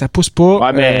 Calis. Ça pousse pas.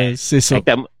 Ouais, mais c'est ça.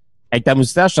 Avec ta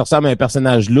moustache, tu ressembles à un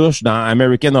personnage louche dans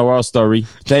American Horror Story.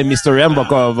 Tu sais, Mr. M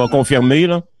va confirmer,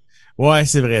 là. Ouais,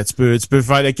 c'est vrai. Tu peux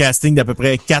faire le casting d'à peu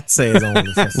près 4 saisons.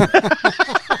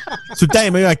 Tout le temps,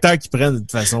 les meilleurs acteurs qui prennent, de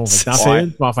toute façon. Fait que t'en fais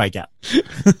une, tu peux en faire 4.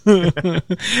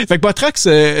 Fait que Botrax,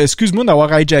 excuse-moi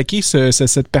d'avoir hijacké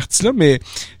cette partie-là, mais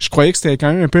je croyais que c'était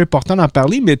quand même un peu important d'en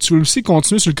parler, mais tu veux aussi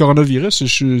continuer sur le coronavirus,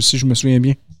 si je me souviens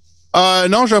bien.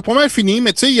 Non, j'ai pas mal fini,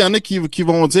 mais tu sais, il y en a qui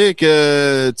vont dire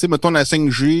que, tu sais, mettons la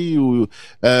 5G ou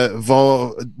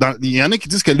il y en a qui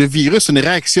disent que le virus c'est une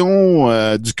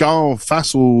réaction du corps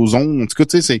face aux ondes. En tout cas,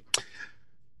 tu sais,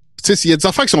 il y a des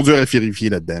affaires qui sont dures à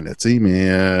vérifier là-dedans, là, tu sais,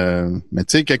 mais tu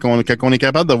sais, quand on est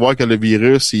capable de voir que le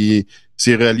virus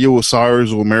c'est relié au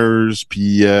SARS, au MERS,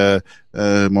 puis bon,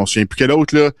 je me souviens plus quel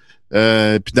autre là.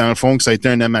 Puis dans le fond que ça a été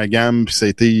un amalgame, puis ça a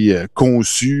été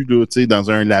conçu là, tu sais,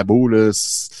 dans un labo là.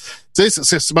 Tu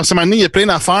sais, c'est maintenant il y a plein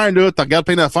d'affaires là, tu regardes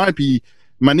plein d'affaires, puis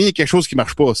maintenant il y a quelque chose qui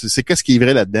marche pas. C'est qu'est-ce qui est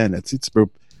vrai là-dedans là, tu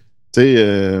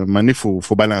sais, maintenant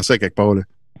faut balancer à quelque part là.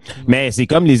 Mais c'est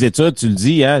comme les études, tu le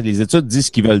dis, hein, les études disent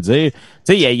ce qu'ils veulent dire. Tu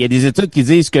sais, il y a des études qui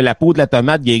disent que la peau de la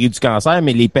tomate guérit du cancer,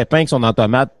 mais les pépins qui sont dans la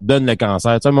tomate donnent le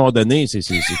cancer. Tu sais, à un moment donné, c'est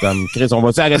comme, Chris, on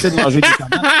va-tu arrêter de manger des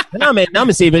tomates? Non,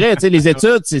 mais c'est vrai, tu sais, les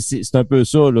études, c'est un peu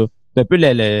ça, là. C'est un peu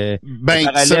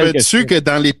ça veut-tu que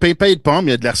dans les pépins de pommes,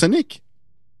 il y a de l'arsenic?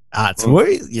 Ah, tu vois,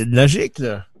 il y a de logique,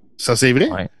 là. Ça, c'est vrai?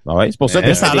 Ouais, c'est pour ça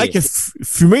que ça a l'air que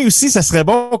fumer aussi, ça serait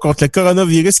bon contre le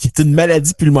coronavirus qui est une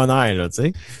maladie pulmonaire, là, tu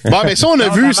sais. Bon, mais ça, on a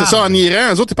vu, c'est ça, en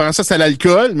Iran. Eux autres, ils pensaient que c'était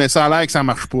l'alcool, mais ça a l'air que ça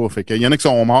marche pas. Fait qu'il y en a qui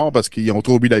sont morts parce qu'ils ont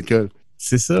trop bu d'alcool.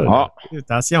 C'est ça.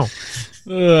 Attention.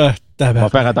 On va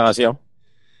faire attention.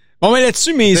 Bon, mais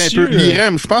là-dessus, messieurs. Un peu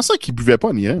l'Iran. Je pensais qu'ils buvaient pas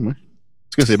en Iran, moi.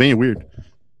 Parce que c'est bien weird.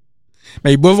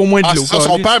 Mais ils boivent au moins de l'eau. Ils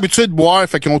sont pas habitués de boire,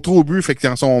 fait qu'ils ont trop bu, fait qu'ils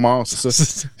en sont morts, c'est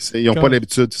ça. Ils ont pas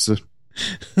l'habitude, c'est ça.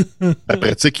 La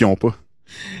pratique, ils ont pas.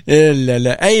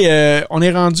 Hey, on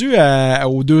est rendu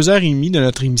aux 2h30 de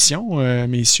notre émission,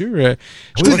 messieurs.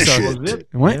 Je crois que ça va vite.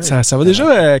 Ouais, ça va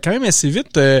déjà quand même assez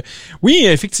vite. Oui,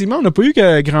 effectivement, on n'a pas eu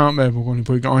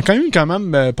on a quand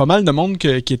même eu pas mal de monde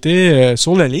qui était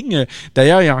sur la ligne.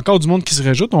 D'ailleurs, il y a encore du monde qui se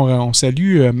rajoute. On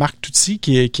salue Marc Touty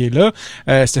qui est là.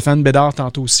 Stéphane Bédard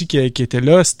tantôt aussi qui était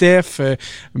là. Steph,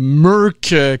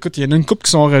 Merck, écoute, il y en a une couple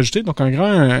qui sont rajoutés. Donc un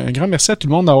grand merci à tout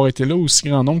le monde d'avoir été là aussi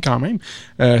grand nombre quand même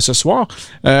ce soir.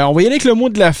 On va y aller avec le mot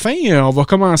de la fin. On va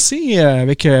commencer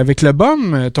avec le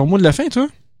bum. Ton mot de la fin, toi?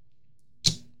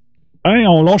 Hey,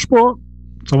 on lâche pas.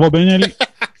 Ça va bien aller.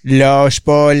 Lâche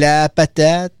pas la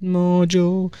patate, mon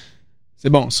Joe.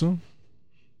 C'est bon, ça?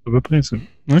 À peu près ça.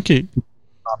 OK.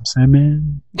 Semaine.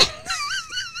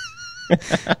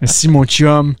 Merci, mon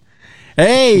chum.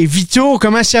 Hey, Vito,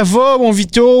 comment ça va, mon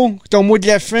Vito? Ton mot de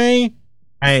la fin?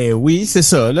 Oui, c'est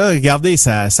ça. Là, regardez,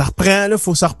 ça reprend. Là,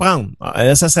 faut se reprendre.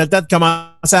 Là, ça serait le temps de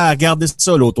commencer à regarder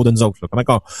ça là, autour de nous autres. Là.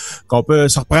 Comment qu'on peut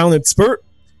se reprendre un petit peu.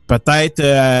 Peut-être,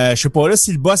 je sais pas là,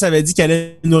 si le boss avait dit qu'il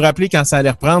allait nous rappeler quand ça allait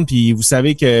reprendre, puis vous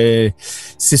savez que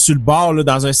c'est sur le bord là,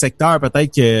 dans un secteur,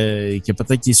 peut-être qu'il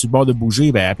est sur le bord de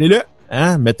bouger, ben appelez-le.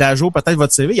 Hein, mettez à jour peut-être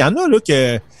votre CV. Il y en a là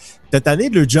que cette année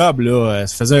de le job là,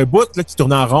 ça faisait un bout là qui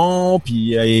tournait en rond,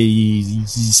 puis il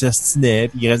s'ostinait,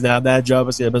 puis il restait derrière la job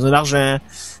parce qu'il avait besoin d'argent.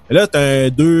 Et là, t'as un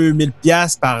 2000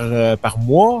 pièces par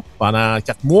mois pendant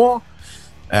 4 mois.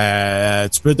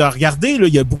 Tu peux te regarder là,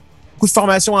 il y a beaucoup de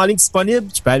formations en ligne disponibles.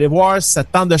 Tu peux aller voir si ça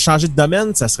te tente de changer de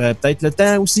domaine, ça serait peut-être le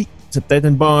temps aussi. C'est peut-être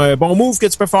un bon move que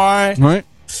tu peux faire. Ouais.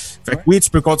 Fait que oui, tu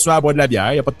peux continuer à boire de la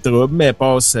bière, il n'y a pas de trouble, mais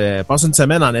passe une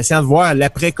semaine en essayant de voir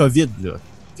l'après-COVID, là.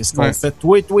 Qu'est-ce qu'on fait?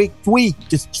 Toi,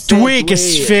 qu'est-ce que tu fais?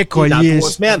 Qu'est-ce que tu fais, Colis? Dans 3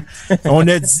 semaines. On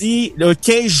a dit le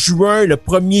 15 juin, le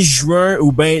 1er juin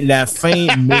ou bien la fin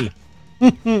mai.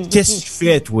 Qu'est-ce que tu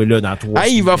fais, toi, là, dans 3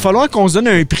 semaines? Il va falloir qu'on se donne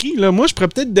un prix, là. Moi, je pourrais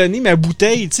peut-être donner ma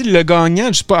bouteille, tu sais, le gagnant,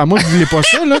 je sais pas, à moi, je voulais pas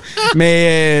ça, là.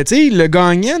 Mais, tu sais, le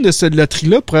gagnant de cette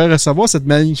loterie-là pourrait recevoir cette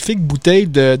magnifique bouteille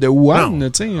de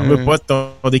Wuhan, tu sais. On veut pas ton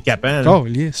décapant. Oh,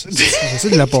 yes. J'essaie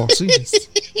de la passer.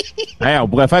 Hey, on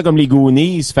pourrait faire comme les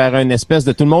Goonies, faire une espèce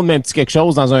de tout le monde met un petit quelque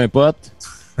chose dans un pot.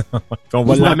 On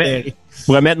va l'enterrer. Je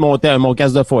pourrais mettre mon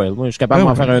casque de foil. Moi, je suis capable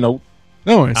d'en faire un autre.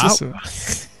 Ah ouais, c'est ça.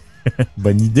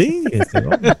 Bonne idée. C'est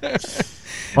bon.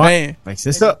 Ouais,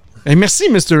 c'est ça. Merci,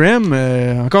 Mr.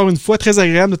 M. Encore une fois, très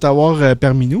agréable de t'avoir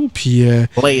parmi nous. Puis,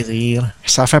 plaisir.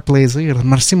 Ça fait plaisir.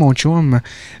 Merci, mon chum.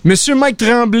 Monsieur Mike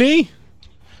Tremblay.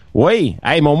 Oui.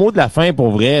 Hey, mon mot de la fin,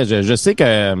 pour vrai, je sais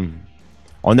que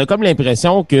on a comme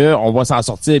l'impression qu'on va s'en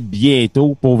sortir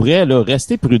bientôt. Pour vrai, là,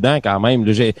 restez prudent quand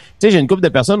même. J'ai une couple de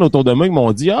personnes autour de moi qui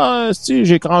m'ont dit « Ah,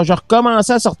 j'ai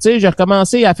recommencé à sortir, j'ai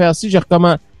recommencé à faire ci, j'ai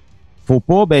recommencé... » Faut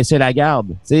pas baisser la garde.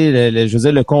 Tu sais, je veux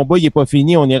dire, le combat, il est pas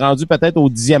fini. On est rendu peut-être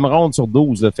au 10e round sur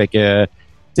 12. Là. Fait que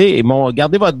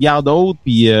gardez votre garde haute,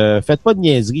 puis faites pas de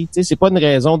niaiseries. C'est pas une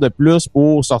raison de plus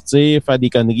pour sortir, faire des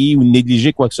conneries ou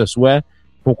négliger quoi que ce soit.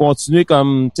 Faut continuer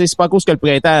comme... c'est pas à cause que le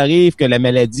printemps arrive que la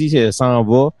maladie s'en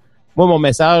va. Moi, mon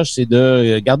message, c'est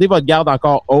de garder votre garde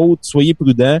encore haute, soyez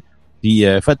prudents, puis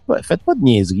faites pas de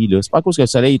niaiseries. Là. C'est pas à cause que le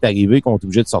soleil est arrivé qu'on est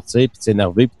obligé de sortir, puis de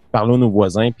s'énerver, puis de parler à nos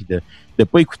voisins, puis de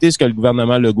pas écouter ce que le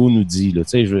gouvernement Legault nous dit. Là.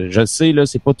 Je sais, là,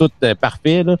 c'est pas tout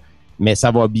parfait, là, mais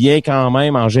ça va bien quand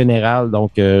même en général.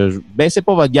 Donc, baissez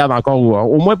pas votre garde encore,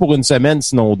 au moins pour une semaine,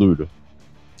 sinon 2. Là.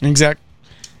 Exact.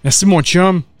 Merci, mon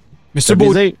chum. Monsieur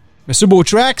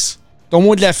Beautrax, ton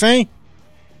mot de la fin?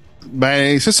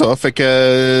 Ben, c'est ça. Fait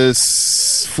que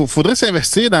faudrait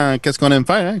s'investir dans qu'est-ce qu'on aime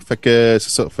faire, hein. Fait que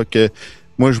c'est ça. Fait que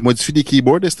moi, je modifie des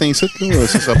keyboards de cet incite, là.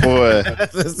 Ça sera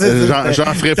pas...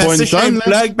 j'en ferai pas une tonne, là.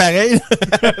 Plug, pareil.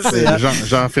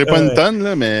 J'en ferai pas une tonne,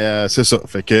 là, mais c'est ça.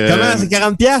 Fait que... Comment? C'est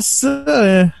 40$,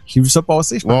 ça? J'ai vu ça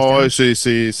passer, je pense. Ouais,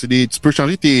 c'est des... Tu peux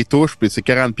changer tes touches, puis c'est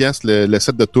 40$ le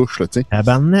set de touches, là, tu sais.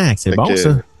 Tabarnak, c'est bon,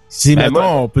 ça. Si,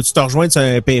 mettons, peux-tu te rejoindre sur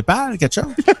un PayPal, quelque chose?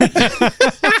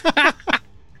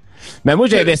 Mais moi,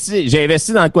 j'ai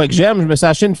investi dans quoi que j'aime. Je me suis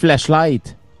acheté une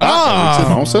flashlight.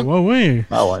 C'est bon, ça? Ouais.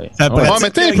 Ah ouais.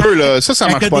 Mais t'es un peu, là. Ça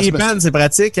marche pas. Des pannes, c'est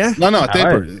pratique, hein? Non, t'es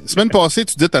un peu. Semaine passée,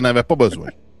 tu dis que t'en avais pas besoin.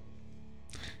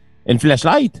 Une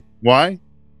flashlight? Ouais.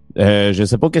 Je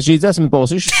sais pas ce que j'ai dit la semaine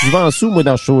passée. Je suis souvent en dessous, moi,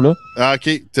 dans ce show-là. Ah,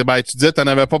 OK. Ben, tu disais que t'en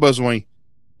avais pas besoin.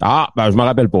 Ah, ben, je me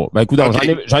rappelle pas. Ben, écoute,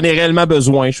 j'en ai réellement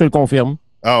besoin. Je te le confirme.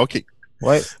 Ah, OK.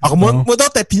 Ouais. Alors, moi, dans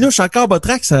ta pinouche encore,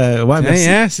 Botrax, ouais,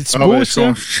 merci. C'est-tu beau,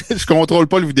 ça? Je contrôle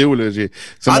pas le vidéo, là. C'est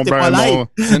mon t'es pas live.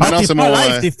 T'es pas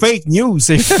live, c'est fake news.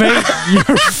 C'est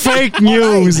fake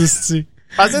news, c'est-tu.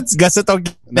 Je pensais que tu gossais ton...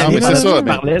 Non, mais c'est ça.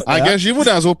 Engagez-vous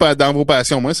dans vos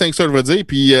passions. Moi, c'est ça que je veux dire.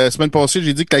 Puis, semaine passée,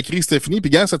 j'ai dit que la crise était finie.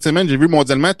 Puis, cette semaine, j'ai vu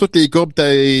mondialement, toutes les courbes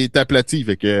étaient aplaties.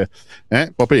 Fait que,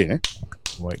 pas pire, hein?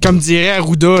 Ouais. Comme dirait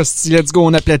Arruda, let's go,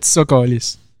 on aplatit ça,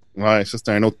 Calis. Ouais, ça,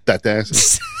 c'est un autre tata,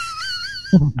 ça.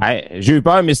 Hey, j'ai eu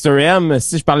peur, Mr. M.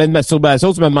 Si je parlais de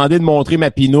masturbation, tu m'as demandé de montrer ma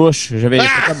pinouche. J'étais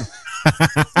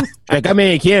comme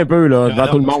inquiet un peu, là, devant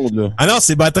tout le monde, là. Ah non,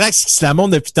 c'est Botrax qui se la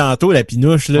montre depuis tantôt, la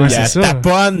pinouche, là. Ouais, il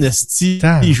taponne,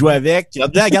 il joue avec.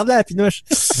 Regarde-la, la pinouche.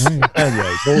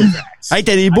 Hey,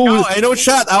 t'as des beaux... un autre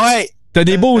shot, ah ouais. T'as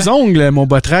des beaux ongles, mon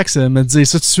Botrax. Me disait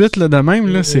ça tout de suite, là, de même,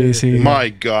 là. C'est...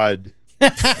 My God.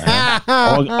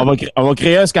 On va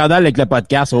créer un scandale avec le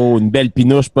podcast. Oh, une belle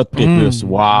pinouche, pas de prépuce.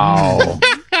 Wow!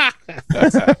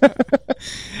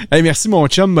 Hey, merci, mon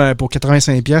chum, pour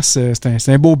 85$.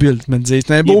 C'est un beau build, me disais.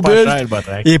 C'est un beau build.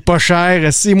 Il est pas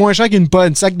cher. C'est moins cher qu'une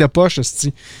sac de poche,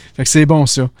 c'ti. Fait que c'est bon,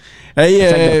 ça. Hey, un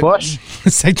sac de poche?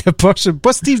 Sac de poche.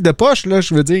 Pas Steve de poche, là,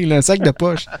 je veux dire. Un sac de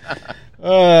poche.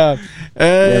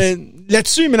 Yes.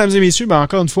 Là-dessus, mesdames et messieurs,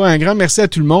 encore une fois, un grand merci à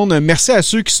tout le monde. Merci à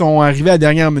ceux qui sont arrivés à la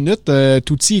dernière minute.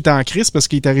 Touti est en crise parce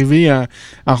qu'il est arrivé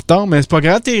en retard, mais c'est pas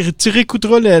grave. Tu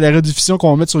réécouteras la rediffusion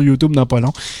qu'on va mettre sur YouTube dans pas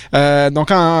long. Donc,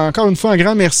 encore une fois, un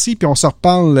grand merci, puis on se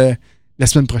reparle la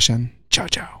semaine prochaine. Ciao,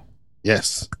 ciao.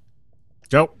 Yes.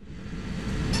 Ciao.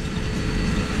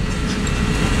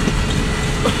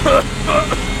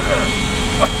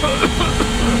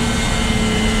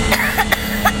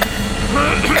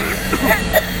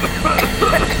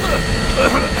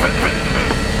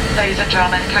 Ladies and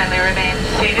gentlemen, kindly remain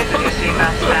seated with your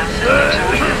seatbelts fastened until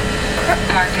we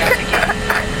park indicated.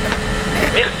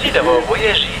 Merci d'avoir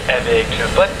voyagé avec le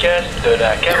podcast de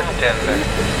la quarantaine.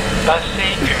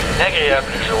 Passez une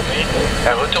agréable journée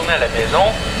à retourner à la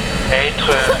maison, à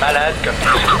être malade comme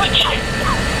des petits chiens.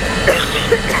 Merci.